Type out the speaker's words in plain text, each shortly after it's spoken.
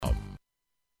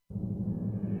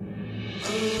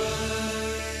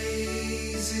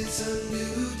It's a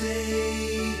new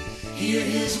day. Hear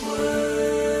his word.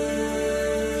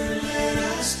 Let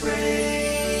us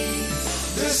pray.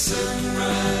 The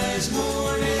Sunrise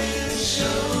Morning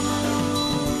Show.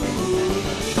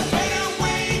 Can't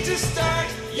wait to start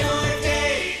your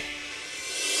day.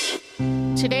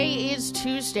 Today is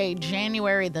Tuesday,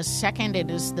 January the 2nd. It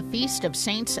is the feast of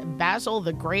Saints Basil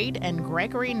the Great and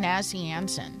Gregory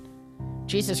Nazianzen.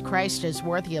 Jesus Christ is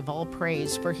worthy of all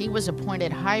praise, for he was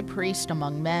appointed high priest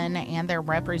among men and their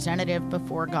representative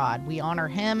before God. We honor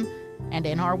him, and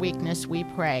in our weakness we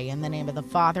pray. In the name of the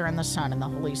Father, and the Son, and the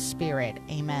Holy Spirit.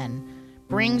 Amen.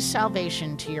 Bring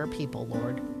salvation to your people,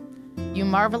 Lord. You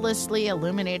marvelously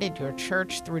illuminated your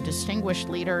church through distinguished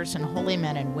leaders and holy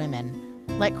men and women.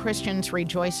 Let Christians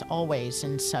rejoice always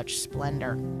in such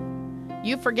splendor.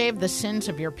 You forgave the sins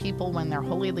of your people when their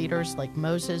holy leaders like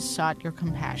Moses sought your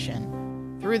compassion.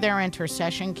 Through their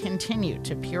intercession, continue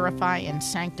to purify and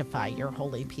sanctify your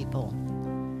holy people.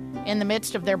 In the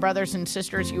midst of their brothers and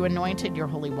sisters, you anointed your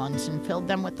holy ones and filled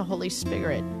them with the Holy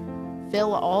Spirit.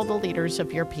 Fill all the leaders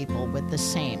of your people with the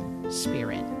same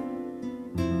Spirit.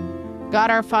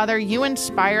 God our Father, you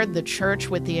inspired the Church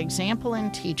with the example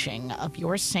and teaching of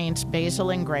your saints Basil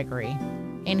and Gregory.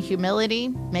 In humility,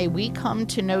 may we come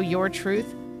to know your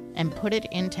truth and put it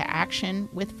into action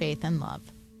with faith and love.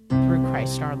 Through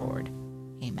Christ our Lord.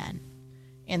 Amen.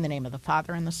 In the name of the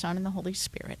Father, and the Son, and the Holy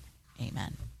Spirit.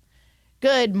 Amen.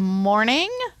 Good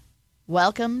morning.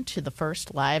 Welcome to the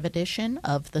first live edition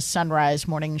of the Sunrise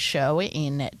Morning Show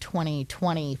in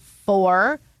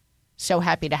 2024. So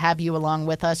happy to have you along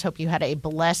with us. Hope you had a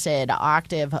blessed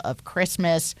octave of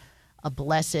Christmas, a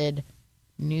blessed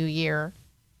New Year,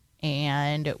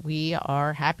 and we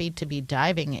are happy to be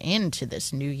diving into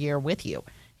this new year with you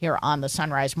here on the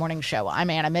Sunrise Morning Show. I'm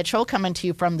Anna Mitchell, coming to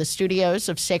you from the studios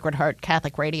of Sacred Heart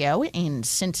Catholic Radio in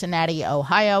Cincinnati,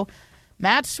 Ohio.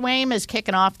 Matt Swaim is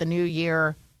kicking off the new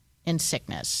year in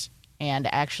sickness.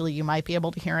 And actually, you might be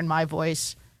able to hear in my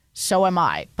voice, so am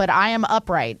I. But I am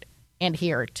upright and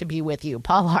here to be with you.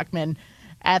 Paul Hockman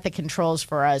at the controls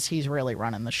for us. He's really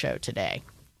running the show today.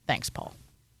 Thanks, Paul.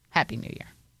 Happy New Year.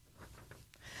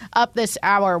 Up this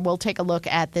hour, we'll take a look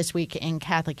at This Week in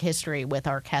Catholic History with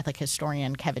our Catholic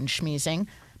historian, Kevin Schmiesing.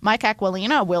 Mike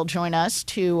Aquilina will join us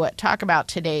to talk about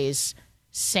today's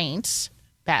saints,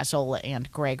 Basil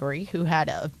and Gregory, who had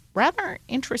a rather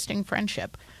interesting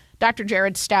friendship. Dr.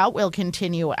 Jared Stout will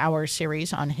continue our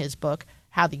series on his book,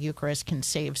 How the Eucharist Can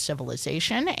Save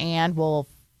Civilization, and we'll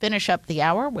finish up the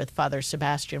hour with Father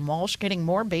Sebastian Walsh getting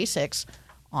more basics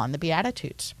on the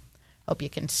Beatitudes. Hope you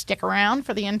can stick around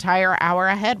for the entire hour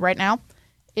ahead. Right now,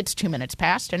 it's 2 minutes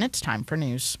past, and it's time for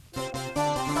news.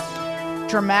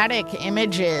 Dramatic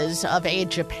images of a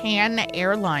Japan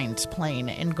Airlines plane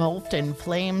engulfed in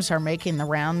flames are making the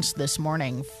rounds this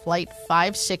morning. Flight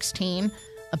 516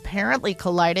 apparently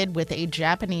collided with a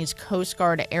Japanese Coast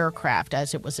Guard aircraft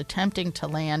as it was attempting to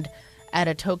land at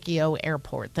a Tokyo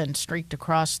airport, then streaked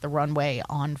across the runway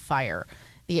on fire.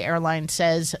 The airline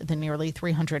says the nearly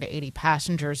 380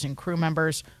 passengers and crew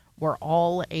members were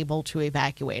all able to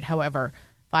evacuate. However,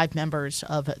 5 members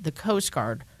of the Coast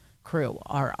Guard crew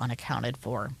are unaccounted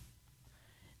for.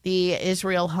 The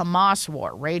Israel-Hamas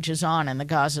war rages on in the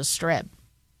Gaza Strip.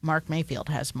 Mark Mayfield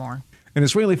has more. An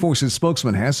Israeli forces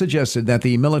spokesman has suggested that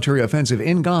the military offensive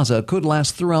in Gaza could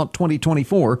last throughout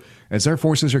 2024 as their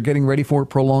forces are getting ready for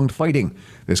prolonged fighting.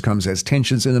 This comes as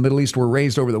tensions in the Middle East were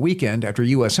raised over the weekend after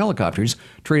U.S. helicopters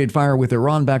traded fire with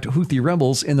Iran-backed Houthi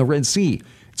rebels in the Red Sea.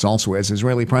 It's also as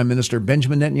Israeli Prime Minister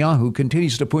Benjamin Netanyahu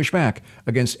continues to push back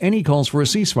against any calls for a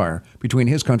ceasefire between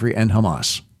his country and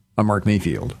Hamas. I'm Mark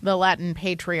Mayfield. The Latin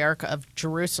Patriarch of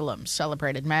Jerusalem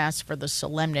celebrated Mass for the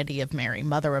Solemnity of Mary,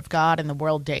 Mother of God, and the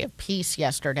World Day of Peace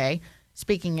yesterday,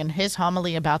 speaking in his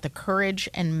homily about the courage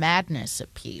and madness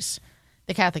of peace.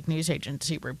 The Catholic News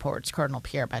Agency reports Cardinal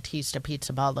Pier Battista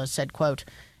Pizzaballa said, quote,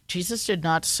 Jesus did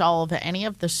not solve any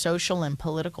of the social and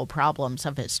political problems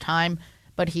of his time,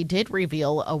 but he did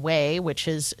reveal a way which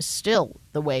is still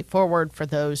the way forward for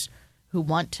those who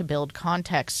want to build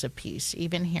contexts of peace,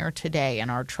 even here today in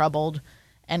our troubled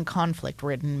and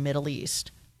conflict-ridden Middle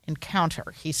East.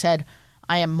 Encounter, he said,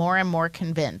 I am more and more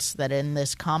convinced that in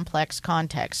this complex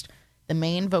context, the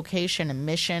main vocation and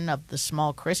mission of the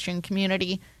small Christian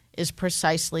community is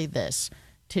precisely this,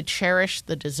 to cherish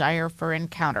the desire for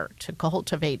encounter, to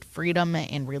cultivate freedom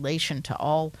in relation to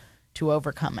all, to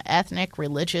overcome ethnic,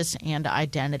 religious, and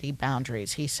identity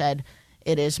boundaries. He said,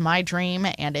 it is my dream,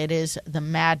 and it is the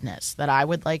madness that I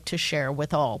would like to share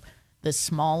with all, the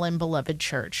small and beloved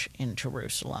church in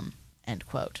Jerusalem, end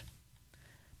quote.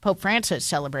 Pope Francis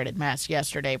celebrated Mass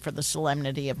yesterday for the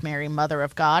Solemnity of Mary, Mother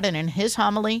of God, and in his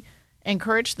homily,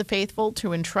 encouraged the faithful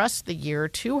to entrust the year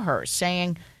to her,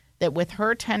 saying that with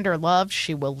her tender love,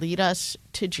 she will lead us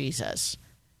to Jesus.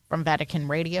 From Vatican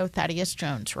Radio, Thaddeus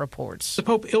Jones reports. The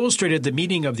Pope illustrated the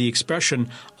meaning of the expression,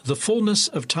 the fullness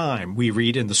of time, we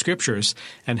read in the Scriptures,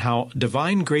 and how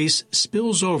divine grace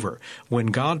spills over when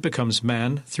God becomes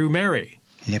man through Mary.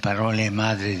 Le parole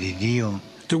Madre di Dio.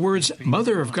 The words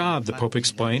Mother of God, the Pope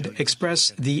explained,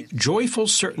 express the joyful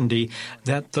certainty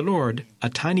that the Lord, a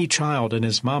tiny child in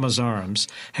his mama's arms,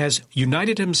 has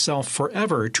united himself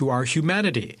forever to our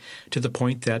humanity, to the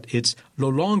point that it's no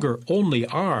longer only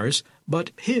ours,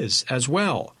 but his as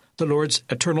well, the Lord's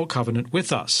eternal covenant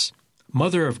with us.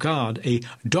 Mother of God, a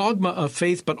dogma of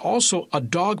faith, but also a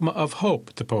dogma of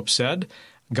hope, the Pope said,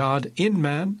 God in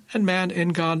man and man in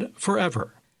God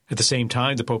forever. At the same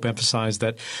time, the Pope emphasized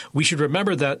that we should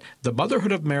remember that the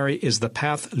motherhood of Mary is the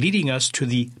path leading us to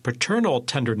the paternal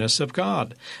tenderness of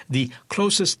God, the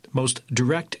closest, most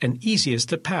direct, and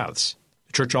easiest of paths.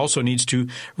 The Church also needs to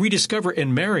rediscover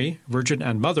in Mary, Virgin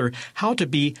and Mother, how to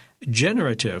be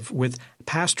generative with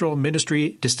pastoral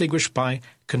ministry distinguished by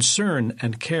concern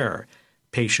and care,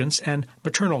 patience and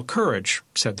maternal courage,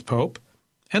 said the Pope.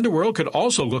 And the world could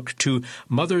also look to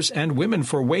mothers and women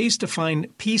for ways to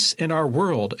find peace in our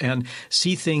world and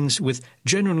see things with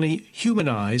genuinely human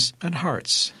eyes and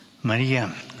hearts.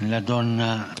 Maria, la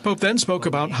donna. The Pope then spoke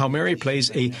about how Mary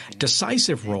plays a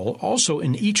decisive role also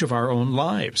in each of our own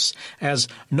lives, as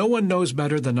no one knows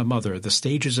better than a mother the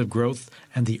stages of growth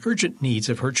and the urgent needs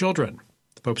of her children.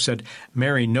 The Pope said,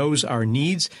 Mary knows our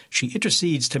needs. She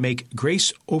intercedes to make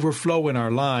grace overflow in our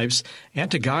lives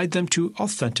and to guide them to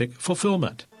authentic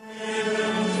fulfillment.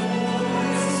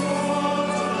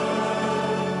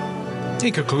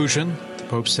 In conclusion, the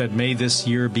Pope said, may this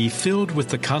year be filled with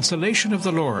the consolation of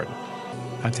the Lord.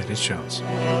 I'm Thaddeus Jones.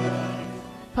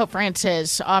 Pope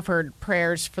Francis offered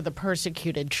prayers for the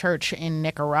persecuted church in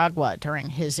Nicaragua during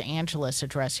his Angelus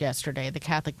address yesterday. The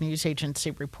Catholic News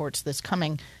Agency reports this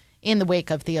coming in the wake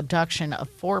of the abduction of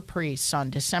 4 priests on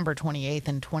December 28th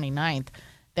and 29th.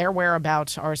 Their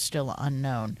whereabouts are still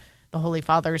unknown. The Holy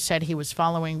Father said he was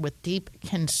following with deep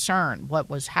concern what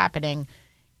was happening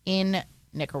in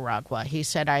Nicaragua. He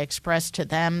said, I express to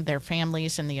them, their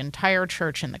families, and the entire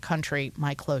church in the country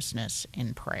my closeness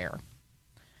in prayer.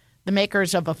 The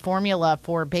makers of a formula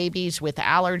for babies with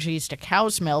allergies to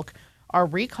cow's milk are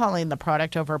recalling the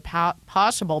product over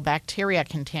possible bacteria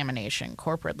contamination.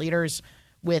 Corporate leaders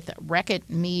with Reckitt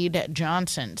Mead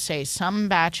Johnson say some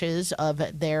batches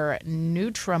of their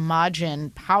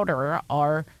Nutrimogen powder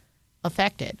are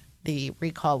affected. The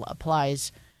recall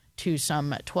applies to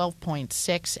some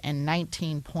 12.6 and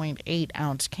 19.8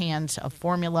 ounce cans of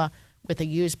formula with a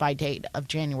use-by date of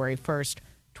January 1st,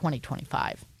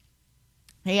 2025.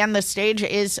 And the stage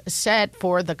is set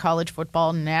for the college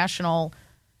football national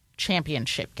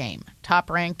championship game.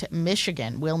 Top-ranked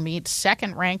Michigan will meet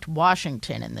second-ranked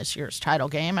Washington in this year's title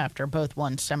game after both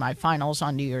won semifinals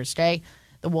on New Year's Day.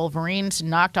 The Wolverines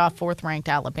knocked off fourth-ranked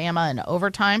Alabama in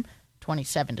overtime,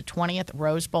 27-20 at the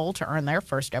Rose Bowl to earn their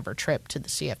first-ever trip to the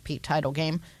CFP title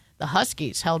game. The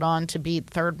Huskies held on to beat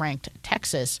third-ranked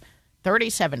Texas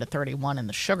 37-31 in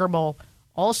the Sugar Bowl,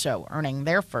 also earning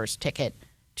their first ticket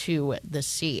to the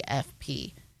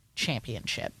CFP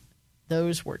championship.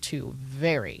 Those were 2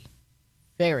 very,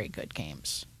 very good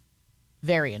games.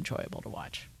 Very enjoyable to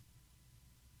watch.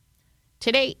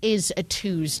 Today is a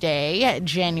Tuesday,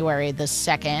 January the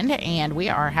 2nd, and we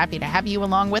are happy to have you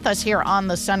along with us here on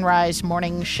the Sunrise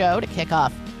Morning Show to kick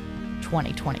off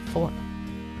 2024.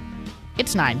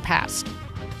 It's 9 past.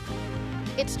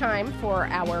 It's time for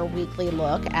our weekly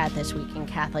look at this week in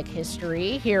Catholic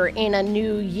history here in a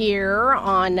new year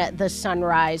on the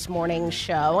Sunrise Morning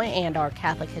Show, and our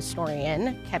Catholic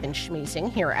historian, Kevin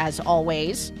Schmiesing, here as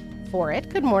always for it.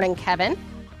 Good morning, Kevin.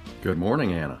 Good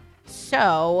morning, Anna.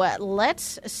 So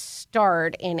let's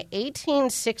start in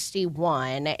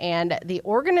 1861 and the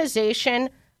Organization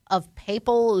of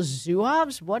Papal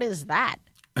Zouaves. What is that?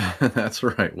 That's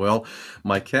right. Well,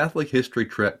 my Catholic History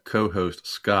Trek co-host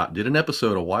Scott did an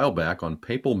episode a while back on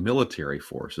papal military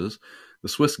forces. The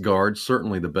Swiss Guard,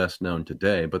 certainly the best known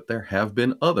today, but there have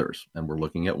been others, and we're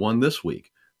looking at one this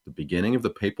week, the beginning of the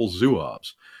Papal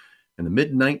Zouaves. In the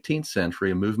mid-19th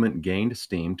century, a movement gained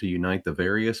steam to unite the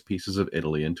various pieces of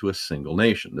Italy into a single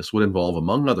nation. This would involve,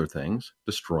 among other things,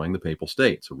 destroying the Papal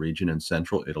States, a region in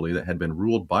central Italy that had been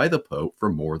ruled by the Pope for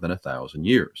more than 1,000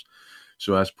 years.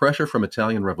 So as pressure from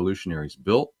Italian revolutionaries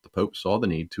built, the Pope saw the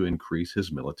need to increase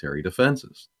his military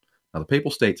defenses. Now, the Papal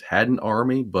States had an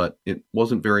army, but it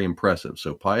wasn't very impressive,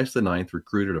 so Pius IX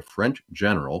recruited a French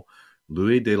general,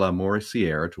 Louis de la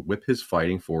Moricière, to whip his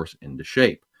fighting force into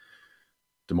shape.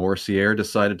 de Morsier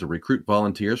decided to recruit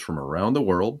volunteers from around the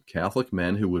world, Catholic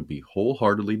men who would be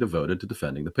wholeheartedly devoted to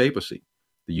defending the papacy.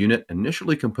 The unit,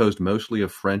 initially composed mostly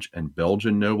of French and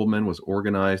Belgian noblemen, was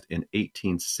organized in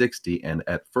 1860 and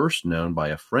at first known by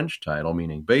a French title,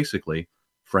 meaning basically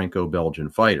Franco-Belgian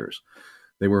fighters.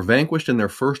 They were vanquished in their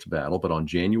first battle, but on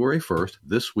January 1st,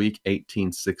 this week,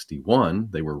 1861,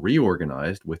 they were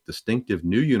reorganized with distinctive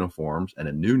new uniforms and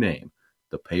a new name,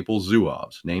 the Papal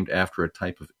Zouaves, named after a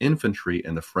type of infantry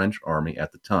in the French army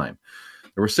at the time.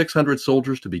 There were 600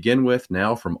 soldiers to begin with,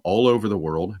 now from all over the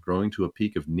world, growing to a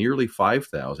peak of nearly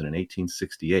 5,000 in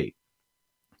 1868.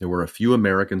 There were a few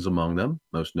Americans among them,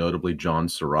 most notably John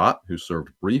Surratt, who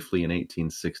served briefly in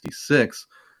 1866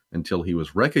 until he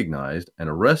was recognized and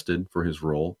arrested for his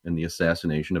role in the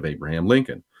assassination of Abraham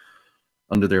Lincoln.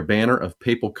 Under their banner of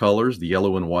papal colors, the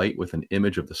yellow and white with an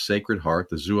image of the Sacred Heart,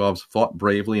 the Zouaves fought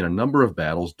bravely in a number of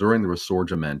battles during the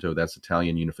Risorgimento, that's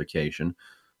Italian unification.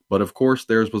 But of course,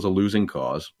 theirs was a losing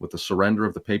cause. With the surrender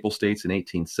of the Papal States in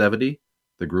 1870,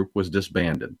 the group was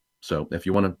disbanded. So if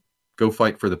you want to go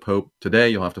fight for the Pope today,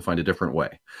 you'll have to find a different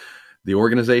way. The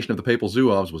organization of the Papal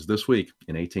Zouaves was this week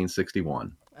in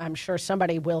 1861. I'm sure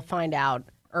somebody will find out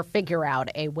or figure out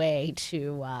a way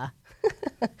to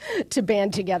to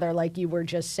band together like you were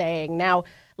just saying. Now,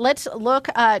 let's look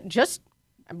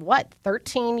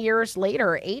 13 years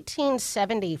later,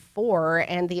 1874,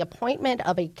 and the appointment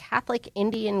of a Catholic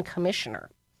Indian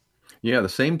commissioner. Yeah, the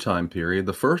same time period,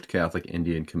 the first Catholic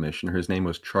Indian commissioner, his name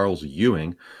was Charles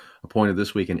Ewing, appointed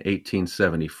this week in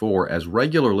 1874. As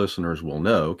regular listeners will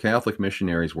know, Catholic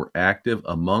missionaries were active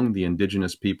among the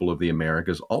indigenous people of the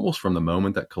Americas almost from the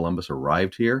moment that Columbus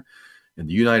arrived here. In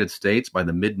the United States, by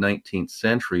the mid-19th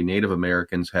century, Native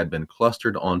Americans had been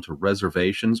clustered onto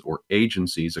reservations or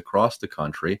agencies across the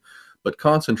country, but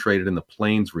concentrated in the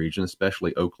Plains region,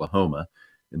 especially Oklahoma.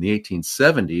 In the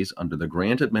 1870s, under the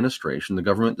Grant administration, the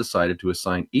government decided to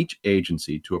assign each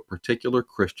agency to a particular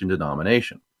Christian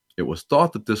denomination. It was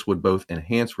thought that this would both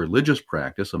enhance religious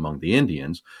practice among the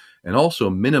Indians and also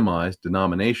minimize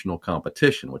denominational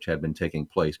competition, which had been taking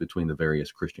place between the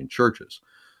various Christian churches.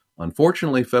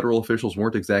 Unfortunately, federal officials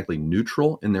weren't exactly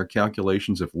neutral in their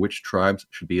calculations of which tribes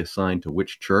should be assigned to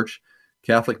which church.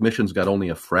 Catholic missions got only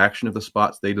a fraction of the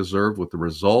spots they deserved, with the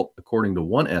result, according to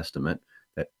one estimate,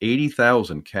 that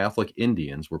 80,000 Catholic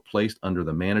Indians were placed under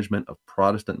the management of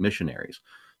Protestant missionaries.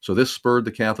 So this spurred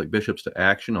the Catholic bishops to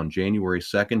action. On January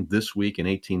 2nd, this week in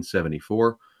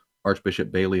 1874,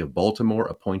 Archbishop Bailey of Baltimore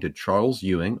appointed Charles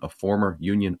Ewing, a former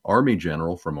Union Army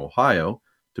general from Ohio,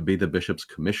 to be the bishop's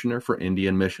commissioner for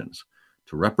Indian missions,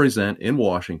 to represent in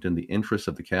Washington the interests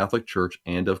of the Catholic Church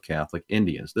and of Catholic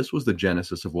Indians. This was the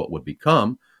genesis of what would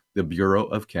become the Bureau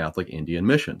of Catholic Indian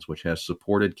Missions, which has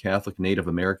supported Catholic Native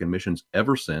American missions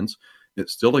ever since. It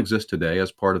still exists today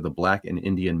as part of the Black and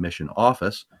Indian Mission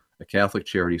Office, a Catholic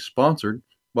charity sponsored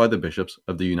by the bishops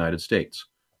of the United States.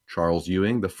 Charles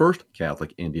Ewing, the first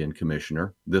Catholic Indian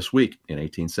commissioner, this week in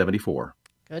 1874.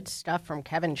 Good stuff from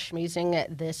Kevin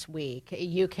Schmeezing this week.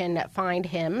 You can find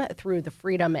him through the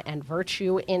Freedom and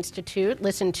Virtue Institute.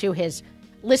 Listen to his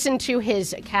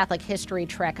Catholic History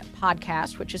Trek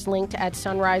podcast, which is linked at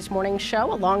Sunrise Morning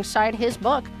Show, alongside his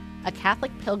book, A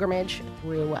Catholic Pilgrimage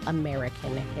Through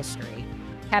American History.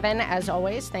 Kevin, as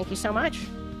always, thank you so much.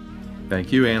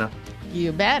 Thank you, Anna.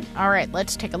 You bet. All right,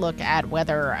 let's take a look at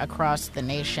weather across the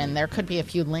nation. There could be a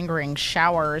few lingering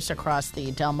showers across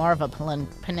the Delmarva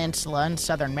Peninsula in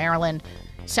southern Maryland,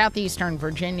 southeastern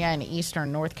Virginia, and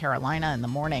eastern North Carolina in the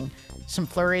morning. Some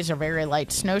flurries or very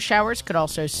light snow showers could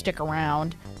also stick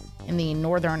around in the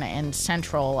northern and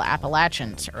central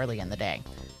Appalachians early in the day.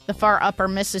 The far upper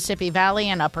Mississippi Valley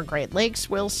and upper Great Lakes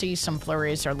will see some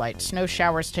flurries or light snow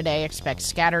showers today. Expect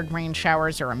scattered rain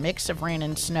showers or a mix of rain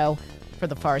and snow for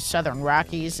the far southern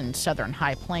Rockies and southern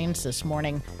High Plains this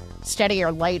morning. Steady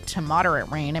or light to moderate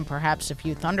rain and perhaps a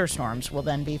few thunderstorms will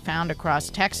then be found across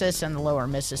Texas and the lower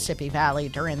Mississippi Valley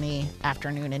during the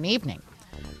afternoon and evening.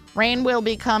 Rain will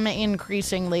become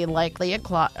increasingly likely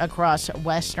across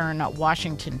western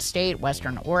Washington state,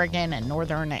 western Oregon, and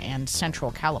northern and central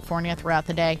California throughout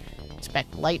the day.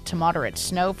 Expect light to moderate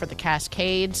snow for the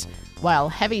Cascades, while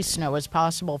heavy snow is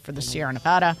possible for the Sierra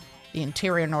Nevada. The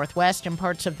interior Northwest and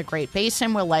parts of the Great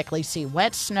Basin will likely see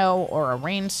wet snow or a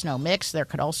rain-snow mix. There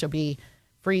could also be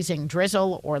freezing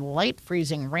drizzle or light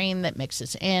freezing rain that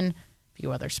mixes in. A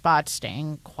few other spots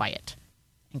staying quiet,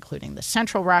 including the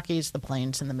Central Rockies, the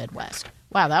Plains, and the Midwest.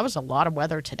 Wow, that was a lot of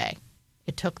weather today.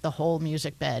 It took the whole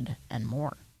music bed and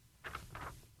more.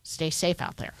 Stay safe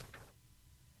out there.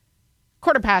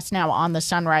 1:15 now on the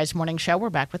Sunrise Morning Show. We're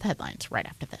back with headlines right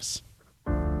after this.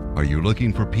 Are you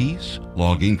looking for peace?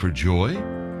 Longing for joy?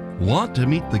 Want to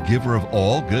meet the giver of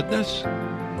all goodness?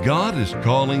 God is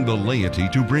calling the laity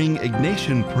to bring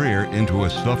Ignatian prayer into a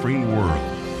suffering world.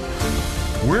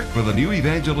 Work for the new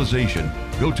evangelization.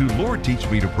 Go to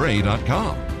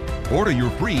LordTeachMeToPray.com. Order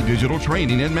your free digital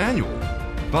training and manual.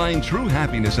 Find true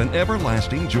happiness and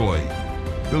everlasting joy.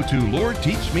 Go to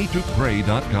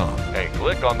LordTeachMeToPray.com and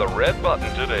click on the red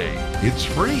button today. It's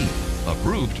free.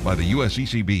 Approved by the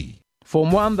USCCB. For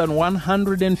more than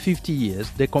 150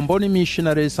 years, the Comboni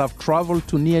missionaries have traveled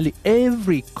to nearly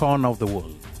every corner of the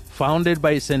world. Founded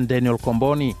by St. Daniel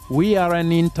Comboni, we are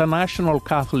an international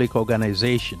Catholic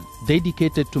organization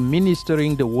dedicated to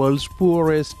ministering the world's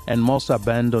poorest and most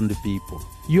abandoned people.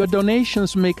 Your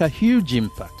donations make a huge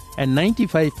impact, and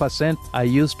 95% are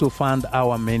used to fund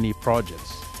our many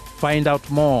projects. Find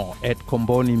out more at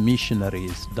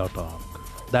combonimissionaries.org.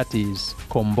 That is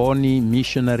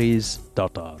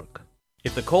combonimissionaries.org.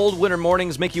 If the cold winter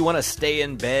mornings make you want to stay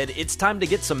in bed, it's time to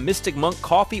get some Mystic Monk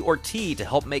coffee or tea to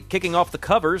help make kicking off the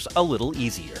covers a little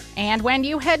easier. And when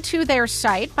you head to their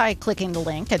site by clicking the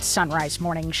link at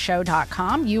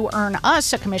sunrisemorningshow.com, you earn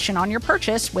us a commission on your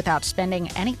purchase without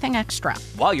spending anything extra.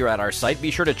 While you're at our site,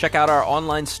 be sure to check out our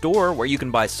online store where you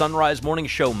can buy Sunrise Morning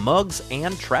Show mugs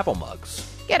and travel mugs.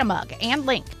 Get a mug and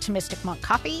link to Mystic Monk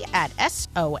Coffee at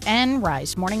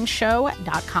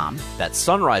sonrisemorningshow.com. That's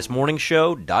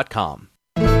sunrisemorningshow.com.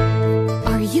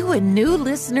 Are you a new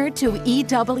listener to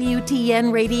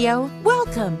EWTN Radio?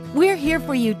 Welcome. We're here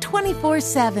for you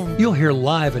 24/7. You'll hear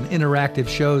live and interactive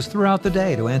shows throughout the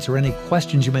day to answer any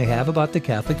questions you may have about the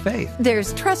Catholic faith.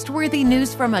 There's trustworthy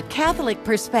news from a Catholic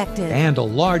perspective. And a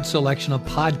large selection of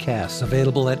podcasts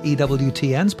available at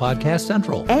EWTN's Podcast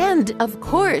Central. And, of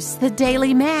course, the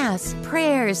daily Mass,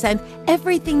 prayers, and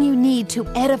everything you need to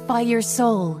edify your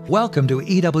soul. Welcome to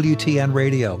EWTN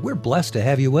Radio. We're blessed to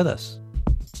have you with us.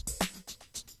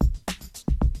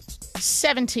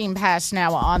 17 past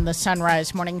now on the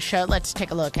Sunrise Morning Show. Let's take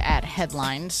a look at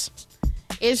headlines.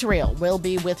 Israel will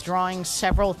be withdrawing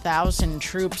several thousand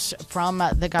troops from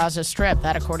the Gaza Strip.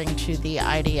 That according to the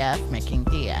IDF, making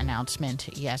the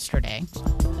announcement yesterday.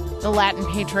 The Latin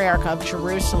Patriarch of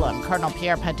Jerusalem, Cardinal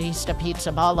Pier Battista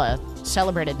Pizzaballa,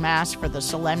 celebrated Mass for the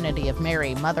Solemnity of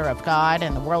Mary, Mother of God,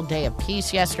 and the World Day of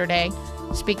Peace yesterday,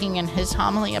 speaking in his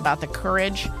homily about the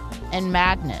courage and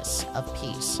madness of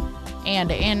peace.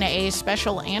 And in a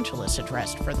special Angelus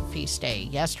address for the feast day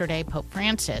yesterday, Pope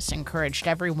Francis encouraged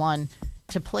everyone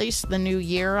to place the new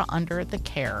year under the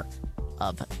care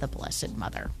of the Blessed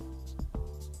Mother.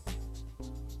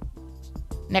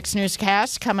 Next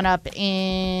newscast coming up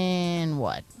in,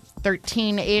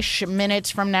 13-ish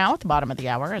minutes from now at the bottom of the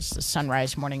hour as the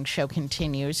Sunrise Morning Show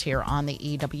continues here on the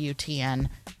EWTN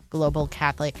Global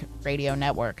Catholic Radio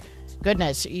Network.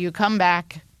 Goodness, you come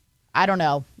back, I don't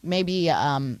know, maybe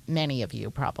many of you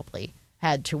probably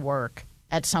had to work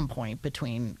at some point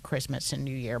between Christmas and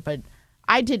New Year, but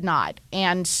I did not.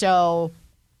 And so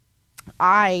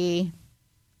I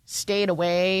stayed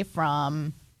away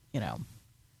from,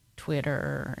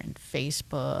 Twitter and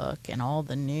Facebook and all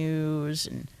the news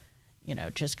and,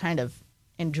 just kind of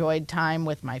enjoyed time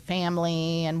with my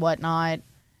family and whatnot,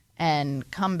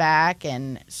 and come back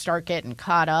and start getting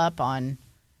caught up on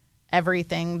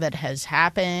everything that has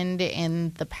happened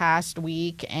in the past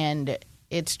week. And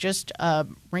it's just a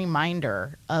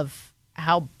reminder of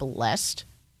how blessed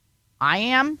I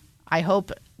am. I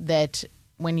hope that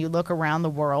when you look around the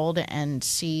world and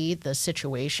see the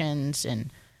situations in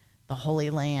the Holy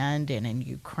Land and in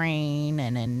Ukraine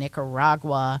and in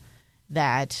Nicaragua,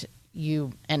 that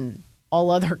you, and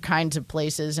all other kinds of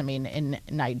places, in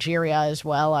Nigeria as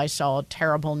well, I saw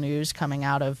terrible news coming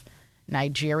out of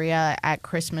Nigeria at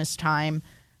Christmas time.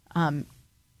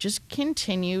 Just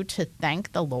continue to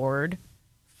thank the Lord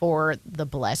for the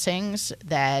blessings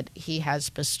that he has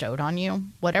bestowed on you,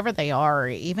 whatever they are,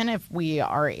 even if we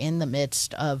are in the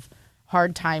midst of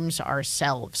hard times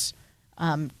ourselves,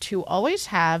 to always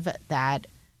have that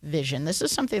vision. This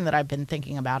is something that I've been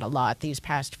thinking about a lot these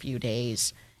past few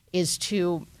days, is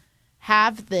to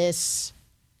have this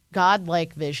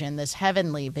godlike vision, this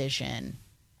heavenly vision.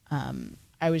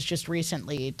 I was just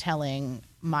recently telling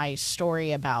my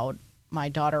story about my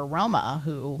daughter Roma,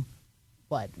 who,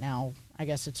 I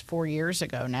guess it's 4 years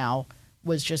ago now,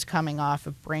 was just coming off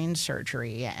of brain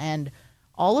surgery. And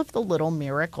all of the little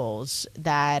miracles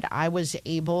that I was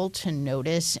able to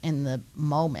notice in the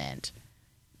moment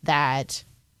that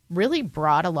really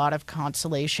brought a lot of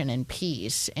consolation and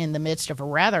peace in the midst of a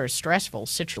rather stressful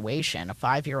situation, a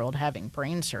 5-year-old having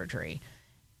brain surgery.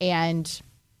 And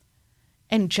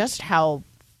just how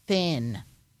thin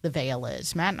the veil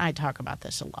is. Matt and I talk about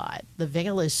this a lot. The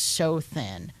veil is so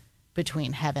thin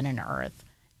between heaven and earth.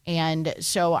 And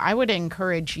so I would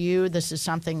encourage you, this is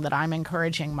something that I'm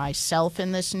encouraging myself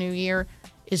in this new year,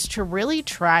 is to really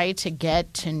try to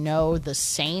get to know the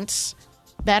saints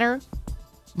better,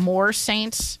 more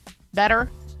saints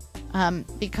better,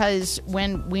 because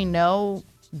when we know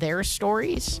their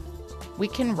stories, we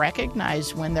can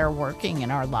recognize when they're working in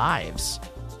our lives.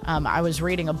 I was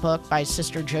reading a book by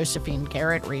Sister Josephine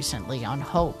Garrett recently on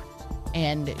hope,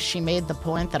 and she made the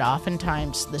point that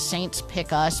oftentimes the saints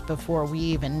pick us before we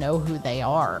even know who they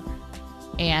are.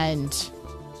 And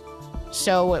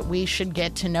so we should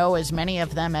get to know as many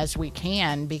of them as we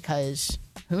can, because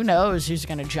who knows who's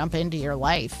going to jump into your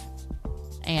life.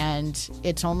 And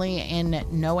it's only in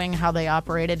knowing how they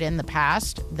operated in the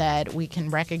past that we can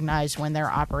recognize when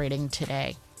they're operating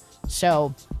today.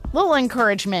 So, little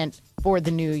encouragement for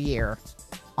the new year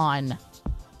on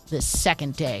the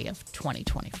second day of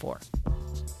 2024.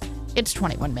 It's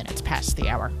 21 minutes past the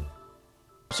hour.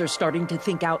 Are starting to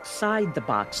think outside the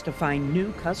box to find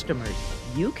new customers.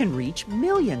 You can reach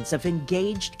millions of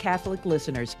engaged Catholic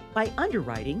listeners by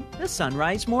underwriting the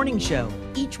Sunrise Morning Show.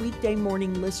 Each weekday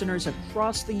morning, listeners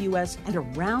across the U.S. and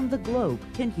around the globe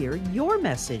can hear your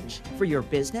message for your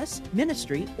business,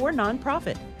 ministry, or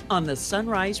nonprofit on the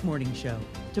Sunrise Morning Show.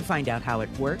 To find out how it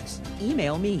works,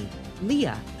 email me,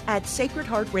 Leah at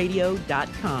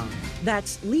sacredheartradio.com.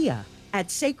 That's Leah at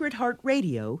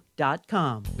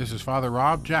sacredheartradio.com. This is Father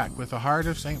Rob Jack with the Heart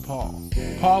of St. Paul.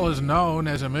 Paul is known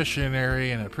as a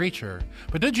missionary and a preacher,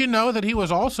 but did you know that he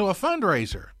was also a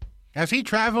fundraiser? As he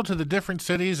traveled to the different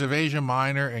cities of Asia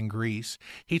Minor and Greece,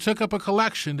 he took up a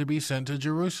collection to be sent to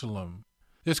Jerusalem.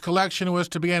 This collection was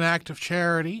to be an act of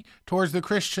charity towards the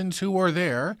Christians who were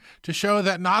there, to show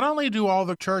that not only do all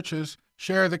the churches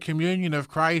share the communion of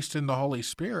Christ and the Holy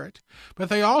Spirit, but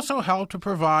they also help to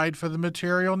provide for the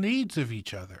material needs of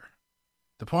each other.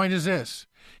 The point is this: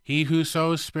 he who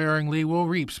sows sparingly will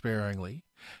reap sparingly,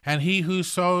 and he who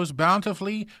sows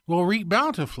bountifully will reap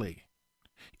bountifully.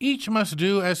 Each must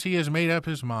do as he has made up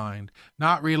his mind,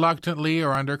 not reluctantly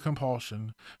or under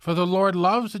compulsion, for the Lord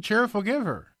loves a cheerful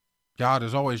giver. God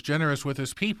is always generous with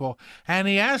his people, and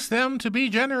he asks them to be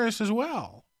generous as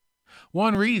well.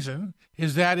 One reason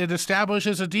is that it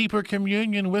establishes a deeper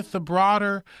communion with the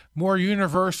broader, more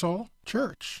universal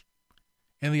church.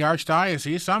 In the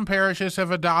Archdiocese, some parishes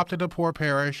have adopted a poor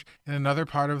parish in another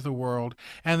part of the world,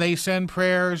 and they send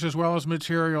prayers as well as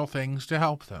material things to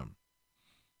help them.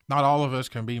 Not all of us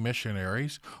can be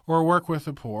missionaries, or work with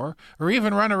the poor, or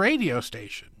even run a radio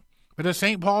station. But as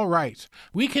St. Paul writes,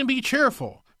 we can be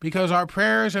cheerful because our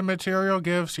prayers and material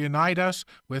gifts unite us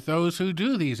with those who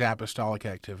do these apostolic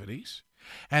activities.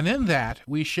 And in that,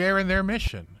 we share in their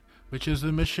mission, which is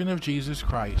the mission of Jesus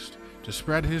Christ, to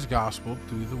spread his gospel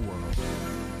through the world.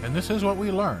 And this is what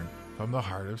we learn from the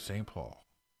heart of St. Paul.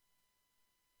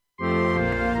 The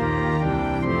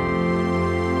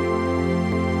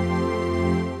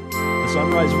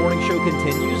Sunrise Morning Show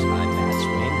continues. I'm Matt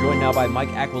Swaim, joined now by Mike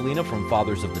Aquilina from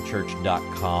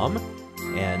fathersofthechurch.com.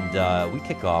 And we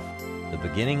kick off the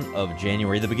beginning of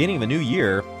January, the beginning of a new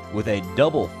year, with a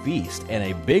double feast and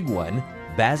a big one,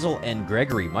 Basil and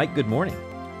Gregory. Mike, good morning.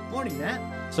 Morning,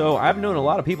 Matt. So I've known a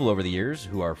lot of people over the years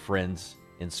who are friends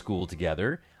in school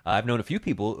together. I've known a few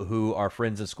people who are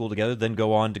friends in school together, then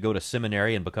go on to go to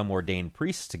seminary and become ordained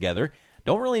priests together.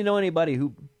 Don't really know anybody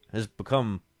who has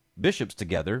become bishops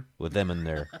together with them and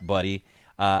their buddy.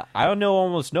 I don't know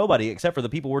almost nobody except for the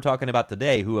people we're talking about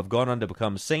today who have gone on to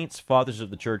become saints, fathers of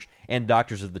the church, and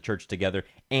doctors of the church together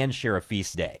and share a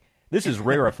feast day. This is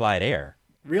rarefied air.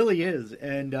 Really is,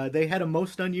 and they had a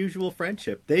most unusual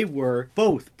friendship. They were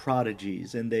both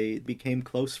prodigies, and they became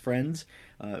close friends.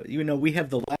 We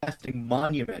have the lasting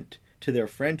monument to their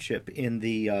friendship in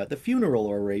the funeral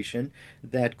oration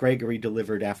that Gregory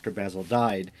delivered after Basil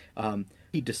died.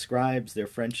 He describes their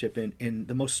friendship in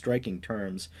the most striking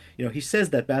terms. He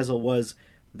says that Basil was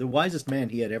the wisest man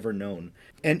he had ever known.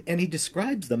 And he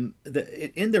describes them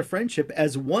in their friendship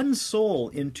as one soul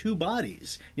in two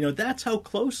bodies. That's how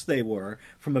close they were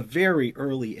from a very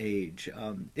early age.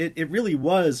 It really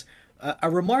was a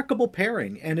remarkable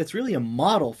pairing, and it's really a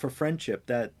model for friendship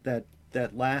that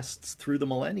lasts through the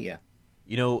millennia.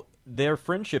 Their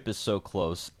friendship is so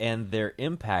close, and their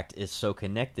impact is so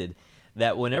connected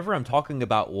that whenever I'm talking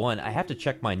about one, I have to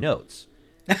check my notes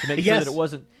to make sure that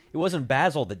it wasn't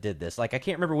Basil that did this. Like, I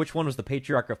can't remember which one was the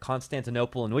Patriarch of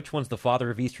Constantinople and which one's the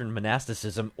father of Eastern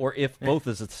monasticism, or if both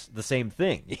is the same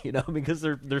thing, because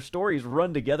their stories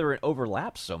run together and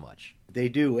overlap so much. They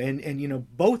do,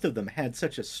 and both of them had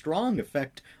such a strong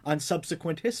effect on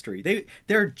subsequent history.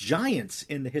 They're giants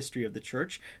in the history of the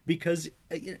church because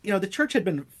the church had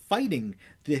been fighting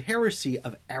the heresy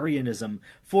of Arianism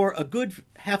for a good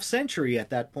half century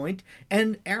at that point,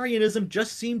 and Arianism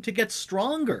just seemed to get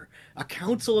stronger. A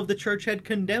council of the church had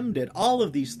condemned it. All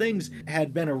of these things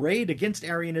had been arrayed against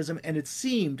Arianism, and it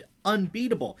seemed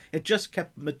unbeatable. It just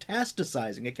kept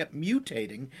metastasizing. It kept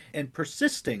mutating and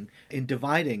persisting in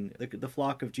dividing the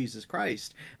flock of Jesus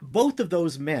Christ. Both of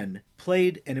those men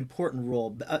played an important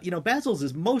role. Basil's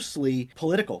is mostly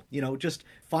political, just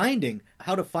finding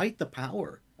how to fight the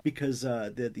power. Because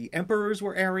the emperors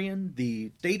were Arian,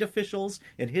 the state officials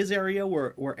in his area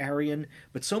were Arian,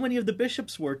 but so many of the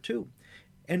bishops were too.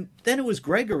 And then it was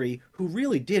Gregory who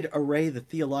really did array the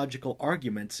theological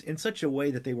arguments in such a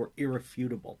way that they were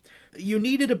irrefutable. You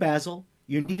needed a Basil,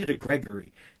 you needed a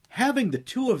Gregory. Having the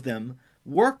two of them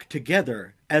work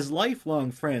together as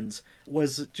lifelong friends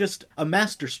was just a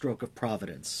masterstroke of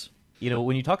providence.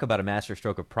 When you talk about a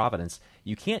masterstroke of providence,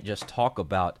 you can't just talk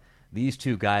about these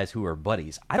two guys who are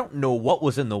buddies. I don't know what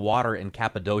was in the water in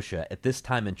Cappadocia at this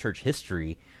time in church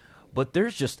history, but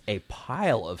there's just a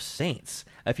pile of saints.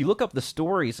 If you look up the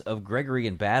stories of Gregory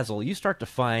and Basil, you start to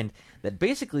find that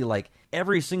basically like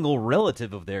every single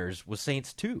relative of theirs was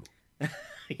saints too.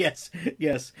 Yes.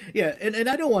 Yeah, and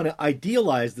I don't want to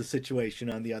idealize the situation,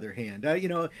 on the other hand.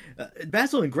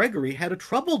 Basil and Gregory had a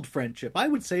troubled friendship. I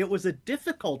would say it was a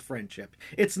difficult friendship.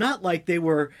 It's not like they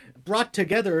were brought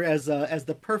together as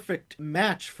the perfect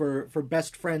match for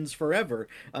best friends forever.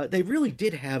 They really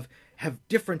did have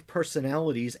different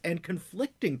personalities and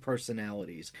conflicting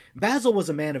personalities. Basil was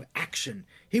a man of action.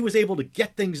 He was able to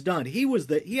get things done. He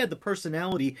had the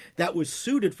personality that was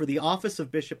suited for the office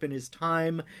of bishop in his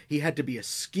time. He had to be a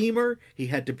schemer. He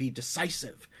had to be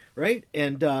decisive, right?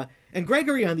 And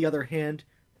Gregory, on the other hand,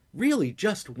 really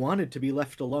just wanted to be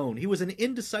left alone. He was an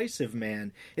indecisive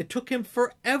man. It took him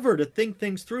forever to think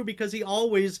things through because he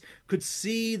always could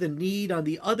see the need on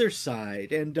the other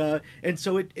side. And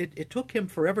so it took him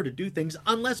forever to do things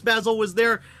unless Basil was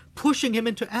there pushing him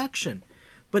into action.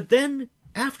 But then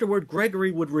afterward, Gregory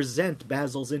would resent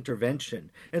Basil's intervention.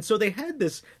 And so they had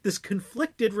this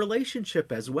conflicted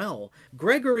relationship as well.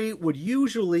 Gregory would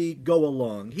usually go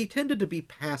along. He tended to be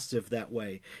passive that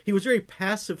way. He was very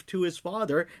passive to his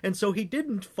father, and so he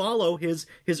didn't follow his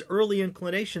early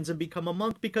inclinations and become a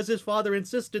monk because his father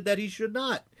insisted that he should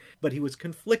not. But he was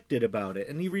conflicted about it,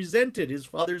 and he resented his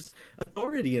father's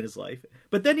authority in his life.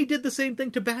 But then he did the same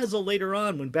thing to Basil later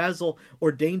on when Basil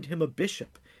ordained him a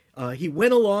bishop. He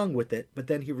went along with it, but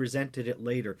then he resented it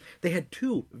later. They had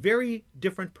two very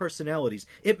different personalities.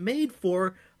 It made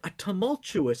for a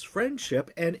tumultuous friendship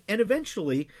and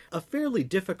eventually a fairly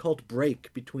difficult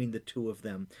break between the two of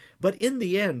them. But in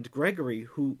the end, Gregory,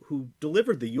 who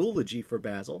delivered the eulogy for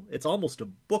Basil, it's almost a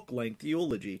book-length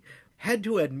eulogy, had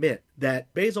to admit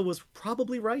that Basil was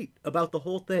probably right about the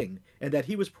whole thing, and that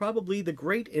he was probably the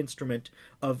great instrument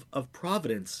of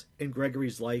providence in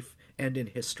Gregory's life and in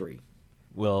history.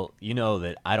 Well, you know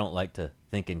that I don't like to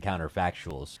think in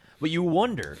counterfactuals, but you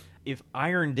wonder if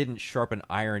iron didn't sharpen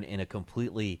iron in a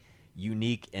completely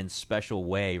unique and special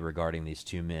way regarding these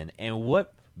two men, and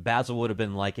what Basil would have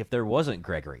been like if there wasn't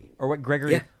Gregory, or what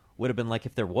Gregory would have been like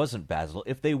if there wasn't Basil,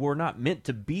 if they were not meant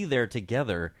to be there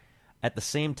together at the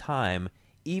same time,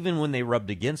 even when they rubbed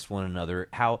against one another,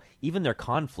 how even their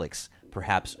conflicts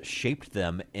perhaps shaped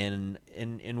them in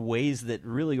ways that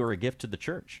really were a gift to the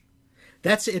church.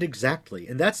 That's it exactly,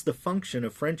 and that's the function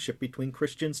of friendship between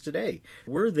Christians today.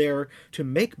 We're there to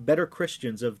make better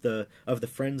Christians of the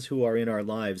friends who are in our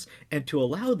lives, and to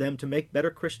allow them to make better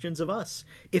Christians of us.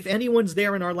 If anyone's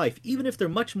there in our life, even if they're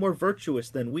much more virtuous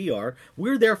than we are,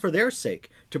 we're there for their sake,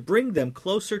 to bring them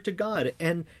closer to God,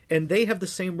 and they have the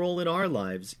same role in our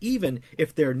lives. Even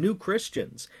if they're new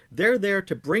Christians, they're there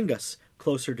to bring us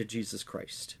closer to Jesus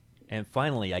Christ. And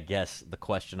finally, I guess the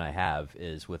question I have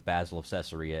is, with Basil of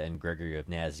Caesarea and Gregory of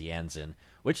Nazianzen,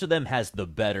 which of them has the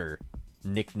better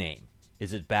nickname?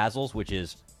 Is it Basil's, which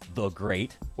is the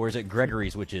Great, or is it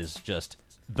Gregory's, which is just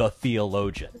the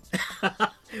Theologian?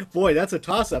 Boy, that's a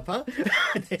toss-up, huh?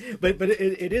 but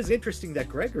it is interesting that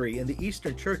Gregory in the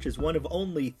Eastern Church is one of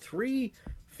only 3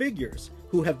 figures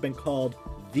who have been called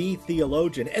the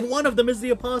Theologian, and one of them is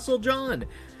the Apostle John.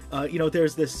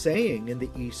 There's this saying in the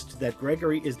East that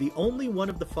Gregory is the only one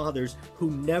of the fathers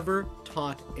who never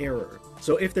taught error.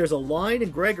 So if there's a line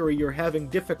in Gregory you're having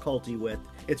difficulty with,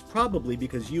 it's probably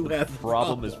because you have the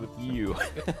problem is with you.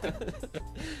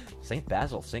 St.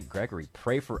 Basil, St. Gregory,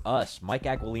 pray for us. Mike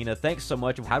Aquilina, thanks so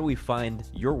much. How do we find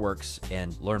your works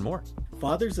and learn more?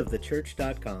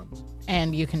 FathersOfTheChurch.com.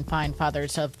 And you can find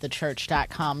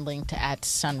FathersOfTheChurch.com linked at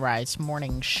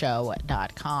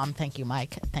SunriseMorningshow.com. Thank you,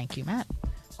 Mike. Thank you, Matt.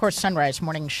 Of course,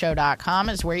 SunriseMorningshow.com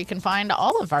is where you can find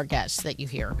all of our guests that you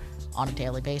hear on a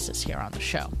daily basis here on the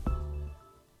show.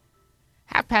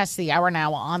 Half past the hour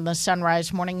now on the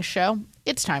Sunrise Morning Show.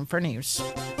 It's time for news.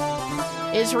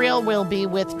 Israel will be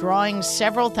withdrawing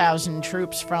several thousand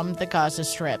troops from the Gaza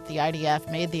Strip. The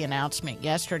IDF made the announcement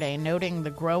yesterday, noting the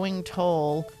growing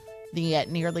toll the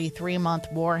nearly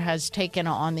 3-month war has taken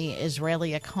on the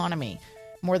Israeli economy.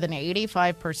 More than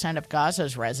 85% of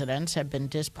Gaza's residents have been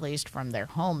displaced from their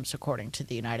homes, according to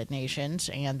the United Nations,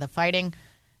 and the fighting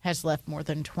has left more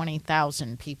than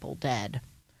 20,000 people dead.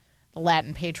 The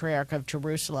Latin Patriarch of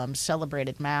Jerusalem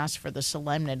celebrated Mass for the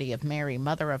Solemnity of Mary,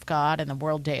 Mother of God, and the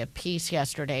World Day of Peace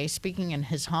yesterday, speaking in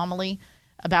his homily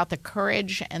about the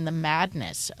courage and the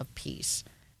madness of peace.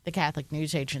 The Catholic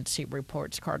News Agency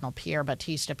reports Cardinal Pier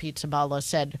Battista Pizzaballa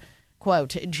said,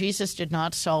 quote, Jesus did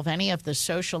not solve any of the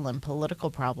social and political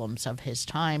problems of his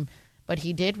time, but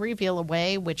he did reveal a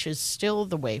way which is still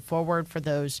the way forward for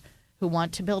those who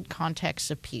want to build contexts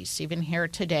of peace, even here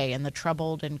today in the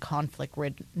troubled and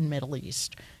conflict-ridden Middle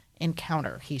East.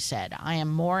 Encounter, he said. I am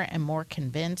more and more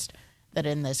convinced that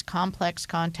in this complex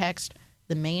context,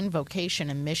 the main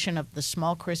vocation and mission of the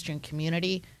small Christian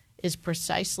community is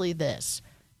precisely this,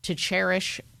 to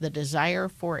cherish the desire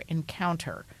for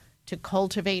encounter, to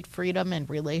cultivate freedom in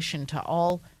relation to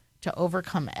all, to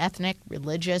overcome ethnic,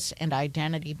 religious, and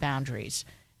identity boundaries.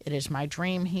 It is my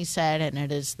dream, he said, and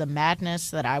it is the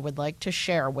madness that I would like to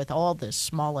share with all this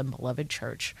small and beloved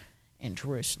church in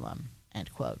Jerusalem,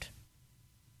 end quote.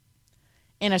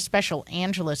 In a special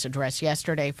Angelus address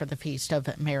yesterday for the Feast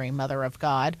of Mary, Mother of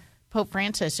God, Pope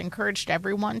Francis encouraged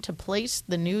everyone to place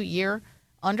the new year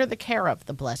under the care of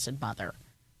the Blessed Mother.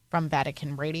 From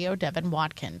Vatican Radio, Devin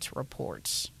Watkins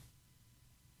reports.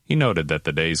 He noted that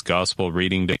the day's gospel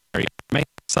reading day may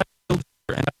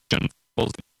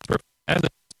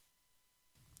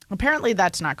Apparently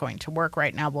that's not going to work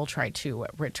right now. We'll try to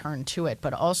return to it.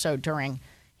 But also during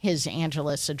his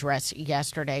Angelus address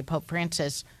yesterday, Pope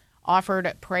Francis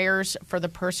offered prayers for the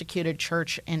persecuted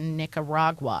church in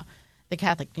Nicaragua. The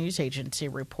Catholic News Agency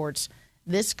reports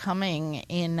this coming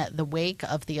in the wake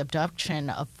of the abduction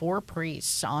of 4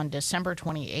 priests on December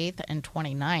 28th and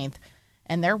 29th,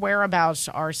 and their whereabouts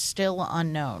are still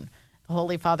unknown. The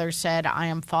Holy Father said, I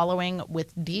am following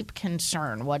with deep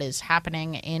concern what is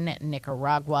happening in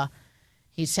Nicaragua.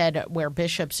 He said, where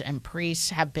bishops and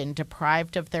priests have been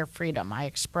deprived of their freedom, I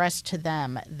express to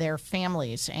them, their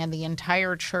families, and the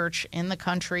entire church in the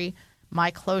country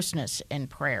my closeness in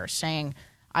prayer, saying,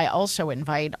 I also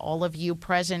invite all of you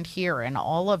present here and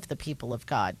all of the people of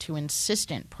God to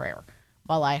insistent prayer,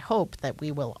 while I hope that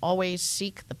we will always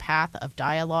seek the path of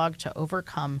dialogue to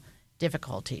overcome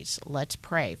difficulties. Let's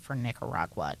pray for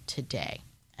Nicaragua today,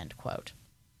 end quote.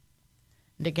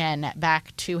 And again,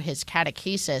 back to his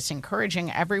catechesis,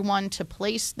 encouraging everyone to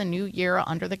place the new year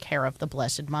under the care of the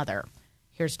Blessed Mother.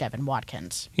 Here's Devin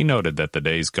Watkins. He noted that the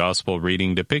day's gospel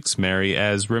reading depicts Mary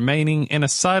as remaining in a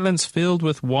silence filled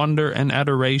with wonder and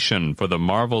adoration for the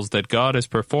marvels that God is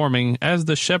performing as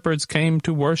the shepherds came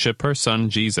to worship her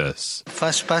son Jesus. Fa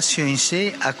spazio in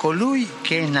sé a colui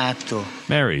che è nato.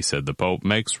 Mary, said the Pope,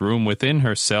 makes room within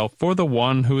herself for the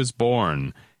one who is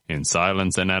born. In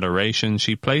silence and adoration,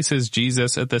 she places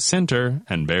Jesus at the center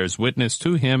and bears witness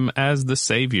to him as the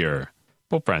Savior.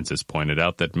 Pope Francis pointed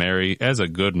out that Mary, as a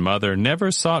good mother,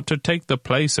 never sought to take the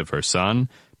place of her son,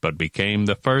 but became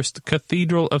the first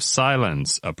cathedral of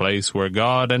silence, a place where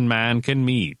God and man can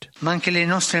meet. Ma anche le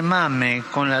nostre mamme,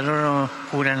 con la loro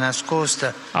cura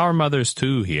nascosta. Our mothers,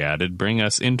 too, he added, bring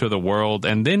us into the world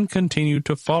and then continue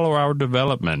to follow our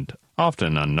development,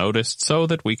 often unnoticed, so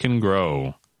that we can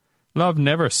grow. Love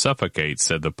never suffocates,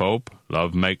 said the Pope.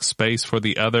 Love makes space for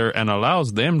the other and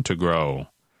allows them to grow.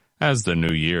 As the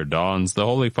new year dawns, the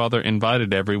Holy Father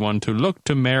invited everyone to look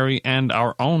to Mary and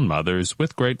our own mothers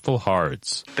with grateful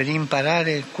hearts. Per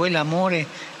imparare quell'amore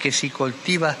che si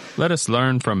coltiva. Let us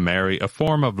learn from Mary a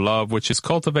form of love which is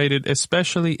cultivated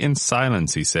especially in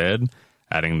silence, he said,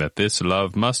 adding that this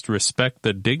love must respect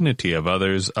the dignity of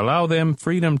others, allow them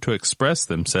freedom to express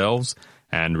themselves,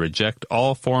 and reject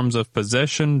all forms of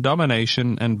possession,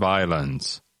 domination, and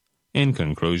violence. In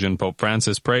conclusion, Pope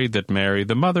Francis prayed that Mary,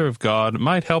 the Mother of God,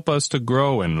 might help us to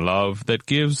grow in love that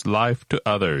gives life to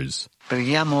others.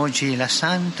 Preghiamo oggi la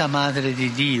Santa Madre di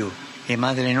Dio e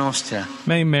Madre nostra.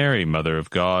 May Mary, Mother of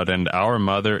God, and our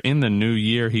Mother in the new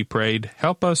year, he prayed,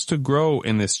 help us to grow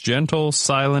in this gentle,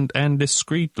 silent, and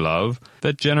discreet love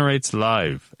that generates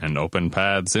life and open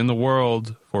paths in the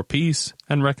world for peace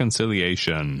and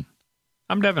reconciliation.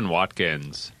 I'm Devin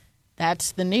Watkins.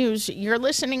 That's the news. You're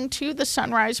listening to the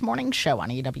Sunrise Morning Show on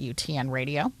EWTN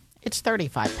Radio. It's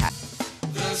 35 past.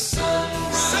 The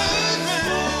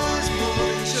Sunrise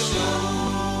Morning Show.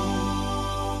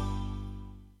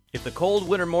 If the cold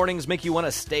winter mornings make you want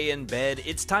to stay in bed,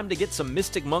 it's time to get some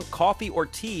Mystic Monk coffee or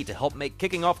tea to help make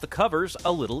kicking off the covers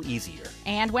a little easier.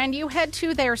 And when you head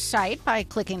to their site by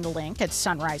clicking the link at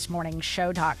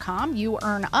sunrisemorningshow.com, you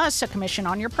earn us a commission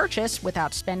on your purchase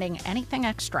without spending anything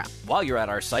extra. While you're at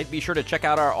our site, be sure to check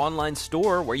out our online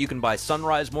store where you can buy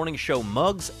Sunrise Morning Show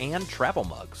mugs and travel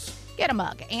mugs. Get a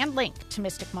mug and link to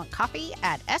Mystic Monk Coffee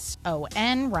at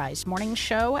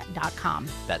sunrisemorningshow.com.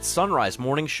 That's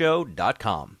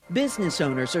sunrisemorningshow.com. Business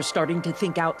owners are starting to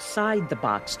think outside the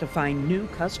box to find new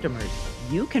customers.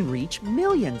 You can reach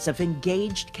millions of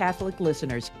engaged Catholic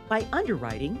listeners by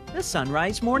underwriting the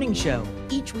Sunrise Morning Show.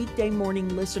 Each weekday morning,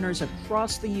 listeners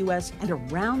across the U.S. and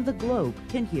around the globe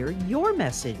can hear your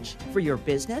message for your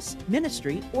business,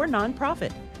 ministry, or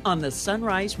nonprofit on the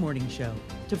Sunrise Morning Show.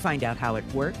 To find out how it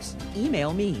works,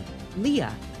 email me,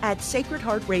 Leah at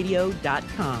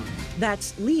sacredheartradio.com.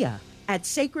 That's Leah at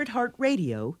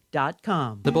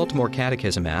sacredheartradio.com. The Baltimore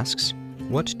Catechism asks,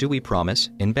 what do we promise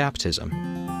in baptism?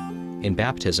 In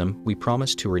baptism, we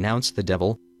promise to renounce the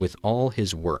devil with all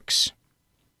his works.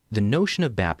 The notion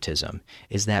of baptism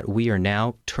is that we are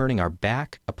now turning our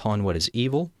back upon what is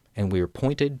evil and we are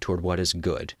pointed toward what is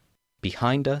good.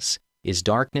 Behind us is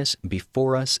darkness,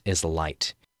 before us is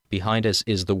light. Behind us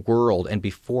is the world, and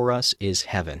before us is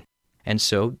heaven. And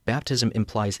so, baptism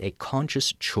implies a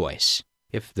conscious choice.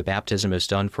 If the baptism is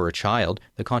done for a child,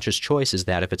 the conscious choice is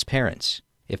that of its parents.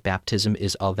 If baptism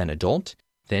is of an adult,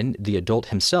 then the adult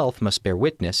himself must bear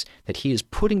witness that he is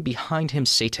putting behind him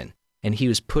Satan, and he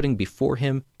is putting before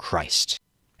him Christ.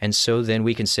 And so then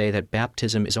we can say that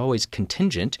baptism is always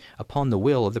contingent upon the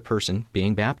will of the person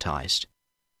being baptized.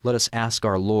 Let us ask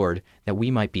our Lord that we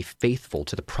might be faithful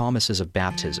to the promises of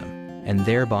baptism and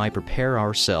thereby prepare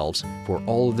ourselves for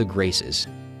all of the graces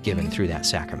given through that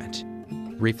sacrament.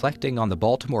 Reflecting on the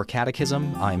Baltimore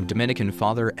Catechism, I'm Dominican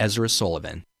Father Ezra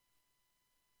Sullivan.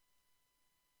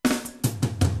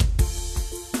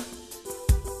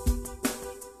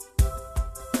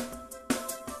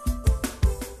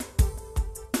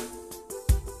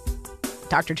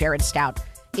 Dr. Jared Stout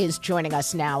is joining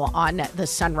us now on the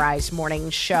Sunrise Morning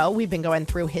Show. We've been going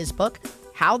through his book,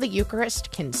 How the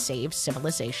Eucharist Can Save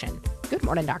Civilization. Good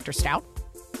morning, Dr. Stout.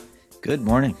 Good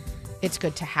morning. It's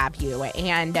good to have you.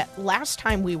 And last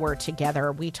time we were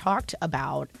together, we talked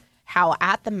about how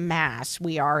at the Mass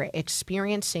we are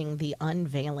experiencing the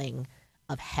unveiling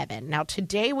of heaven. Now,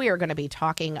 today we are going to be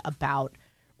talking about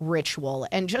ritual.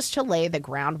 And just to lay the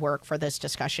groundwork for this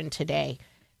discussion today,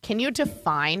 can you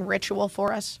define ritual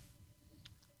for us?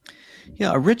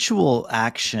 Yeah, a ritual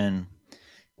action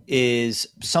is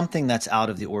something that's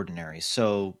out of the ordinary.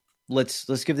 So let's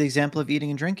give the example of eating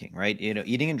and drinking, right?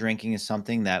 Eating and drinking is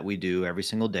something that we do every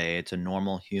single day. It's a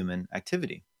normal human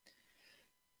activity.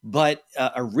 But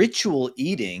a ritual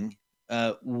eating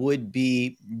would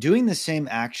be doing the same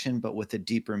action, but with a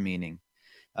deeper meaning.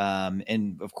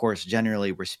 And of course,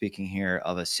 generally, we're speaking here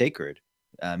of a sacred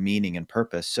meaning and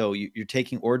purpose. So you're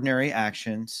taking ordinary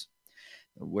actions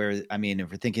where, if we're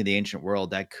thinking of the ancient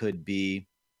world, that could be,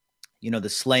 the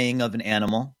slaying of an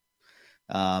animal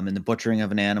and the butchering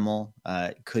of an animal.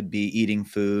 It could be eating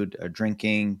food, or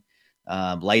drinking,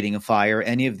 lighting a fire,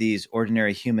 any of these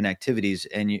ordinary human activities,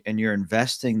 and you're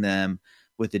investing them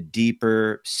with a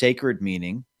deeper sacred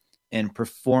meaning and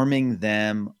performing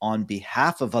them on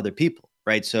behalf of other people,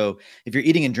 right? So if you're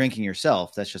eating and drinking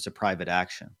yourself, that's just a private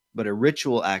action. But a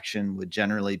ritual action would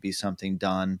generally be something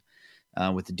done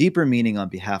with a deeper meaning on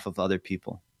behalf of other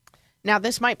people. Now,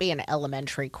 this might be an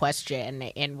elementary question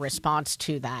in response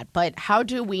to that, but how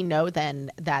do we know then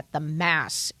that the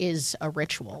Mass is a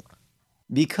ritual?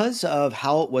 Because of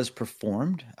how it was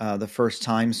performed the first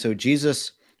time. So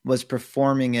Jesus was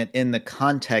performing it in the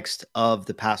context of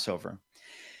the Passover.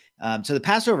 So the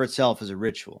Passover itself is a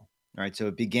ritual, right? So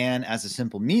it began as a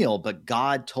simple meal, but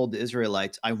God told the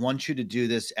Israelites, I want you to do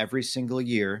this every single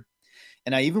year.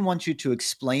 And I even want you to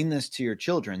explain this to your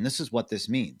children. This is what this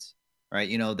means, right?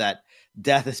 That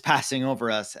death is passing over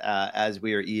us as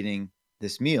we are eating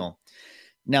this meal.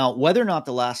 Now, whether or not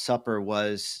the Last Supper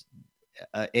was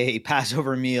a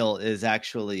Passover meal is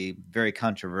actually very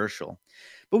controversial.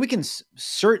 But we can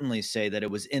certainly say that it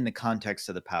was in the context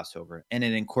of the Passover, and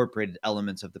it incorporated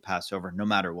elements of the Passover no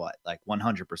matter what, like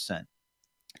 100%.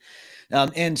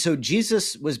 And so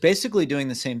Jesus was basically doing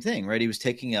the same thing, right? He was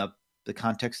taking up the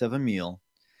context of a meal.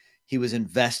 He was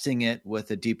investing it with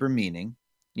a deeper meaning.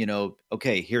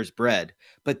 Okay, here's bread,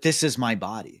 but this is my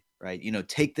body, right?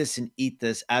 Take this and eat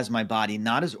this as my body,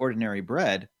 not as ordinary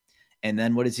bread. And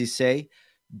then what does he say?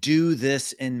 Do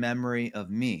this in memory of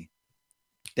me.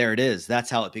 There it is. That's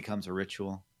how it becomes a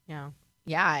ritual. Yeah.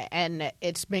 Yeah. And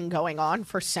it's been going on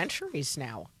for centuries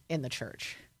now in the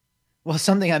church. Well,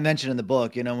 something I mentioned in the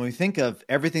book, when we think of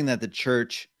everything that the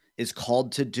church is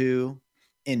called to do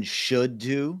and should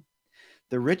do,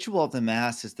 the ritual of the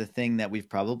Mass is the thing that we've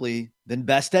probably been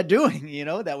best at doing,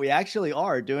 that we actually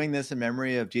are doing this in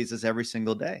memory of Jesus every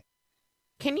single day.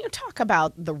 Can you talk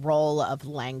about the role of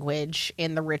language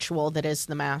in the ritual that is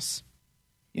the Mass?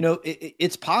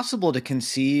 It's possible to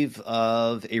conceive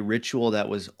of a ritual that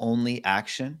was only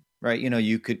action, right?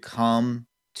 You could come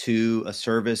to a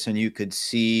service and you could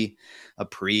see a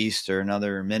priest or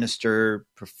another minister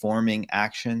performing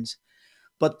actions,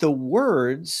 but the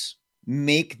words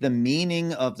make the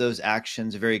meaning of those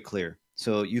actions very clear.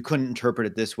 So you couldn't interpret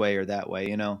it this way or that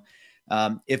way,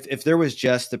 If there was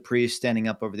just the priest standing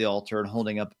up over the altar and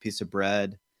holding up a piece of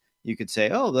bread, you could say,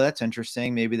 oh, that's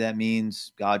interesting. Maybe that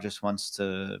means God just wants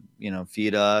to,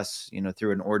 feed us,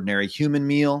 through an ordinary human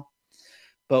meal.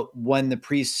 But when the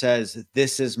priest says,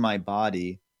 this is my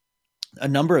body, a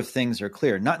number of things are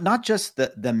clear. Not just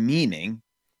the meaning,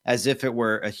 as if it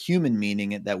were a human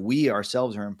meaning that we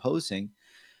ourselves are imposing.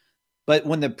 But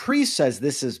when the priest says,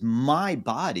 this is my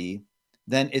body,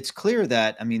 then it's clear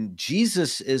that,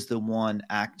 Jesus is the one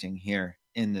acting here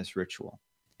in this ritual.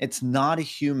 It's not a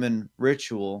human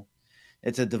ritual.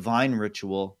 It's a divine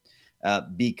ritual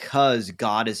because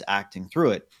God is acting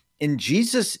through it. And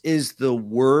Jesus is the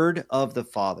word of the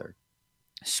Father,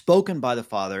 spoken by the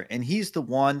Father, and he's the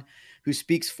one who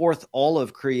speaks forth all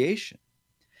of creation.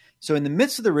 So in the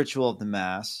midst of the ritual of the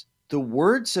Mass, the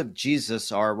words of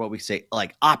Jesus are what we say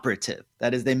like operative.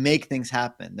 That is, they make things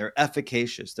happen. They're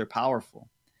efficacious. They're powerful.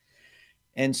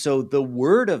 And so the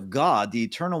word of God, the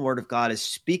eternal word of God, is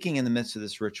speaking in the midst of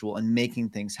this ritual and making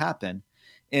things happen.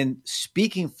 And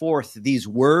speaking forth these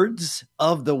words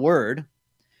of the word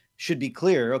should be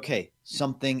clear. Okay,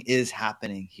 something is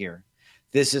happening here.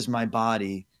 This is my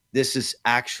body. This is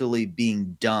actually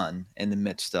being done in the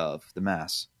midst of the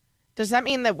Mass. Does that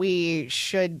mean that we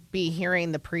should be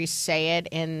hearing the priest say it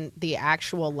in the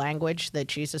actual language that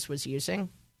Jesus was using?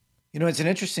 It's an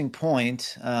interesting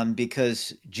point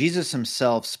because Jesus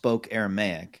himself spoke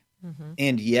Aramaic,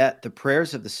 and yet the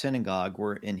prayers of the synagogue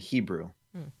were in Hebrew.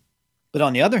 But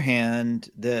on the other hand,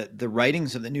 the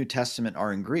writings of the New Testament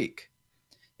are in Greek.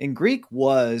 And Greek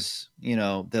was,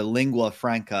 the lingua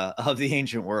franca of the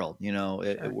ancient world.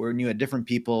 When you had different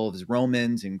people, there's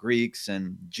Romans and Greeks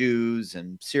and Jews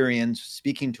and Syrians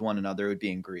speaking to one another, it would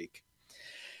be in Greek.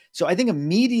 So I think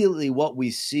immediately what we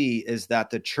see is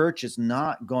that the church is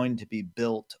not going to be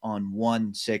built on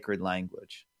one sacred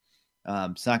language.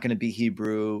 It's not going to be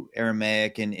Hebrew,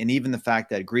 Aramaic, and even the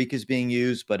fact that Greek is being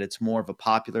used, but it's more of a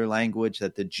popular language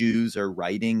that the Jews are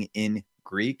writing in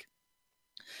Greek,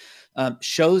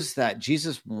 shows that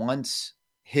Jesus wants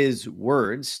his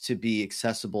words to be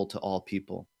accessible to all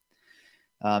people.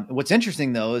 What's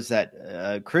interesting, though, is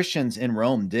that Christians in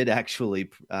Rome did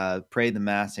actually pray the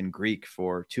Mass in Greek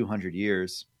for 200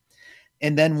 years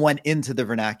and then went into the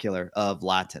vernacular of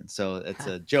Latin. So it's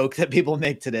a joke that people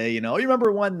make today. You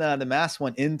remember when the Mass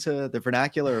went into the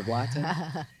vernacular of Latin?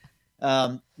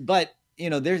 But,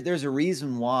 there's a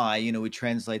reason why, we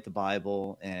translate the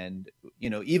Bible. And,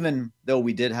 even though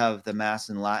we did have the Mass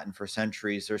in Latin for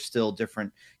centuries, there's still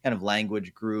different kind of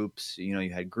language groups. You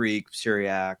had Greek,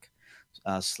 Syriac,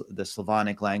 the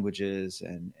Slavonic languages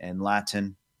and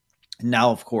Latin. Now,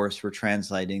 of course, we're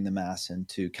translating the Mass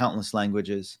into countless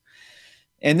languages.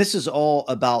 And this is all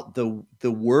about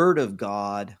the word of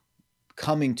God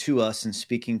coming to us and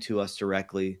speaking to us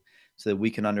directly so that we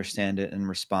can understand it and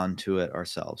respond to it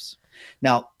ourselves.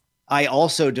 Now, I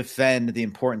also defend the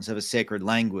importance of a sacred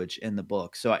language in the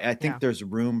book. So I think there's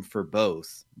room for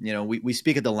both. We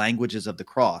speak of the languages of the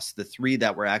cross, the three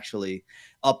that were actually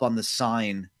up on the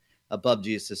sign above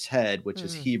Jesus' head, which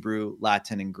is Hebrew,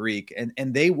 Latin, and Greek.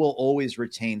 And they will always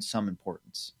retain some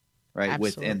importance, right,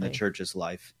 Absolutely. within the church's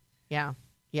life.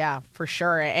 Yeah, for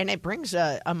sure. And it brings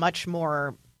a much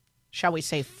more, shall we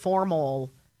say,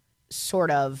 formal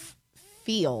sort of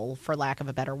feel, for lack of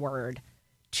a better word,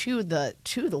 to the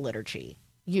liturgy.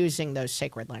 using those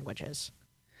sacred languages?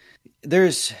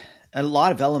 There's a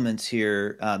lot of elements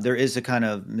here. There is a kind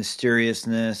of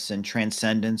mysteriousness and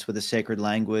transcendence with the sacred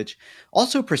language.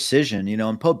 Also precision,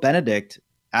 and Pope Benedict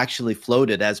actually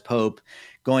floated as Pope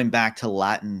going back to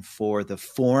Latin for the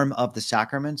form of the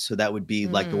sacraments. So that would be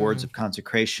like the words of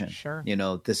consecration. Sure.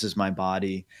 This is my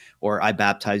body, or I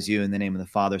baptize you in the name of the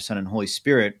Father, Son, and Holy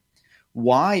Spirit.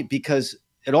 Why? Because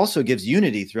it also gives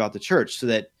unity throughout the church so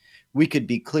that we could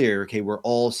be clear, okay, we're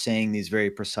all saying these very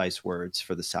precise words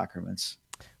for the sacraments.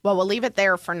 Well, we'll leave it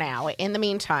there for now. In the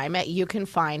meantime, you can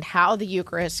find How the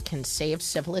Eucharist Can Save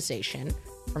Civilization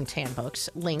from Tan Books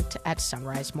linked at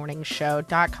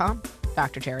sunrisemorningshow.com.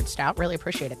 Dr. Jared Stout, really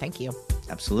appreciate it. Thank you.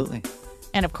 Absolutely.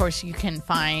 And of course, you can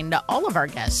find all of our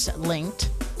guests linked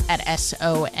at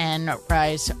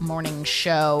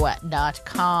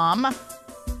sunrisemorningshow.com.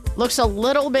 Looks a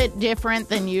little bit different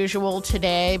than usual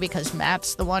today because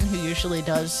Matt's the one who usually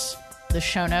does the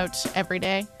show notes every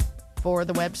day for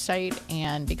the website.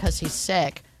 And because he's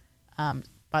sick,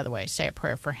 by the way, say a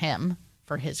prayer for him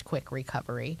for his quick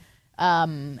recovery.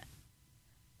 I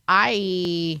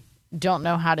don't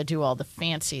know how to do all the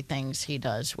fancy things he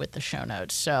does with the show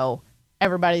notes. So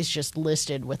everybody's just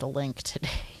listed with a link today.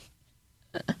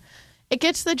 It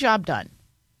gets the job done.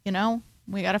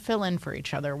 We got to fill in for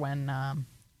each other when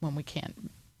we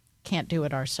can't do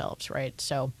it ourselves, right?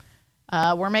 So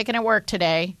we're making it work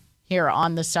today here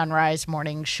on the Sunrise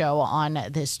Morning Show on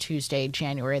this Tuesday,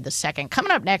 January the 2nd.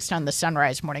 Coming up next on the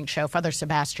Sunrise Morning Show, Father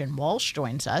Sebastian Walsh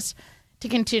joins us to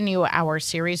continue our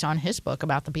series on his book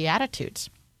about the Beatitudes.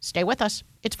 Stay with us.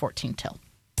 It's 14 till.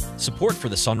 Support for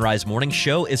the Sunrise Morning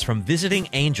Show is from Visiting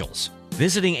Angels.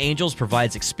 Visiting Angels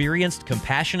provides experienced,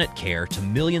 compassionate care to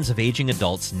millions of aging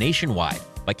adults nationwide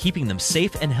by keeping them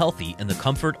safe and healthy in the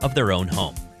comfort of their own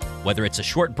home. Whether it's a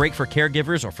short break for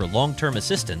caregivers or for long-term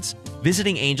assistance,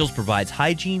 Visiting Angels provides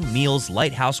hygiene, meals,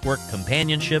 light housework,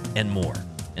 companionship, and more.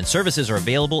 And services are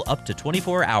available up to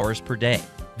 24 hours per day.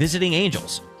 Visiting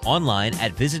Angels, online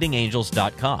at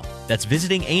visitingangels.com. That's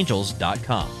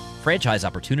visitingangels.com. Franchise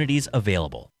opportunities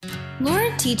available.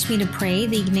 Lord, Teach Me to Pray,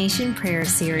 the Ignatian Prayer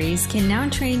Series, can now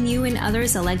train you and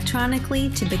others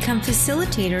electronically to become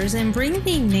facilitators and bring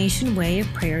the Ignatian way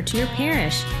of prayer to your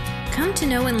parish. Come to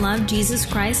know and love Jesus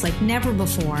Christ like never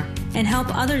before and help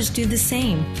others do the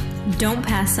same. Don't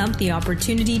pass up the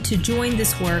opportunity to join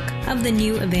this work of the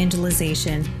new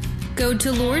evangelization. Go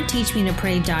to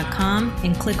LordTeachMeToPray.com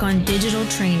and click on Digital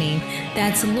Training.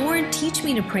 That's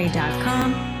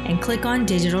LordTeachMeToPray.com and click on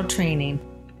Digital Training.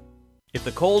 If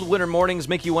the cold winter mornings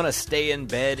make you want to stay in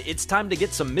bed, it's time to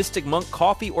get some Mystic Monk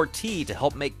coffee or tea to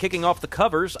help make kicking off the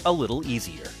covers a little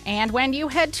easier. And when you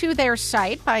head to their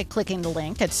site by clicking the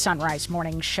link at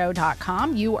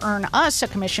sunrisemorningshow.com, you earn us a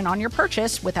commission on your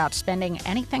purchase without spending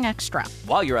anything extra.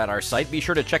 While you're at our site, be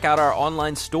sure to check out our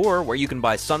online store where you can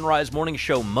buy Sunrise Morning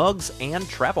Show mugs and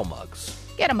travel mugs.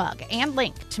 Get a mug and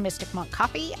link to Mystic Monk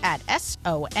Coffee at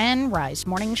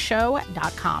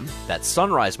sunrisemorningshow.com. That's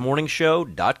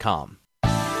sunrisemorningshow.com.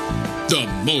 The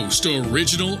most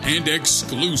original and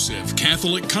exclusive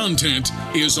Catholic content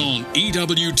is on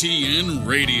EWTN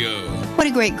Radio. What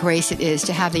a great grace it is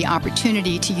to have the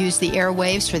opportunity to use the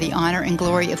airwaves for the honor and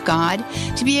glory of God,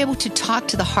 to be able to talk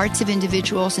to the hearts of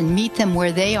individuals and meet them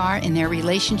where they are in their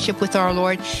relationship with our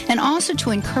Lord, and also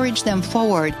to encourage them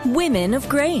forward. Women of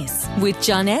Grace with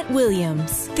Johnette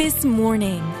Williams. This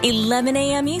morning, 11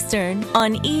 a.m. Eastern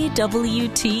on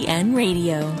EWTN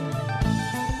Radio.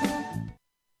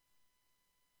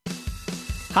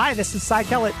 Hi, this is Cy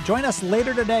Kellett. Join us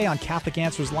later today on Catholic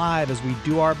Answers Live as we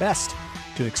do our best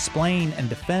to explain and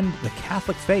defend the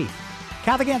Catholic faith.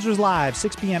 Catholic Answers Live,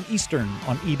 6 p.m. Eastern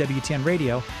on EWTN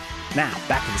Radio. Now,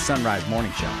 back to the Sunrise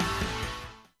Morning Show.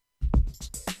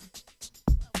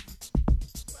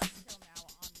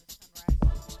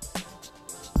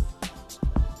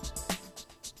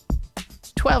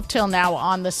 Till now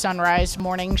on the Sunrise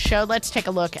Morning Show. Let's take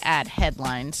a look at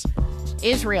headlines.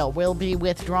 Israel will be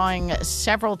withdrawing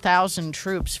several thousand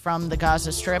troops from the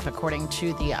Gaza Strip, according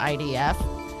to the IDF.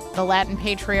 The Latin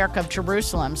Patriarch of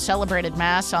Jerusalem celebrated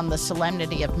Mass on the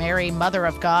Solemnity of Mary, Mother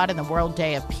of God, and the World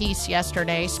Day of Peace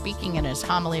yesterday, speaking in his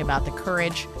homily about the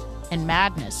courage and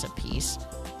madness of peace.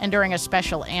 And during a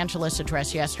special Angelus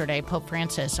address yesterday, Pope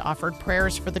Francis offered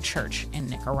prayers for the Church in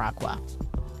Nicaragua.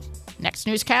 Next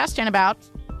newscast in about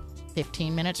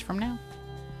 15 minutes from now.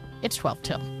 It's 12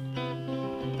 till.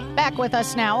 Back with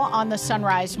us now on the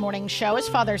Sunrise Morning Show is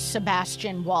Father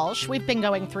Sebastian Walsh. We've been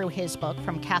going through his book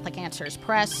from Catholic Answers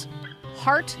Press,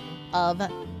 Heart of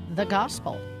the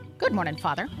Gospel. Good morning,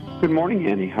 Father. Good morning,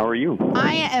 Annie. How are you?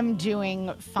 I am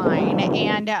doing fine,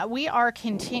 and we are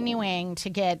continuing to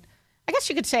get I guess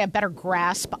you could say, a better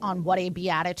grasp on what a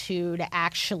beatitude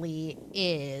actually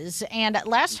is. And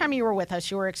last time you were with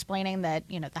us, you were explaining that,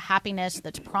 the happiness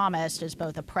that's promised is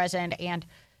both a present and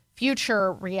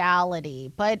future reality.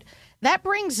 But that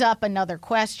brings up another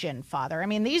question, Father. I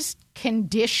mean, these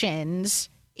conditions,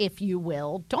 if you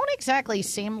will, don't exactly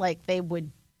seem like they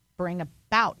would bring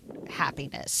about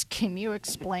happiness. Can you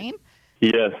explain?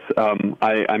 Yes.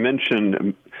 I mentioned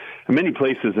in many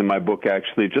places in my book,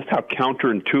 actually, just how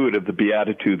counterintuitive the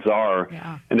Beatitudes are.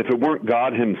 Yeah. And if it weren't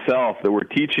God himself that were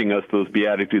teaching us those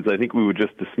Beatitudes, I think we would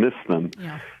just dismiss them.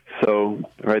 Yeah. So,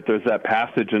 right, there's that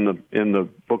passage in the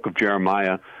book of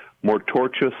Jeremiah, more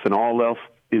tortuous than all else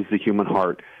is the human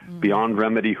heart. Beyond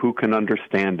remedy, who can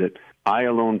understand it? I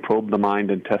alone probe the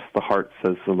mind and test the heart,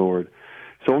 says the Lord.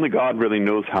 So only God really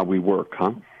knows how we work,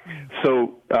 huh?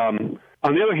 So,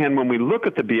 on the other hand, when we look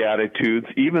at the Beatitudes,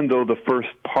 even though the first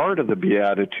part of the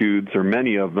Beatitudes, or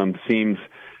many of them, seems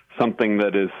something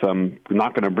that is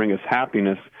not going to bring us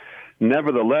happiness,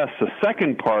 nevertheless, the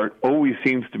second part always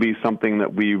seems to be something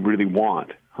that we really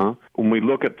want, huh? When we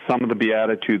look at some of the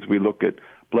Beatitudes, we look at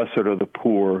blessed are the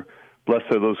poor,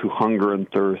 blessed are those who hunger and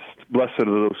thirst, blessed are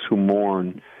those who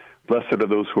mourn, blessed are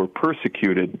those who are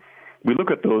persecuted. We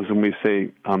look at those and we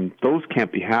say, those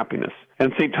can't be happiness.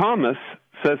 And St. Thomas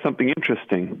says something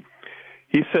interesting.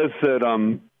 He says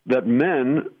that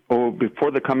men, before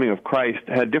the coming of Christ,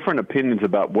 had different opinions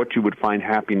about what you would find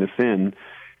happiness in.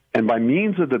 And by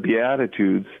means of the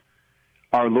Beatitudes,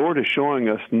 our Lord is showing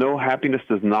us no, happiness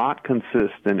does not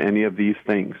consist in any of these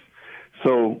things.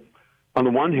 So, on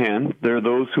the one hand, there are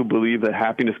those who believe that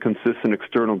happiness consists in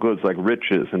external goods like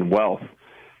riches and wealth.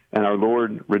 And our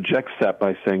Lord rejects that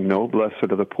by saying, no, blessed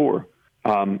are the poor.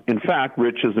 In fact,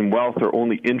 riches and wealth are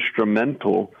only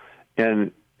instrumental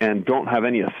and don't have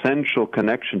any essential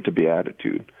connection to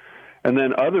beatitude. And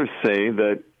then others say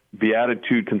that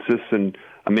beatitude consists in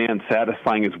a man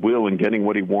satisfying his will and getting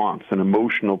what he wants, and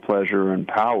emotional pleasure and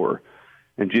power.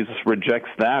 And Jesus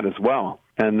rejects that as well.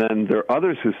 And then there are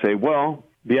others who say, well,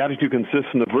 beatitude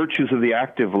consists in the virtues of the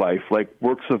active life, like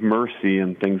works of mercy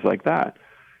and things like that.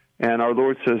 And our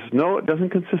Lord says, no, it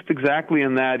doesn't consist exactly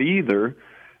in that either.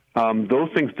 Those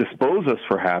things dispose us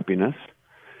for happiness.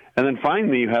 And then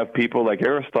finally, you have people like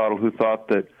Aristotle who thought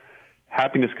that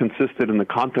happiness consisted in the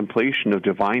contemplation of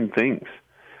divine things.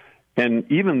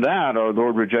 And even that our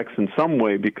Lord rejects in some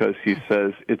way, because he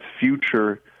says it's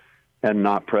future and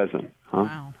not present. Huh?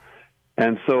 Wow.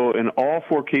 And so in all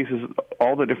four cases,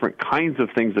 all the different kinds of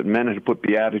things that men had put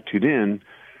beatitude in,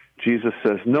 Jesus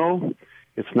says, no,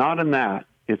 it's not in that.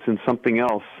 It's in something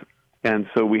else. And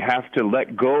so we have to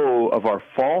let go of our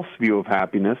false view of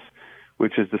happiness,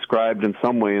 which is described in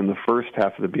some way in the first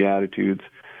half of the Beatitudes,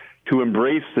 to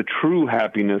embrace the true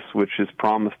happiness which is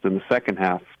promised in the second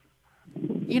half.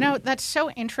 That's so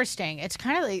interesting. It's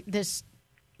kind of like this,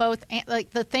 both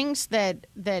like the things that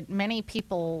many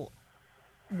people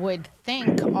would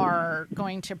think are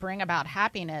going to bring about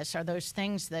happiness are those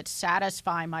things that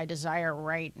satisfy my desire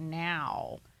right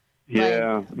now.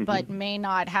 Yeah. But may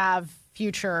not have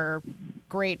future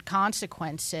great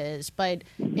consequences. But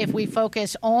if we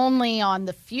focus only on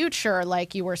the future,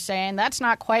 like you were saying, that's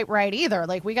not quite right either.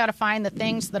 Like, we got to find the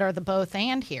things that are the both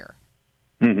and here.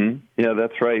 Mm-hmm. Yeah,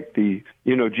 that's right.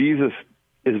 Jesus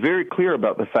is very clear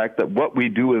about the fact that what we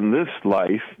do in this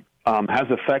life has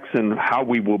effects in how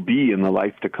we will be in the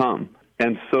life to come.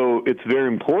 And so it's very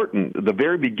important, at the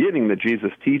very beginning, that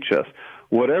Jesus teach us,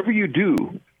 whatever you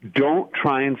do, don't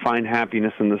try and find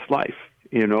happiness in this life.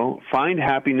 Find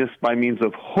happiness by means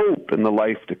of hope in the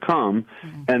life to come,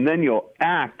 and then you'll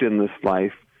act in this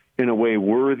life in a way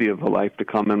worthy of the life to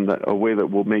come, and a way that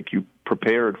will make you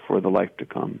prepared for the life to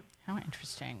come. How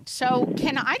interesting. So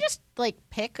can I just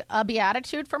pick a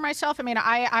beatitude for myself? I mean,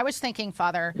 I was thinking,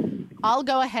 Father, I'll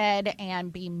go ahead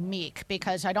and be meek,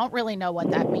 because I don't really know what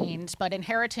that means, but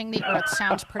inheriting the earth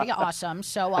sounds pretty awesome.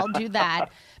 So I'll do that,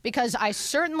 because I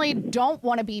certainly don't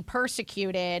want to be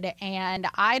persecuted, and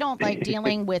I don't like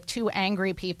dealing with two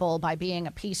angry people by being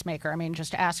a peacemaker. I mean,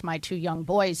 just ask my two young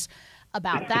boys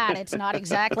about that. It's not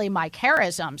exactly my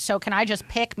charism. So can I just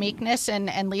pick meekness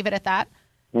and leave it at that?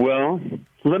 Well,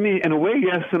 in a way,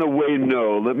 yes, in a way,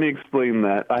 no. Let me explain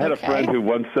that. I had a friend who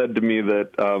once said to me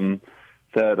that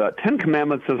 10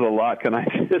 Commandments is a lot. Can I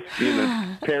just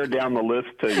pare down the list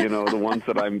to the ones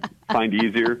that I find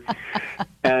easier?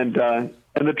 And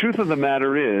the truth of the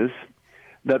matter is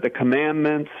that the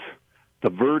commandments, the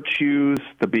virtues,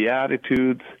 the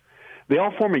Beatitudes, they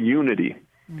all form a unity.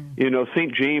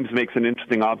 St. James makes an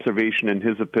interesting observation in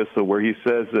his epistle where he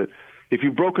says that if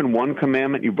you've broken one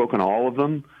commandment, you've broken all of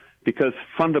them, because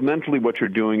fundamentally what you're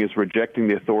doing is rejecting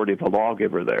the authority of the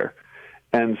lawgiver there.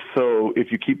 And so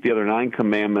if you keep the other 9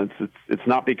 commandments, it's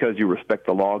not because you respect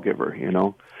the lawgiver, you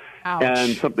know. Ouch.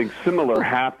 And something similar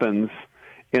happens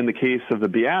in the case of the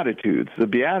Beatitudes. The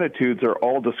Beatitudes are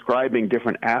all describing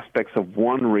different aspects of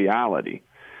one reality.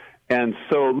 And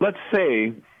so let's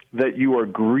say that you are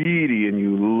greedy and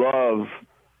you love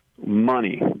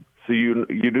money. So you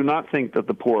do not think that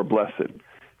the poor are blessed.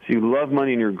 So you love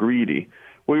money and you're greedy.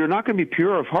 Well, you're not going to be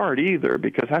pure of heart either,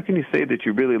 because how can you say that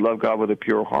you really love God with a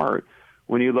pure heart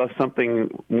when you love something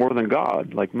more than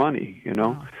God, like money, you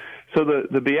know? So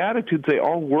the Beatitudes, they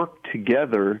all work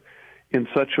together in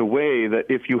such a way that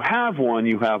if you have one,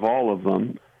 you have all of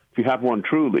them, if you have one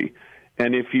truly.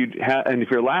 And if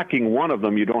you're lacking one of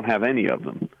them, you don't have any of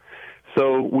them.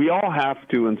 So we all have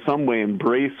to, in some way,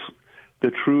 embrace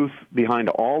the truth behind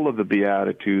all of the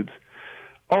Beatitudes,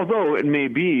 although it may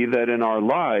be that in our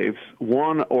lives,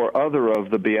 one or other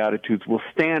of the Beatitudes will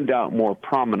stand out more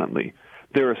prominently.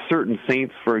 There are certain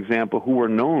saints, for example, who are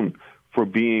known for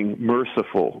being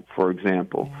merciful, for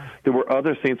example. Yeah. There were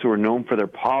other saints who were known for their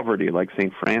poverty, like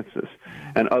St. Francis,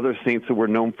 and other saints who were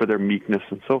known for their meekness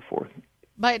and so forth.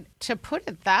 But to put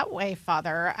it that way,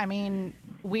 Father, I mean,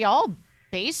 we all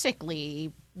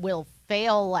basically will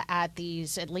fail at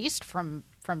these, at least from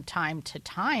time to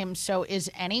time. So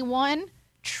is anyone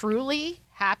truly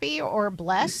happy or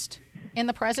blessed in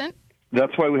the present?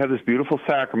 That's why we have this beautiful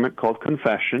sacrament called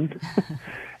confession.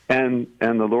 And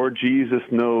the Lord Jesus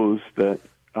knows that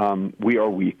we are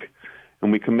weak, and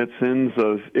we commit sins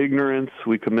of ignorance,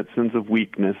 we commit sins of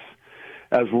weakness.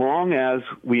 As long as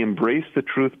we embrace the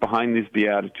truth behind these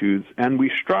Beatitudes, and we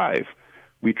strive,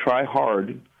 we try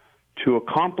hard to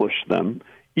accomplish them,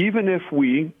 even if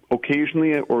we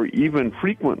occasionally or even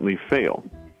frequently fail,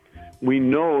 we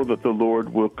know that the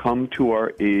Lord will come to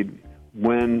our aid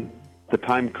when the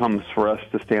time comes for us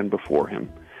to stand before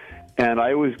Him. And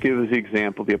I always give as the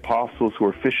example the apostles who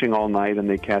are fishing all night and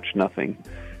they catch nothing.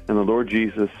 And the Lord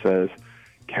Jesus says,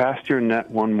 cast your net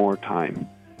one more time.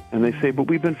 And they say, but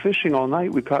we've been fishing all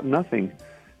night, we caught nothing.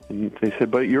 And they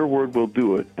said, but your word will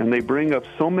do it. And they bring up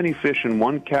so many fish in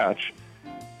one catch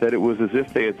that it was as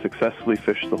if they had successfully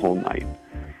fished the whole night.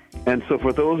 And so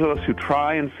for those of us who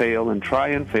try and fail and try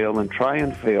and fail and try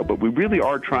and fail, but we really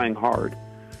are trying hard,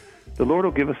 the Lord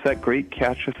will give us that great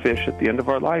catch of fish at the end of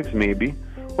our lives maybe,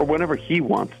 or whenever He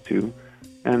wants to,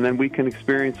 and then we can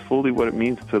experience fully what it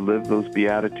means to live those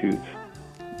Beatitudes.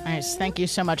 Nice. Thank you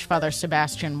so much, Father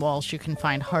Sebastian Walsh. You can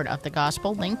find Heart of the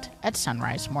Gospel linked at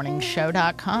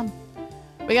sunrisemorningshow.com.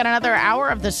 We got another hour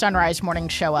of the Sunrise Morning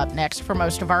Show up next for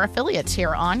most of our affiliates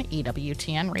here on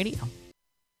EWTN Radio.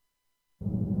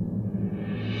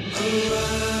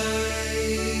 Arise,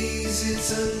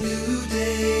 it's a new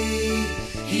day.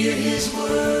 Hear His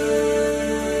word,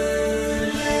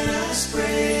 let us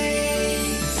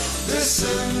pray. The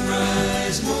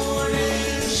Sunrise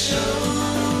Morning Show.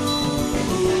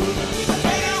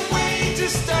 Better way to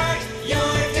start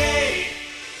your day.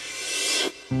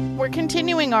 We're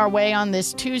continuing our way on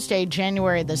this Tuesday,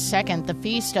 January the 2nd, the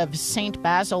feast of St.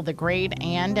 Basil the Great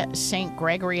and St.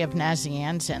 Gregory of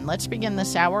Nazianzen. Let's begin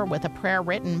this hour with a prayer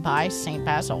written by St.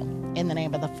 Basil. In the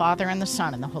name of the Father, and the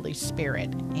Son, and the Holy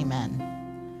Spirit. Amen.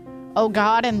 O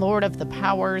God and Lord of the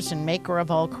powers and maker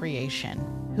of all creation,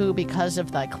 who, because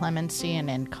of thy clemency and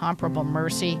incomparable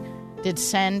mercy, did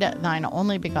send thine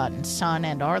only begotten Son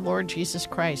and our Lord Jesus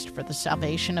Christ for the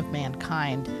salvation of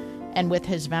mankind, and with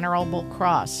his venerable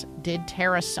cross did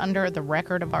tear asunder the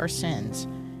record of our sins,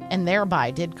 and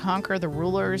thereby did conquer the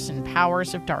rulers and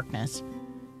powers of darkness.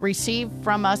 Receive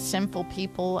from us sinful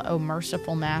people, O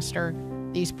merciful Master,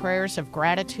 these prayers of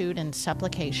gratitude and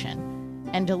supplication,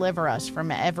 and deliver us from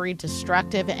every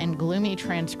destructive and gloomy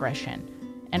transgression,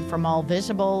 and from all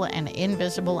visible and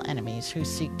invisible enemies who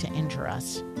seek to injure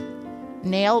us.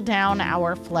 Nail down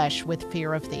our flesh with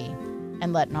fear of thee,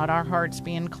 and let not our hearts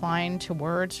be inclined to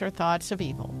words or thoughts of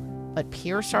evil, but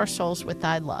pierce our souls with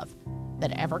thy love,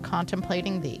 that ever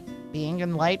contemplating thee, being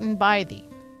enlightened by thee,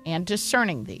 and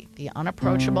discerning thee, the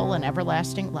unapproachable and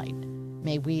everlasting light,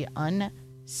 may we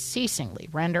unceasingly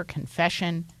render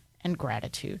confession and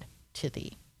gratitude to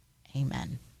thee.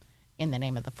 Amen. In the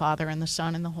name of the Father, and the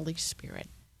Son, and the Holy Spirit.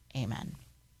 Amen.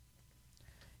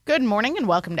 Good morning and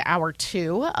welcome to Hour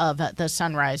 2 of the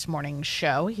Sunrise Morning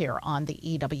Show here on the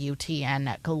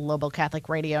EWTN Global Catholic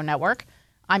Radio Network.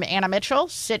 I'm Anna Mitchell,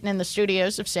 sitting in the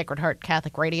studios of Sacred Heart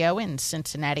Catholic Radio in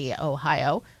Cincinnati,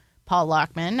 Ohio. Paul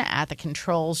Lockman at the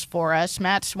controls for us.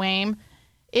 Matt Swaim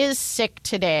is sick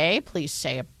today. Please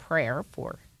say a prayer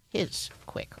for his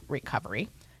quick recovery.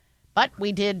 But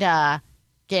we did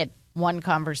get one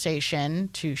conversation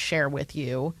to share with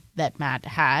you that Matt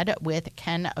had with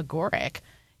Ken Agoric.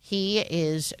 He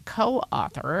is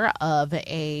co-author of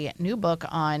a new book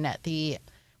on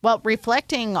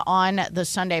reflecting on the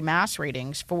Sunday Mass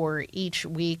readings for each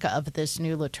week of this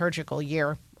new liturgical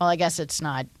year. Well, I guess it's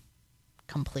not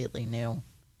completely new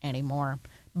anymore,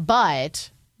 but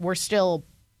we're still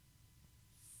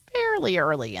fairly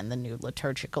early in the new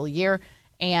liturgical year.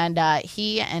 And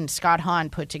he and Scott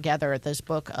Hahn put together this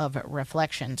book of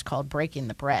reflections called Breaking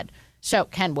the Bread. So,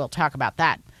 Ken, we'll talk about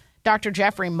that. Dr.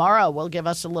 Jeffrey Morrow will give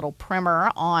us a little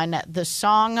primer on the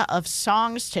Song of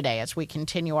Songs today as we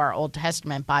continue our Old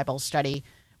Testament Bible study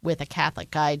with a Catholic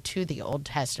guide to the Old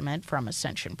Testament from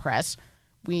Ascension Press.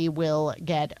 We will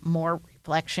get more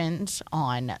reflections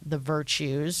on the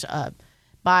virtues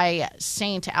by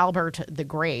St. Albert the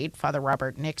Great, Father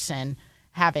Robert Nixon,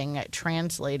 having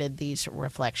translated these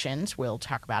reflections. We'll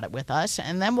talk about it with us.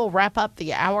 And then we'll wrap up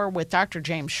the hour with Dr.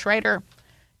 James Schrader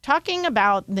talking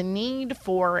about the need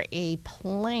for a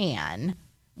plan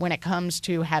when it comes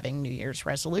to having New Year's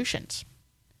resolutions.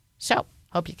 So,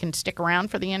 hope you can stick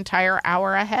around for the entire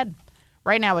hour ahead.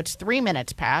 Right now it's 3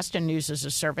 minutes past, and news is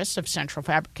a service of Central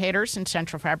Fabricators and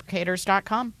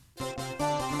centralfabricators.com.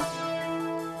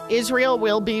 Israel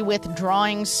will be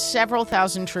withdrawing several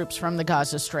thousand troops from the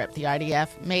Gaza Strip. The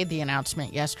IDF made the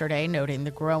announcement yesterday, noting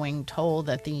the growing toll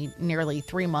that the nearly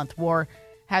 3-month war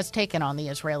has taken on the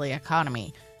Israeli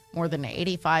economy. More than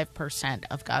 85%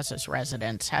 of Gaza's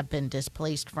residents have been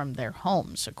displaced from their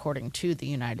homes, according to the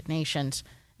United Nations,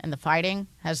 and the fighting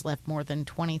has left more than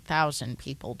 20,000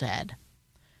 people dead.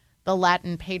 The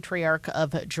Latin Patriarch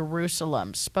of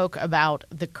Jerusalem spoke about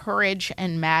the courage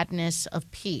and madness of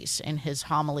peace in his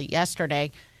homily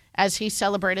yesterday as he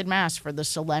celebrated Mass for the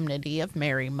solemnity of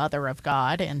Mary, Mother of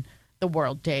God, and the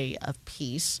World Day of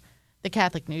Peace. The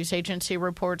Catholic News Agency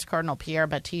reports Cardinal Pier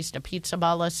Battista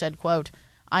Pizzaballa said, quote,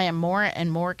 "I am more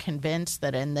and more convinced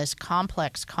that in this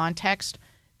complex context,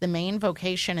 the main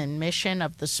vocation and mission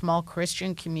of the small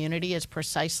Christian community is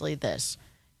precisely this: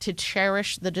 to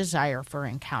cherish the desire for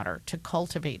encounter, to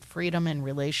cultivate freedom in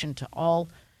relation to all,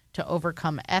 to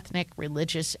overcome ethnic,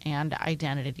 religious, and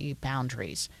identity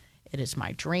boundaries. It is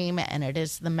my dream, and it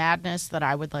is the madness that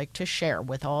I would like to share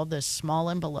with all this small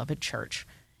and beloved church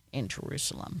in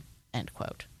Jerusalem," end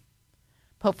quote.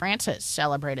 Pope Francis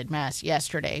celebrated Mass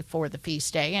yesterday for the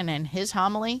feast day, and in his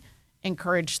homily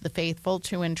encouraged the faithful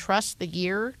to entrust the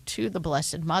year to the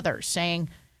Blessed Mother, saying,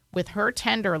 "With her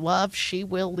tender love, she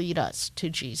will lead us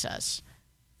to Jesus."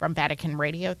 From Vatican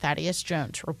Radio, Thaddeus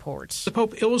Jones reports. The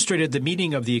Pope illustrated the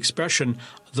meaning of the expression,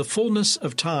 the fullness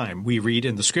of time, we read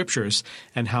in the Scriptures,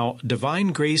 and how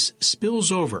divine grace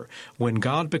spills over when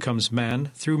God becomes man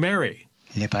through Mary.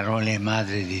 Le parole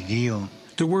Madre di Dio.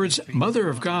 The words Mother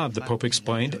of God, the Pope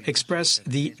explained, express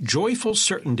the joyful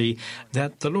certainty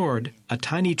that the Lord, a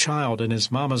tiny child in his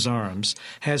mama's arms,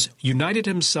 has united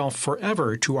himself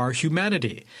forever to our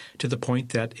humanity, to the point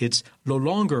that it's no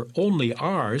longer only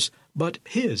ours, but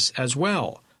his as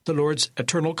well, the Lord's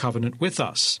eternal covenant with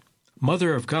us.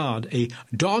 Mother of God, a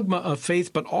dogma of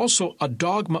faith, but also a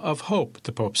dogma of hope,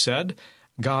 the Pope said,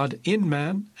 God in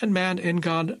man and man in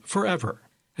God forever.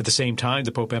 At the same time,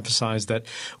 the Pope emphasized that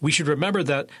we should remember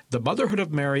that the motherhood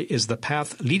of Mary is the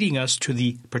path leading us to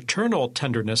the paternal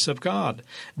tenderness of God,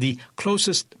 the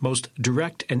closest, most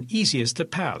direct, and easiest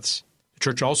of paths. The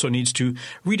Church also needs to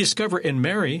rediscover in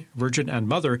Mary, Virgin and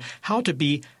Mother, how to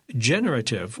be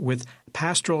generative with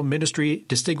pastoral ministry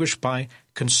distinguished by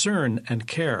concern and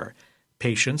care,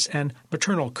 patience and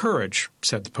maternal courage,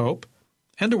 said the Pope.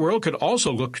 And the world could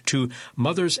also look to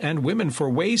mothers and women for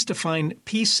ways to find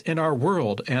peace in our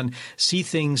world and see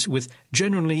things with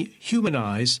genuinely human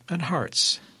eyes and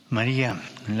hearts. Maria,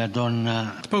 la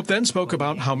donna. The Pope then spoke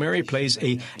about how Mary plays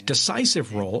a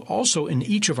decisive role also in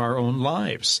each of our own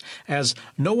lives, as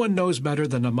no one knows better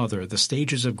than a mother the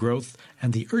stages of growth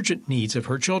and the urgent needs of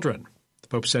her children. The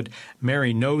Pope said,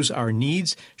 Mary knows our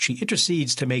needs. She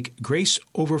intercedes to make grace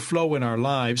overflow in our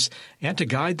lives and to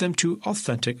guide them to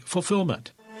authentic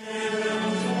fulfillment.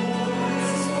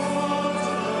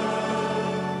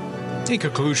 In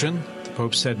conclusion, the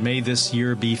Pope said, may this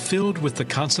year be filled with the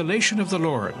consolation of the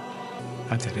Lord.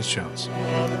 I'm Thaddeus Jones.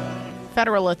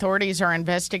 Federal authorities are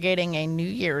investigating a New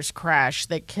Year's crash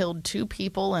that killed 2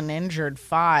 people and injured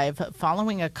 5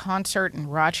 following a concert in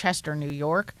Rochester, New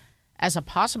York, as a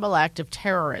possible act of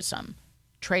terrorism.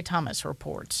 Trey Thomas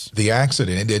reports. The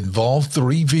accident involved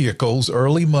 3 vehicles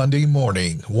early Monday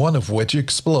morning, one of which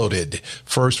exploded.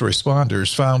 First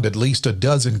responders found at least a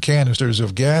dozen canisters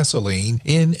of gasoline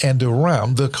in and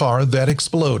around the car that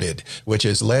exploded, which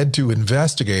has led to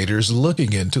investigators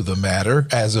looking into the matter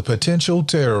as a potential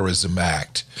terrorism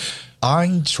act.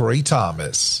 I'm Trey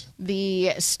Thomas.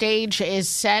 The stage is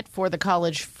set for the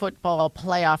college football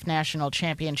playoff national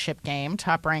championship game.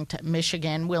 Top-ranked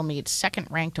Michigan will meet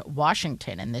second-ranked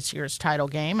Washington in this year's title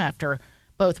game after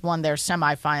both won their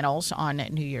semifinals on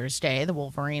New Year's Day. The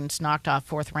Wolverines knocked off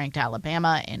fourth-ranked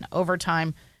Alabama in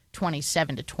overtime,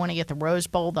 27-20 at the Rose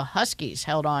Bowl. The Huskies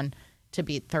held on to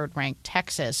beat third-ranked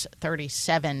Texas,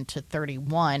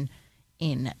 37-31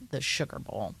 in the Sugar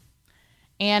Bowl.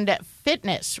 And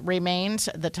fitness remains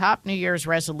the top New Year's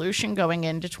resolution going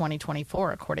into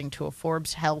 2024, according to a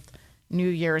Forbes Health New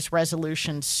Year's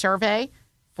resolution survey.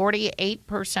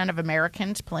 48% of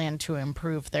Americans plan to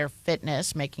improve their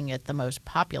fitness, making it the most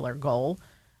popular goal.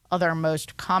 Other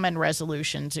most common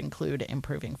resolutions include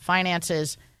improving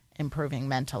finances, improving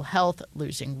mental health,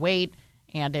 losing weight,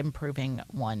 and improving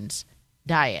one's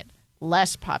diet.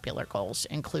 Less popular goals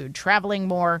include traveling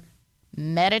more,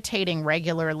 meditating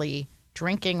regularly,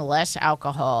 drinking less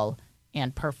alcohol,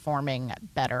 and performing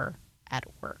better at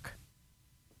work.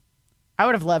 I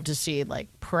would have loved to see,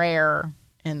 prayer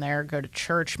in there, go to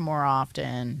church more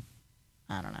often.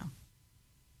 I don't know.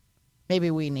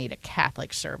 Maybe we need a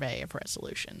Catholic survey of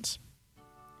resolutions.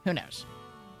 Who knows?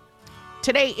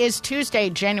 Today is Tuesday,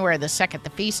 January the 2nd, the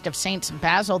feast of Saints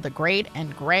Basil the Great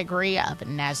and Gregory of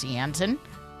Nazianzen.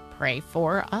 Pray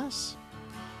for us.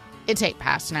 It's 8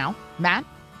 past now. Matt?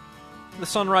 The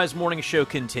Sunrise Morning Show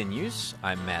continues.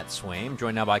 I'm Matt Swaim,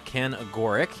 joined now by Ken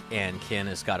Agoric, and Ken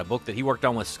has got a book that he worked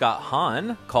on with Scott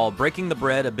Hahn called Breaking the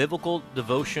Bread, a Biblical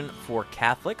Devotion for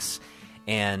Catholics.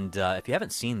 And if you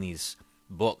haven't seen these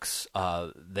books,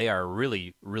 they are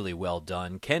really, really well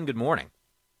done. Ken, good morning.